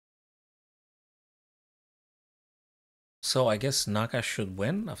 So I guess Naka should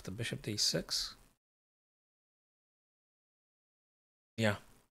win after bishop d6. Yeah.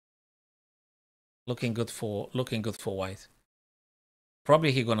 Looking good for white.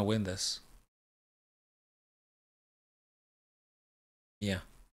 Probably he's gonna win this. Yeah.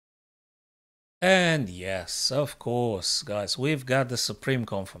 And yes, of course, guys, we've got the supreme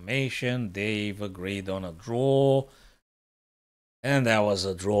confirmation. They've agreed on a draw. And that was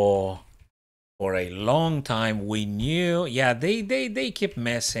a draw for a long time. We knew, yeah, they kept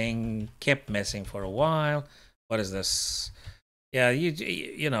messing for a while. What is this? Yeah,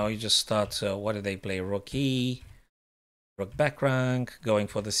 you know, you just start, what did they play? Rook E, rook back rank, going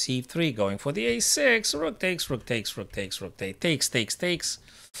for the C3, going for the A6, rook takes, rook takes, rook takes, rook takes, takes,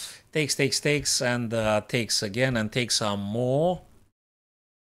 and takes again, and takes some more.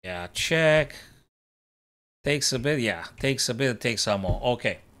 Yeah, check. Takes a bit, yeah, takes a bit, takes some more.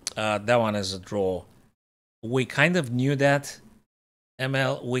 Okay, that one is a draw. We kind of knew that,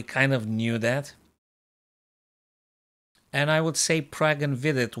 ML, we kind of knew that. And I would say Prague and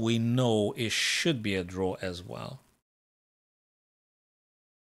Vidit, we know it should be a draw as well.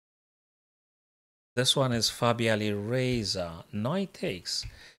 This one is Fabiali Reza. Knight takes.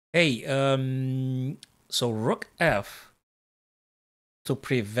 Hey, so Rook F to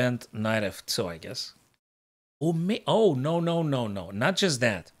prevent Knight F2, I guess. Oh, no. Not just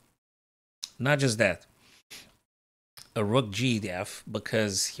that. Not just that. A Rook GF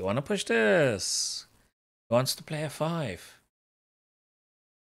because he want to push this. He wants to play F5.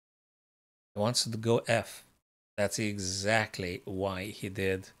 He wants to go F. That's exactly why he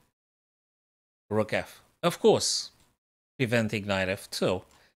did Rook F. Of course, preventing Knight F2.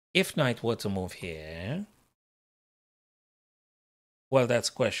 If Knight were to move here, well, that's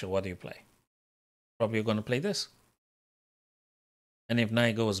a question. What do you play? Probably you're going to play this. And if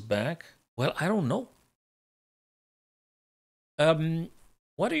Knight goes back, well, I don't know.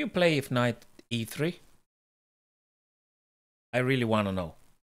 What do you play if Knight E3? I really want to know.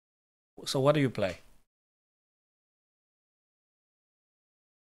 So what do you play?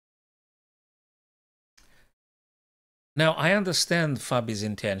 Now, I understand Fabi's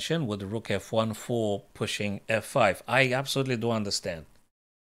intention with Rook F1 for pushing F5. I absolutely do understand.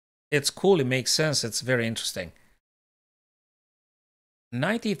 It's cool, it makes sense, it's very interesting.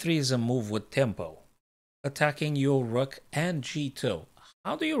 Knight E3 is a move with tempo, attacking your Rook and G2.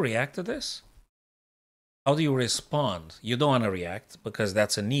 How do you react to this? How do you respond? You don't want to react because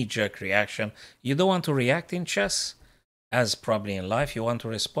that's a knee-jerk reaction. You don't want to react in chess, as probably in life, you want to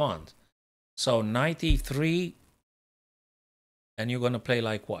respond. So Knight E3, and you're going to play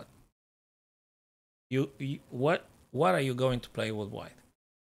like what? What are you going to play with white?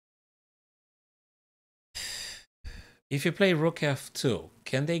 If you play Rook F2,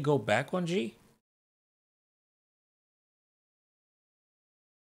 can they go back on G?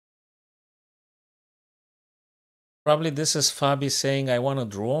 Probably this is Fabi saying, I want to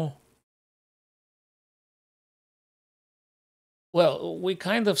draw. Well, we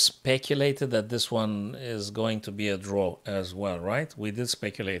kind of speculated that this one is going to be a draw as well, right? We did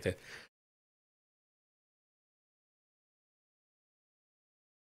speculate it.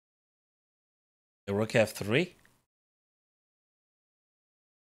 The Rook F3?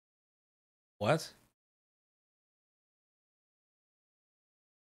 What?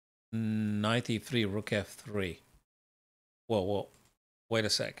 Knight E3, Rook F3. Whoa. Wait a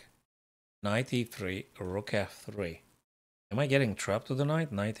sec. Knight E3, Rook F3. Am I getting trapped to the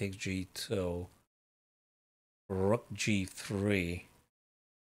knight? Knight takes G2. Rook G3.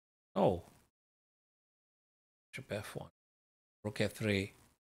 Oh. Bishop F1. Rook F3.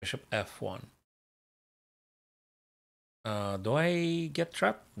 Bishop F1. Do I get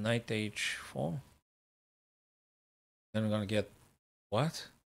trapped? Knight H4. Then I'm gonna get what?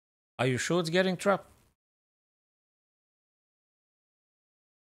 Are you sure it's getting trapped?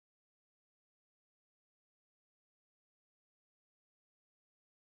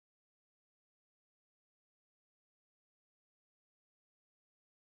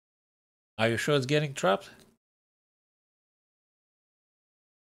 Are you sure it's getting trapped?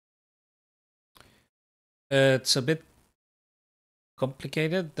 It's a bit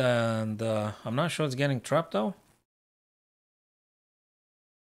complicated, and I'm not sure it's getting trapped though.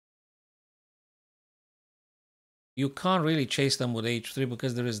 You can't really chase them with H3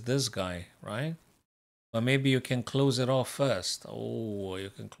 because there is this guy, right? Or maybe you can close it off first. Oh,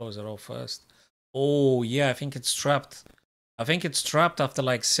 you can close it off first. Oh, yeah, I think it's trapped. I think it's trapped after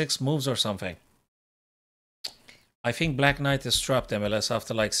like 6 moves or something. I think Black Knight is trapped, MLS,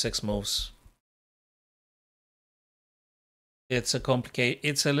 after like 6 moves. It's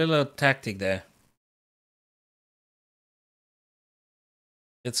a little tactic there.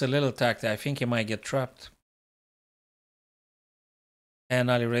 It's a little tactic. I think he might get trapped. And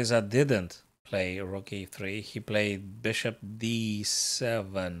Alireza didn't play Rook E3. He played Bishop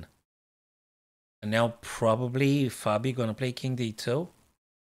D7. And now probably Fabi gonna play king d2.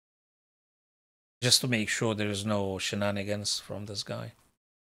 Just to make sure there's no shenanigans from this guy.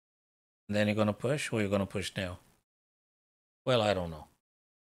 And then you're gonna push, or you're gonna push now? Well, I don't know.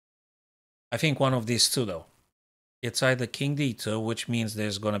 I think one of these two though. It's either king d2, which means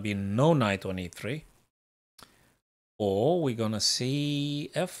there's gonna be no knight on e3. Or we're gonna see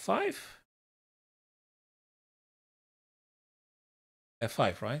f5.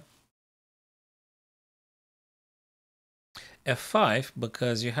 f5, right? f5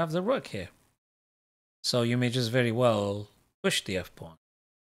 because you have the rook here. So you may just very well push the f-pawn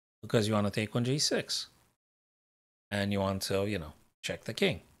because you want to take on g6. And you want to, you know, check the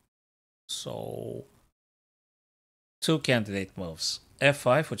king. So two candidate moves.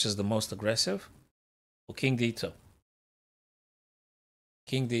 f5, which is the most aggressive, or king d2.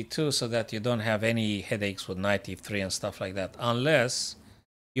 King d2 so that you don't have any headaches with knight e3 and stuff like that. Unless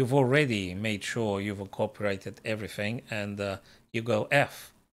you've already made sure you've incorporated everything and you go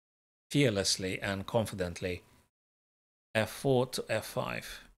f fearlessly and confidently. f4 to f5.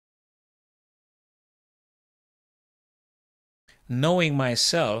 Knowing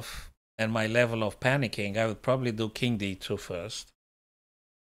myself and my level of panicking, I would probably do king d2 first.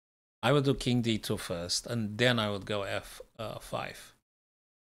 I would do king d2 first, and then I would go f5.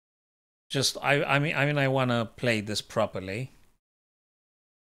 Just I mean I want to play this properly.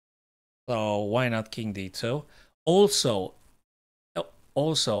 So why not king d2? Also,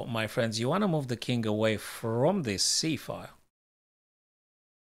 my friends, you want to move the king away from this c file.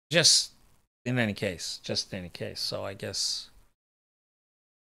 Just in any case. So I guess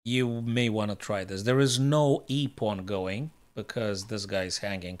you may want to try this. There is no e pawn going because this guy is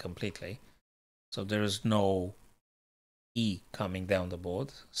hanging completely. So there is no e coming down the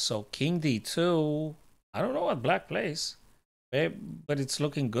board. So king d2, I don't know what black plays, but it's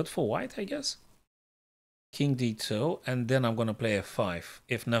looking good for white, I guess. King d2, and then I'm going to play f5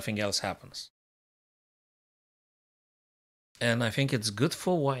 if nothing else happens. And I think it's good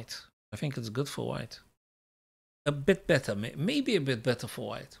for white. A bit better, maybe a bit better for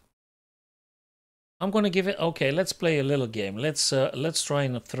white. I'm going to give it, okay, let's play a little game. Let's try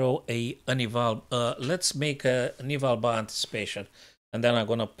and throw let's make an eval bar anticipation, and then I'm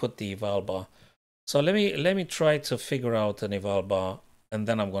going to put the eval bar. So let me try to figure out an eval bar, and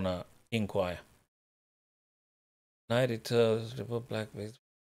then I'm going to inquire. Knight e2, triple black with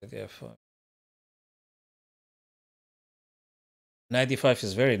the f5. Knight d5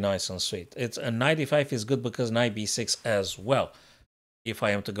 is very nice and sweet. It's a knight d5 is good because knight b6 as well. If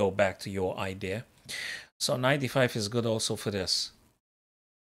I am to go back to your idea, so knight d5 is good also for this.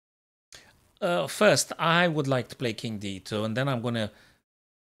 First, I would like to play king d2, and then I'm going to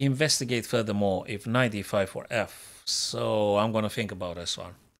investigate furthermore if knight d5 or f. So I'm going to think about this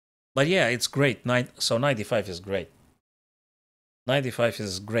one. But yeah, it's great. So knight d5 is great. Knight d5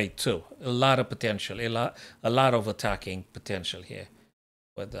 is great too. A lot of potential, a lot of attacking potential here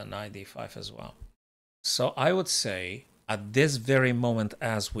with the knight d5 as well. So I would say at this very moment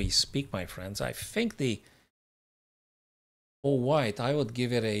as we speak, my friends, I think for white, I would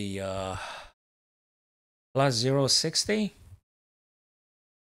give it a plus 0.60.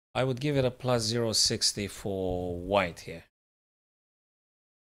 I would give it a plus 0.60 for white here.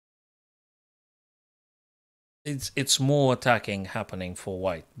 It's more attacking happening for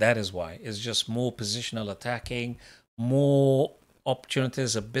white. That is why. It's just more positional attacking, more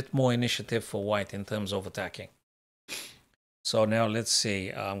opportunities, a bit more initiative for white in terms of attacking. So now let's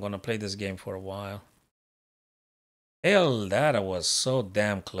see. I'm going to play this game for a while. Hell, that was so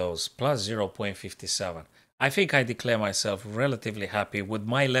damn close. Plus 0.57. I think I declare myself relatively happy with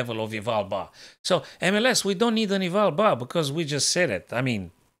my level of eval bar. So MLS, we don't need an eval bar because we just said it. I mean,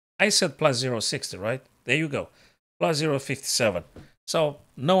 I said plus 0.60, right? There you go. Plus 0.57. So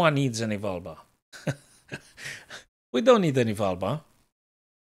no one needs an eval bar. We don't need an eval bar.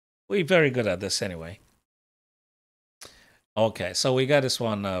 We're very good at this anyway. Okay, so we got this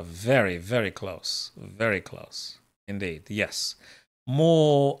one very, very close. Very close. Indeed, yes.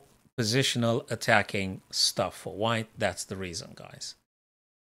 More positional attacking stuff for white. That's the reason, guys.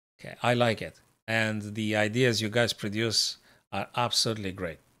 Okay, I like it. And the ideas you guys produce are absolutely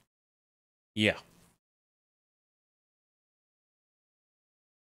great. Yeah.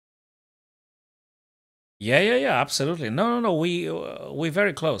 Yeah, absolutely. No. We're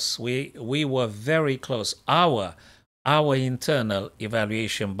very close. We were very close. Our internal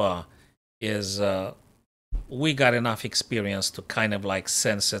evaluation bar is we got enough experience to kind of like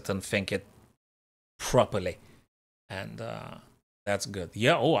sense it and think it properly, and that's good.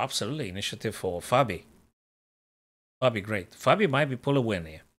 Yeah. Oh, absolutely. Initiative for Fabi. Fabi, great. Fabi might be pull a win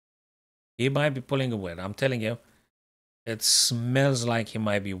here. He might be pulling a win. I'm telling you, it smells like he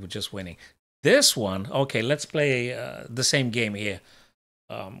might be just winning. This one, okay, let's play the same game here,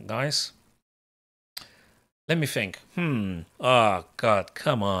 guys. Let me think. Oh God,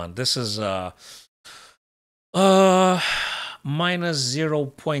 come on. This is minus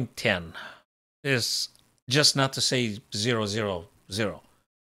 0.10. Is just not to say 0.00.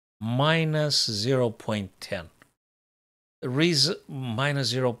 Minus 0.10. The reason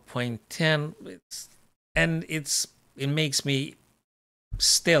minus 0.10, it makes me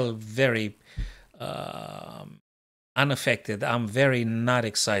still very unaffected. I'm very not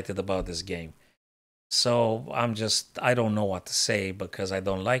excited about this game. So I don't know what to say because I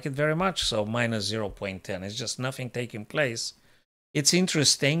don't like it very much. So minus 0.10. It's just nothing taking place. It's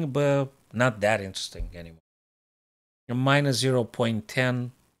interesting, but not that interesting anymore. Minus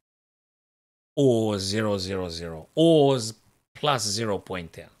 0.10 or 0.00 or plus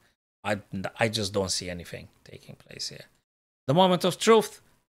 0.10. I just don't see anything taking place here. The moment of truth.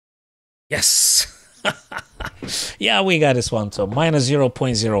 Yes. Yeah, we got this one too. Minus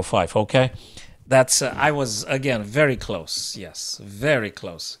 0.05. Okay. That's I was again very close. Yes, very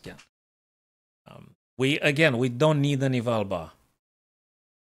close again. We don't need an eval bar.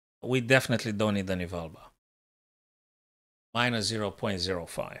 We definitely don't need an eval bar. Minus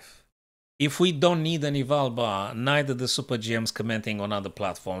 0.05. If we don't need an eval bar, neither the super GMs commenting on other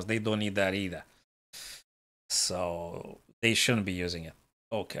platforms, they don't need that either. So they shouldn't be using it.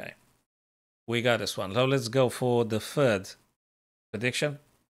 Okay. We got this one. Now let's go for the third prediction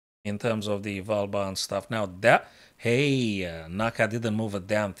in terms of the eval bar and stuff. Now that, hey, Naka didn't move a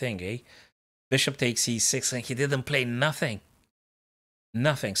damn thing, eh? Bishop takes e6 and he didn't play nothing.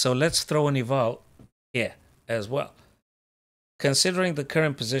 Nothing. So let's throw an eval here as well. Considering the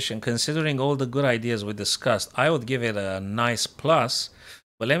current position, considering all the good ideas we discussed, I would give it a nice plus.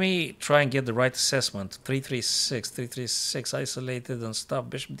 But let me try and get the right assessment. 336 isolated and stuff.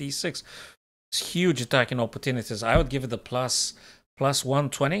 Bishop d6. It's huge attacking opportunities. I would give it a plus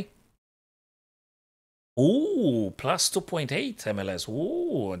 120. Ooh, plus 2.8 MLS.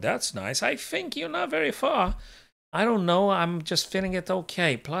 Ooh, that's nice. I think you're not very far. I don't know. I'm just feeling it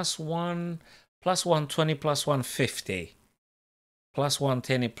okay. Plus 120, plus 150. Plus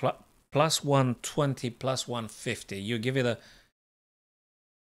 110, plus 120, plus 150. You give it a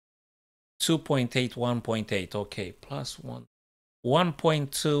 2.8, 1.8. Okay, plus 1. 1.2,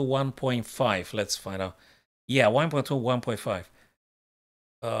 1.5. Let's find out. Yeah, 1.2,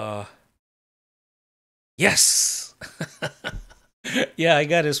 1.5. Yes! Yeah, I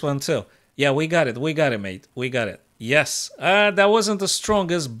got this one too. Yeah, we got it. We got it, mate. We got it. Yes. That wasn't the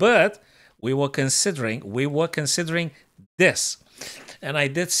strongest, but we were considering this. And I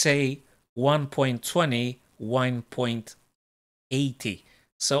did say 1.20, 1.80.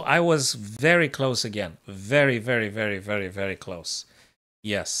 So I was very close again. Very, very, very, very, very close.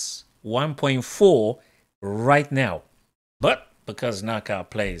 Yes. 1.4 right now. But because Naka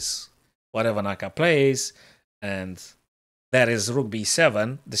plays whatever Naka plays, and that is Rook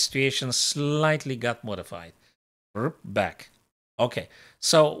b7, the situation slightly got modified. Back. Okay.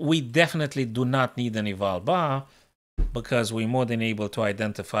 So we definitely do not need an eval bar, because we're more than able to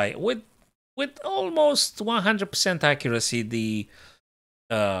identify with almost 100% accuracy the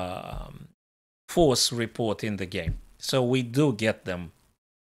force report in the game. So we do get them.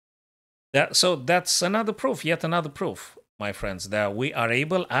 So that's another proof, yet another proof, my friends, that we are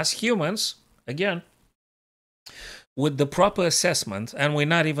able as humans, again, with the proper assessment, and we're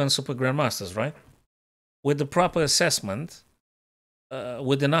not even super grandmasters, right? With the proper assessment,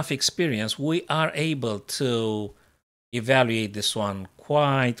 with enough experience, we are able to evaluate this one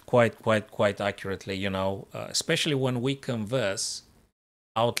quite accurately, you know, especially when we converse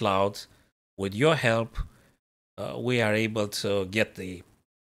out loud. With your help, we are able to get the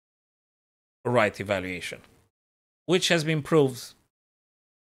right evaluation, which has been proved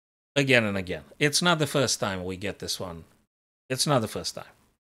again and again. It's not the first time we get this one. It's not the first time.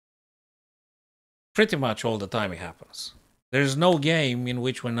 Pretty much all the time it happens. There's no game in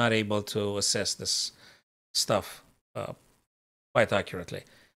which we're not able to assess this stuff quite accurately.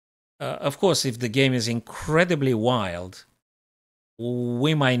 Of course, if the game is incredibly wild,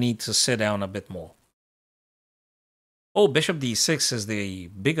 we might need to sit down a bit more. Oh, Bishop d6 is the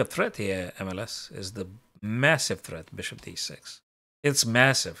bigger threat here, MLS. Is the massive threat, Bishop d6. It's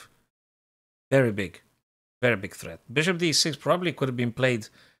massive. Very big threat. Bishop d6 probably could have been played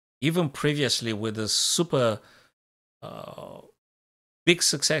even previously with a super big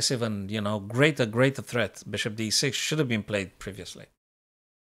successive and, you know, greater threat. Bishop d6 should have been played previously.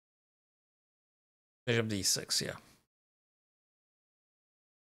 Bishop d6, yeah.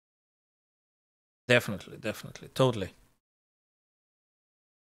 Definitely, definitely, totally.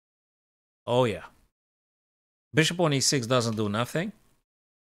 Oh yeah. Bishop on e6 doesn't do nothing.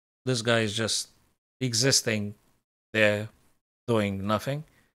 This guy is just existing there, doing nothing.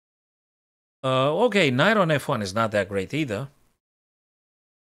 Okay, knight on f1 is not that great either.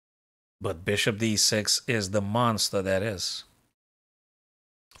 But bishop d6 is the monster that is.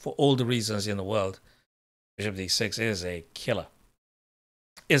 For all the reasons in the world, bishop d6 is a killer.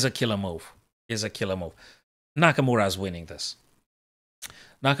 Is a killer move. Is a killer move. Nakamura's winning this.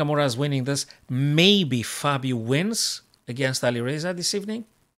 Nakamura's winning this. Maybe Fabio wins against Alireza this evening.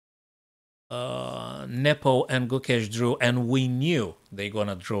 Nepo and Gukesh drew, and we knew they're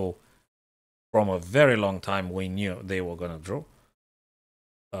gonna draw from a very long time. We knew they were gonna draw.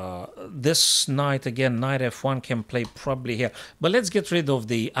 This knight again, knight f1 can play probably here, but let's get rid of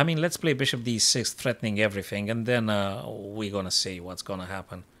the. I mean, let's play bishop d6, threatening everything, and then we're gonna see what's gonna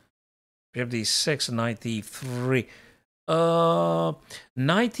happen. Bishop d6, knight e3.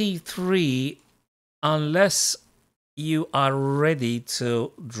 Knight e3, unless you are ready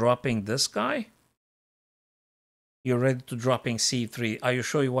to dropping this guy. You're ready to dropping c3. Are you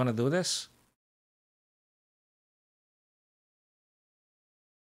sure you want to do this?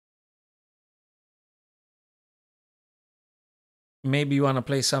 Maybe you want to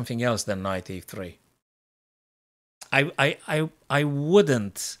play something else than knight e3. I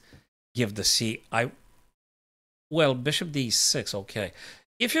wouldn't give the c. Well, bishop d6, okay.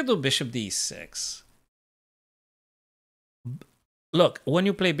 If you do bishop d6, look, when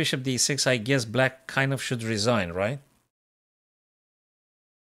you play bishop d6, I guess black kind of should resign, right?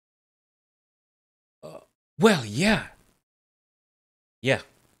 Well, yeah. Yeah.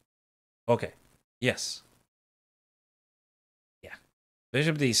 Okay. Yes. Yeah.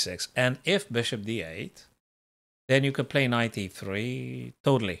 Bishop d6. And if bishop d8, then you could play knight e3.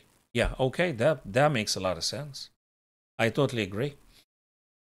 Totally. Yeah, okay. That makes a lot of sense. I totally agree.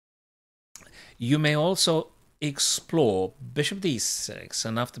 You may also explore bishop d6,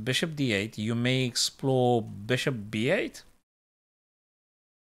 and after bishop d8, you may explore bishop b8.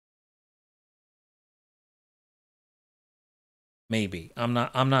 Maybe. I'm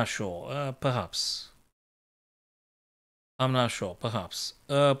not sure. Perhaps. I'm not sure. Perhaps.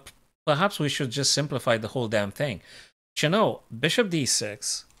 Perhaps we should just simplify the whole damn thing. But you know, bishop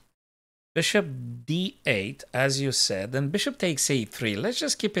d6, bishop d8, as you said, and bishop takes a3. Let's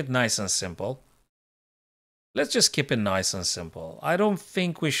just keep it nice and simple. Let's just keep it nice and simple. I don't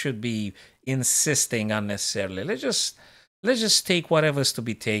think we should be insisting unnecessarily. Let's just take whatever's to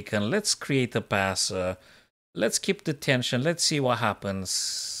be taken. Let's create a passer. Let's keep the tension. Let's see what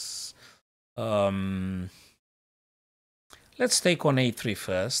happens. Let's take on a3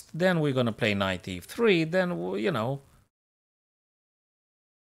 first. Then we're going to play knight e3. Then, you know.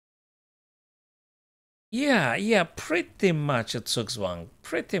 Yeah, pretty much it Zugzwang.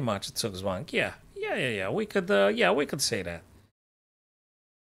 Pretty much it Zugzwang. Yeah. We could say that.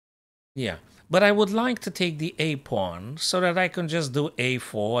 Yeah. But I would like to take the a pawn so that I can just do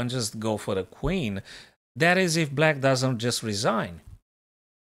a4 and just go for the queen. That is if black doesn't just resign.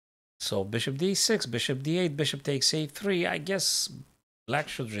 So bishop d6, bishop d8, bishop takes a3. I guess black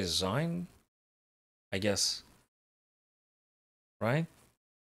should resign. I guess. Right?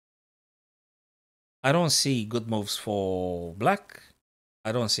 I don't see good moves for black.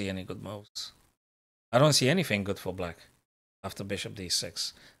 I don't see any good moves. I don't see anything good for black after bishop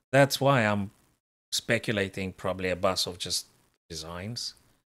d6. That's why I'm speculating probably Abbasov just resigns.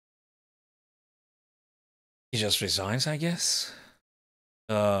 He just resigns, I guess.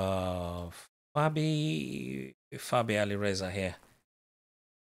 Fabi Alireza here.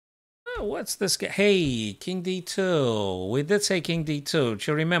 Oh, what's this guy? Hey, King d2. We did say King d2.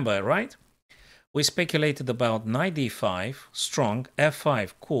 Do you remember, right? We speculated about knight d5, strong,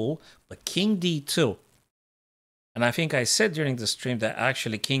 f5, cool, but King d2. And I think I said during the stream that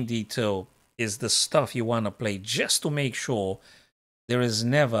actually King d2 is the stuff you want to play just to make sure there is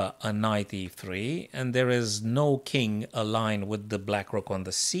never a knight e3 and there is no king aligned with the black rook on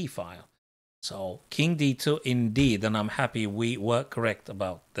the c file. So King d2 indeed, and I'm happy we were correct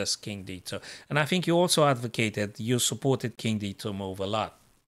about this King d2. And I think you also advocated, you supported King d2 move a lot.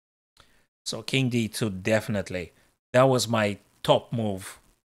 So King d2 definitely. That was my top move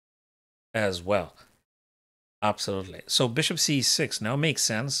as well. Absolutely. So bishop c6 now makes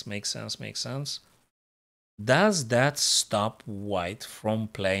sense. Makes sense. Does that stop white from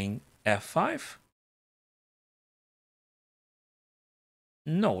playing f5?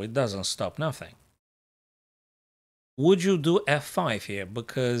 No, it doesn't stop nothing. Would you do f5 here?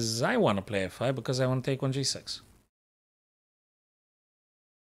 Because I want to play f5 because I want to take on g6.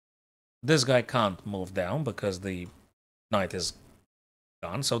 This guy can't move down because the knight is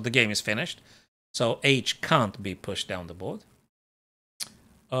gone, so the game is finished. So h can't be pushed down the board.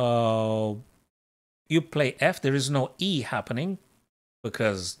 You play f. There is no e happening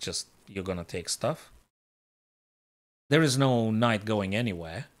because just you're gonna take stuff. There is no knight going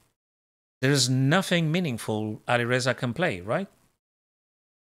anywhere. There is nothing meaningful Alireza can play, right?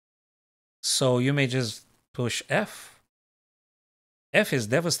 So you may just push f. F is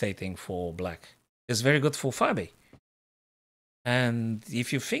devastating for black. It's very good for FIDE. And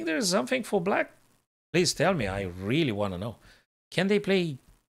if you think there is something for black, please tell me. I really want to know. Can they play?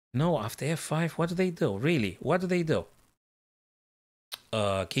 No, after f5, what do they do? Really, what do they do?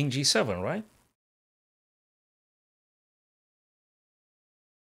 King g7, right?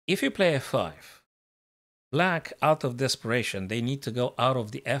 If you play f5, black, out of desperation, they need to go out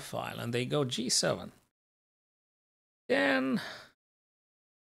of the f file, and they go g7. Then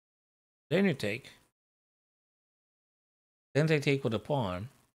you take. Then they take with a pawn.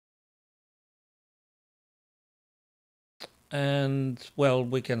 And, well,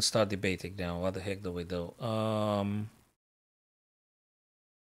 we can start debating now. What the heck do we do? I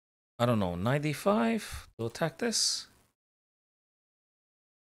don't know, knight d5 to attack this?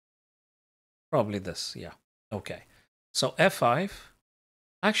 Probably this, yeah. Okay. So f5.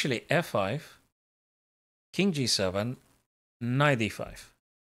 Actually, f5, king g7, knight d5.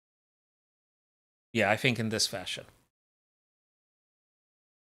 Yeah, I think in this fashion.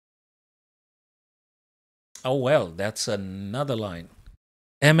 Oh, well, that's another line.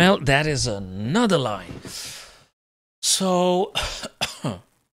 ML, that is another line. So,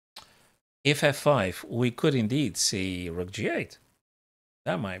 if f5, we could indeed see rook g8.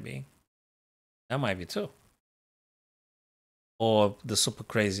 That might be. That might be too. Or the super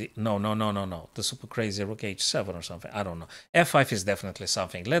crazy, no. The super crazy rook h7 or something. I don't know. f5 is definitely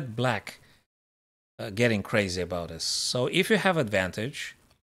something. Let black getting crazy about this. So if you have advantage,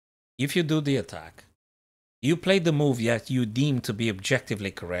 if you do the attack, you play the move that you deem to be objectively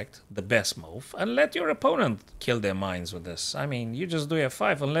correct, the best move, and let your opponent kill their minds with this. I mean, you just do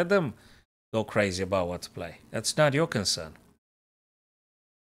f5 and let them go crazy about what to play. That's not your concern.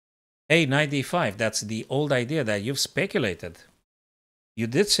 Hey, knight d5, that's the old idea that you've speculated. You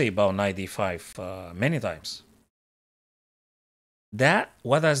did say about knight d5 many times.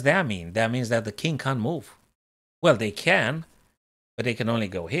 What does that mean? That means that the king can't move. Well, they can, but they can only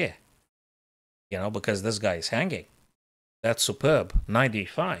go here. You know, because this guy is hanging. That's superb. Knight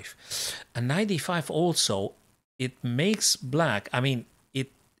d5. And knight d5 also, it makes black, I mean,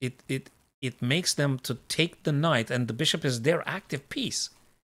 it makes them to take the knight, and the bishop is their active piece.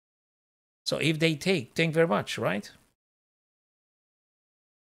 So if they take, thank you very much, right?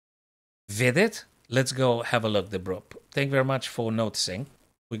 FIDE. Let's go have a look, the Brup. Thank you very much for noticing.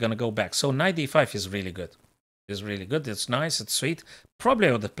 We're going to go back. So knight d5 is really good. It's really good. It's nice. It's sweet. Probably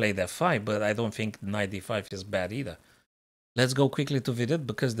I would have played f5, but I don't think knight d5 is bad either. Let's go quickly to FIDE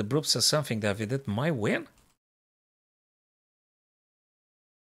because the Brup says something that FIDE might win.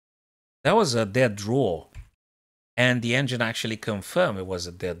 That was a dead draw. And the engine actually confirmed it was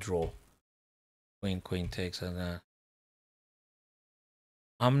a dead draw. Queen takes and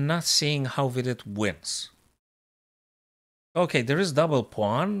I'm not seeing how FIDE wins. Okay, there is double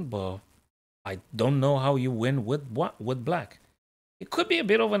pawn, but I don't know how you win with what with black. It could be a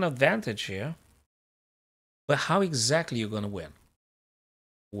bit of an advantage here. But how exactly you're gonna win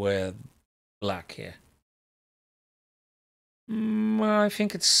with black here? I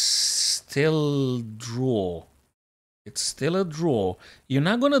think it's still draw. It's still a draw. You're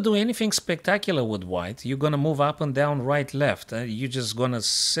not going to do anything spectacular with white. You're going to move up and down, right, left. You're just going to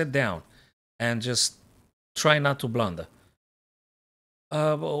sit down and just try not to blunder.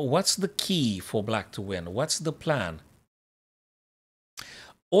 What's the key for black to win? What's the plan?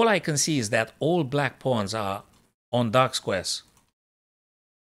 All I can see is that all black pawns are on dark squares.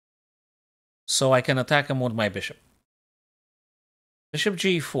 So I can attack them with my bishop. Bishop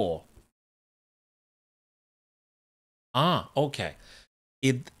g4. Ah, okay.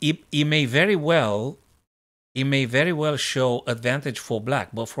 It may very well show advantage for black,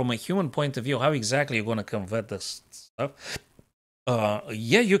 but from a human point of view, how exactly you're going to convert this stuff?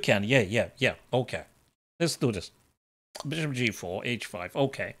 Yeah, you can. Yeah. Okay, let's do this. Bishop g4, h5.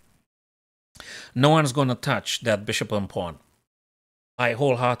 Okay. No one's going to touch that bishop and pawn. I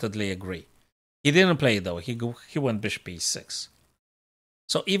wholeheartedly agree. He didn't play though. He went bishop e6.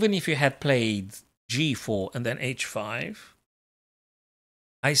 So even if you had played g4 and then h5,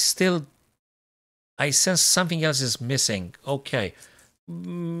 I sense something else is missing. Okay,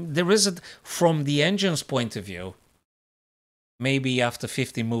 there isn't, from the engine's point of view, maybe after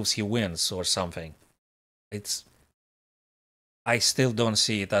 50 moves he wins or something. I still don't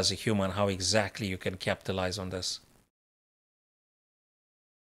see it as a human how exactly you can capitalize on this.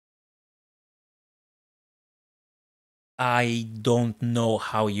 I don't know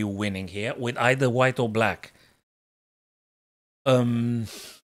how you're winning here with either white or black. I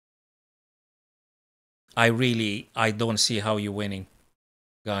don't see how you're winning,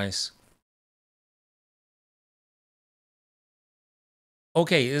 guys.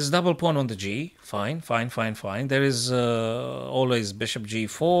 Okay, it's double pawn on the G. Fine, fine, fine, fine. There is always bishop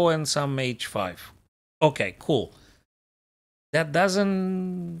G4 and some H5. Okay, cool. That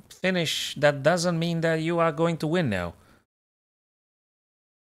doesn't finish. That doesn't mean that you are going to win now.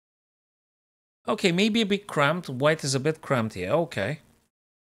 Okay, maybe a bit cramped. White is a bit cramped here. Okay.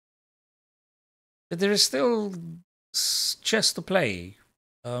 But there is still chess to play.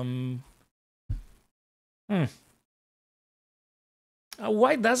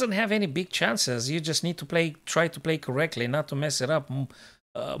 White doesn't have any big chances. You just need to try to play correctly, not to mess it up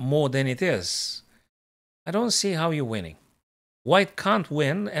more than it is. I don't see how you're winning. White can't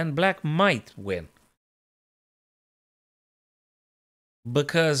win, and black might win.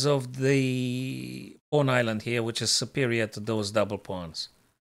 Because of the pawn island here, which is superior to those double pawns.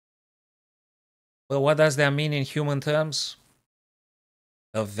 Well, what does that mean in human terms?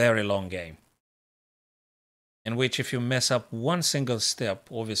 A very long game. In which if you mess up one single step,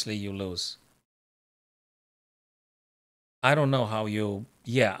 obviously you lose. I don't know how you...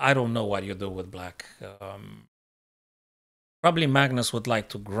 Yeah, I don't know what you do with black. Probably Magnus would like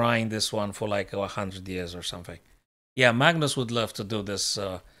to grind this one for like 100 years or something. Yeah, Magnus would love to do this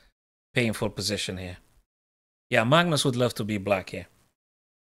painful position here. Yeah, Magnus would love to be black here.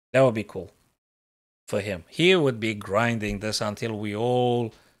 That would be cool for him. He would be grinding this until we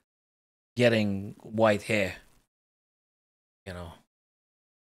all getting white hair. You know,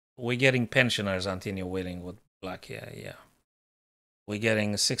 we're getting pensioners until you're winning with black hair. Yeah, we're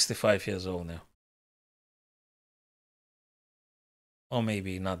getting 65 years old now. Or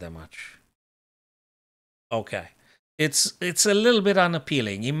maybe not that much. Okay. It's a little bit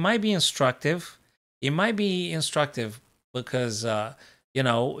unappealing. It might be instructive. It might be instructive because, you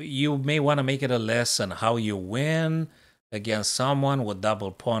know, you may want to make it a lesson how you win against someone with double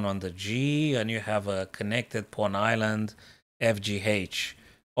pawn on the G and you have a connected pawn island, FGH.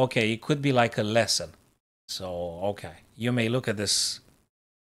 Okay, it could be like a lesson. So, okay, you may look at this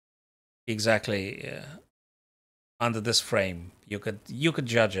exactly under this frame. You could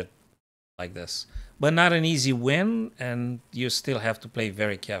judge it like this, but not an easy win, and you still have to play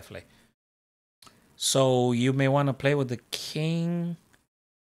very carefully. So you may want to play with the king.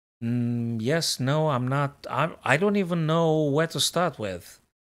 Yes, no, I'm not. I don't even know where to start with.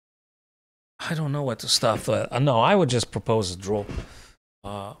 I don't know where to start with. No, I would just propose a draw.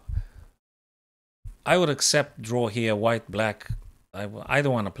 I would accept draw here, white, black. I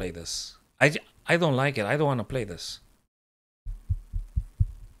don't want to play this. I don't like it. I don't want to play this.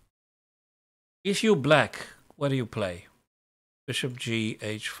 If you black, what do you play? Bishop G,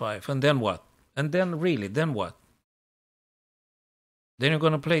 H5. And then what? And then really, then what? Then you're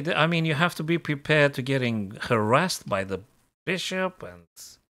going to play... I mean, you have to be prepared to getting harassed by the bishop and...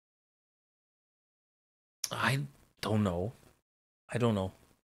 I don't know. I don't know.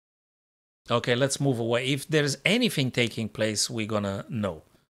 Okay, let's move away. If there's anything taking place, we're going to know.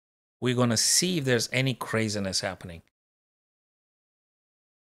 We're going to see if there's any craziness happening.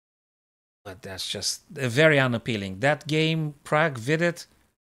 But that's just very unappealing. That game, Prague FIDE,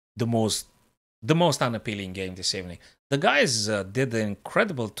 the most unappealing game this evening. The guys did an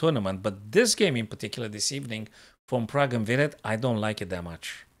incredible tournament, but this game in particular this evening from Prague and FIDE, I don't like it that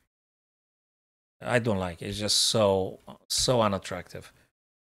much. I don't like it. It's just so unattractive.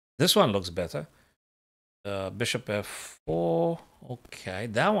 This one looks better. Bishop f4. Okay,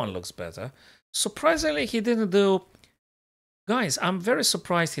 that one looks better. Surprisingly, he didn't do... Guys, I'm very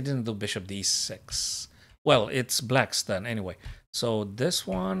surprised he didn't do bishop d6. Well, it's black's turn anyway. So this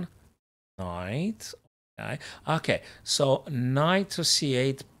one, knight. Okay, so knight to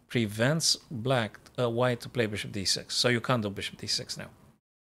c8 prevents white to play bishop d6. So you can't do bishop d6 now.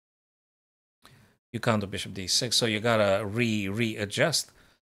 You can't do bishop d6, so you gotta readjust.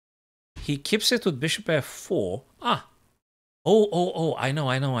 He keeps it with bishop f4. Oh, I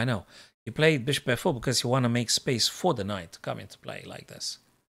know. You played bishop f4 because you want to make space for the knight to come into play like this.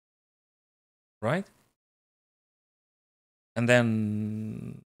 Right? And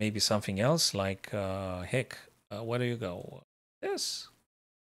then maybe something else like heck, where do you go? This.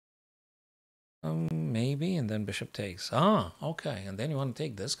 Maybe, and then bishop takes. Okay, and then you want to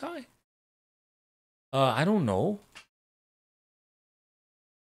take this guy? I don't know.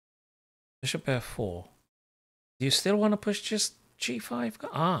 Bishop f4. Do you still want to push just g5?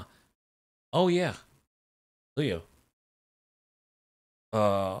 Ah. Oh, yeah. Do you?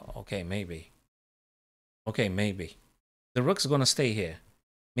 Okay, maybe. Okay, maybe. The rook's gonna stay here.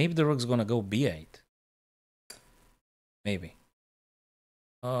 Maybe the rook's gonna go b8. Maybe.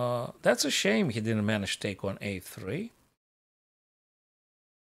 That's a shame he didn't manage to take on a3.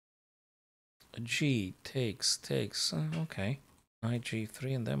 G takes. Okay. Knight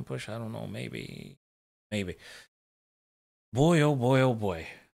g3 and then push. I don't know. Maybe. Boy, oh boy, oh boy.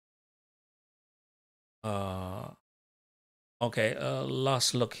 Okay.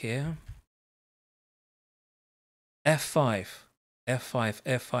 Last look here. f5,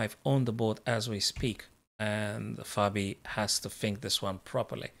 f5 on the board as we speak, and Fabi has to think this one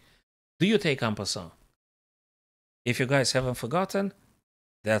properly. Do you take en passant? If you guys haven't forgotten,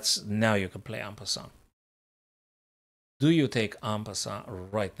 that's now you can play en passant. Do you take en passant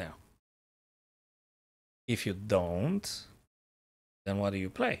right now? If you don't, then what do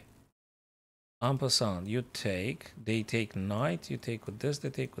you play? En passant, you take, they take knight, you take with this, they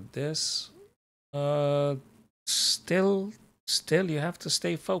take with this. Still you have to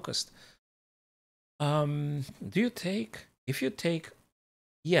stay focused. Do you take? If you take,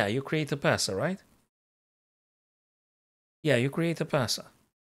 yeah, you create a passer, right? Yeah, you create a passer.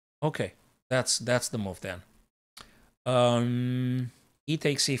 Okay, that's the move then. E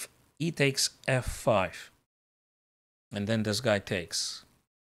takes f5, and then this guy takes,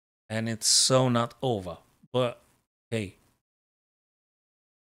 and it's so not over. But hey,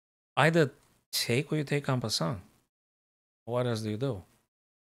 either take or you take en passant. What else do you do?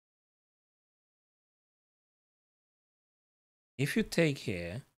 If you take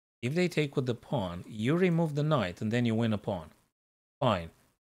here, if they take with the pawn, you remove the knight and then you win a pawn. Fine.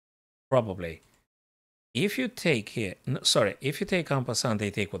 Probably. If you take here, no, sorry, if you take en passant,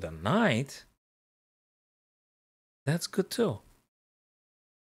 they take with the knight. That's good too.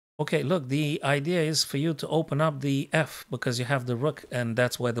 Okay, look, the idea is for you to open up the f because you have the rook and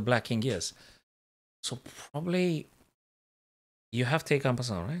that's where the black king is. So probably you have to take en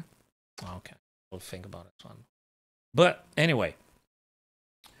passant, right? Okay, we'll think about this one. But anyway,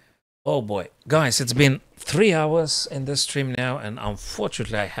 oh boy, guys, it's been 3 hours in this stream now, and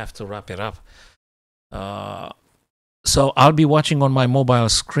unfortunately I have to wrap it up. So I'll be watching on my mobile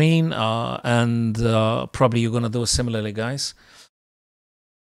screen, and probably you're gonna do similarly, guys.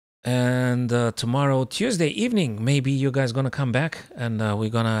 And tomorrow, Tuesday evening, maybe you guys gonna come back and we're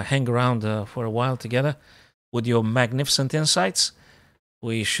gonna hang around for a while together with your magnificent insights.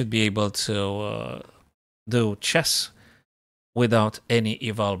 We should be able to do chess without any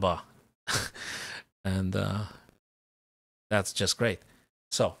eval bar. And that's just great.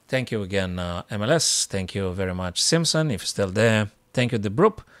 So thank you again, MLS. Thank you very much, Simpson, if you're still there. Thank you, the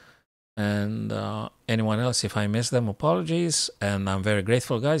Broop. And anyone else, if I missed them, apologies. And I'm very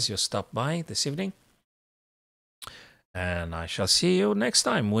grateful, guys, you stopped by this evening. And I shall see you next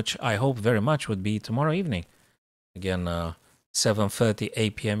time, which I hope very much would be tomorrow evening. Again, 7:30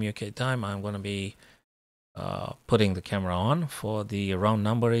 8 p.m. UK time. I'm going to be putting the camera on for the round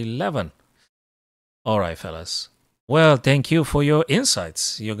number 11. All right, fellas. Well, thank you for your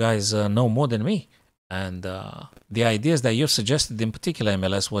insights. You guys know more than me. And the ideas that you suggested in particular,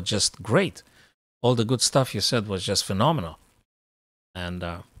 MLS, were just great. All the good stuff you said was just phenomenal. And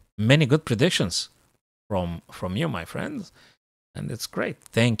many good predictions from you, my friends. And it's great.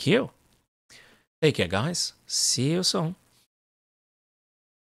 Thank you. Take care, guys. See you soon.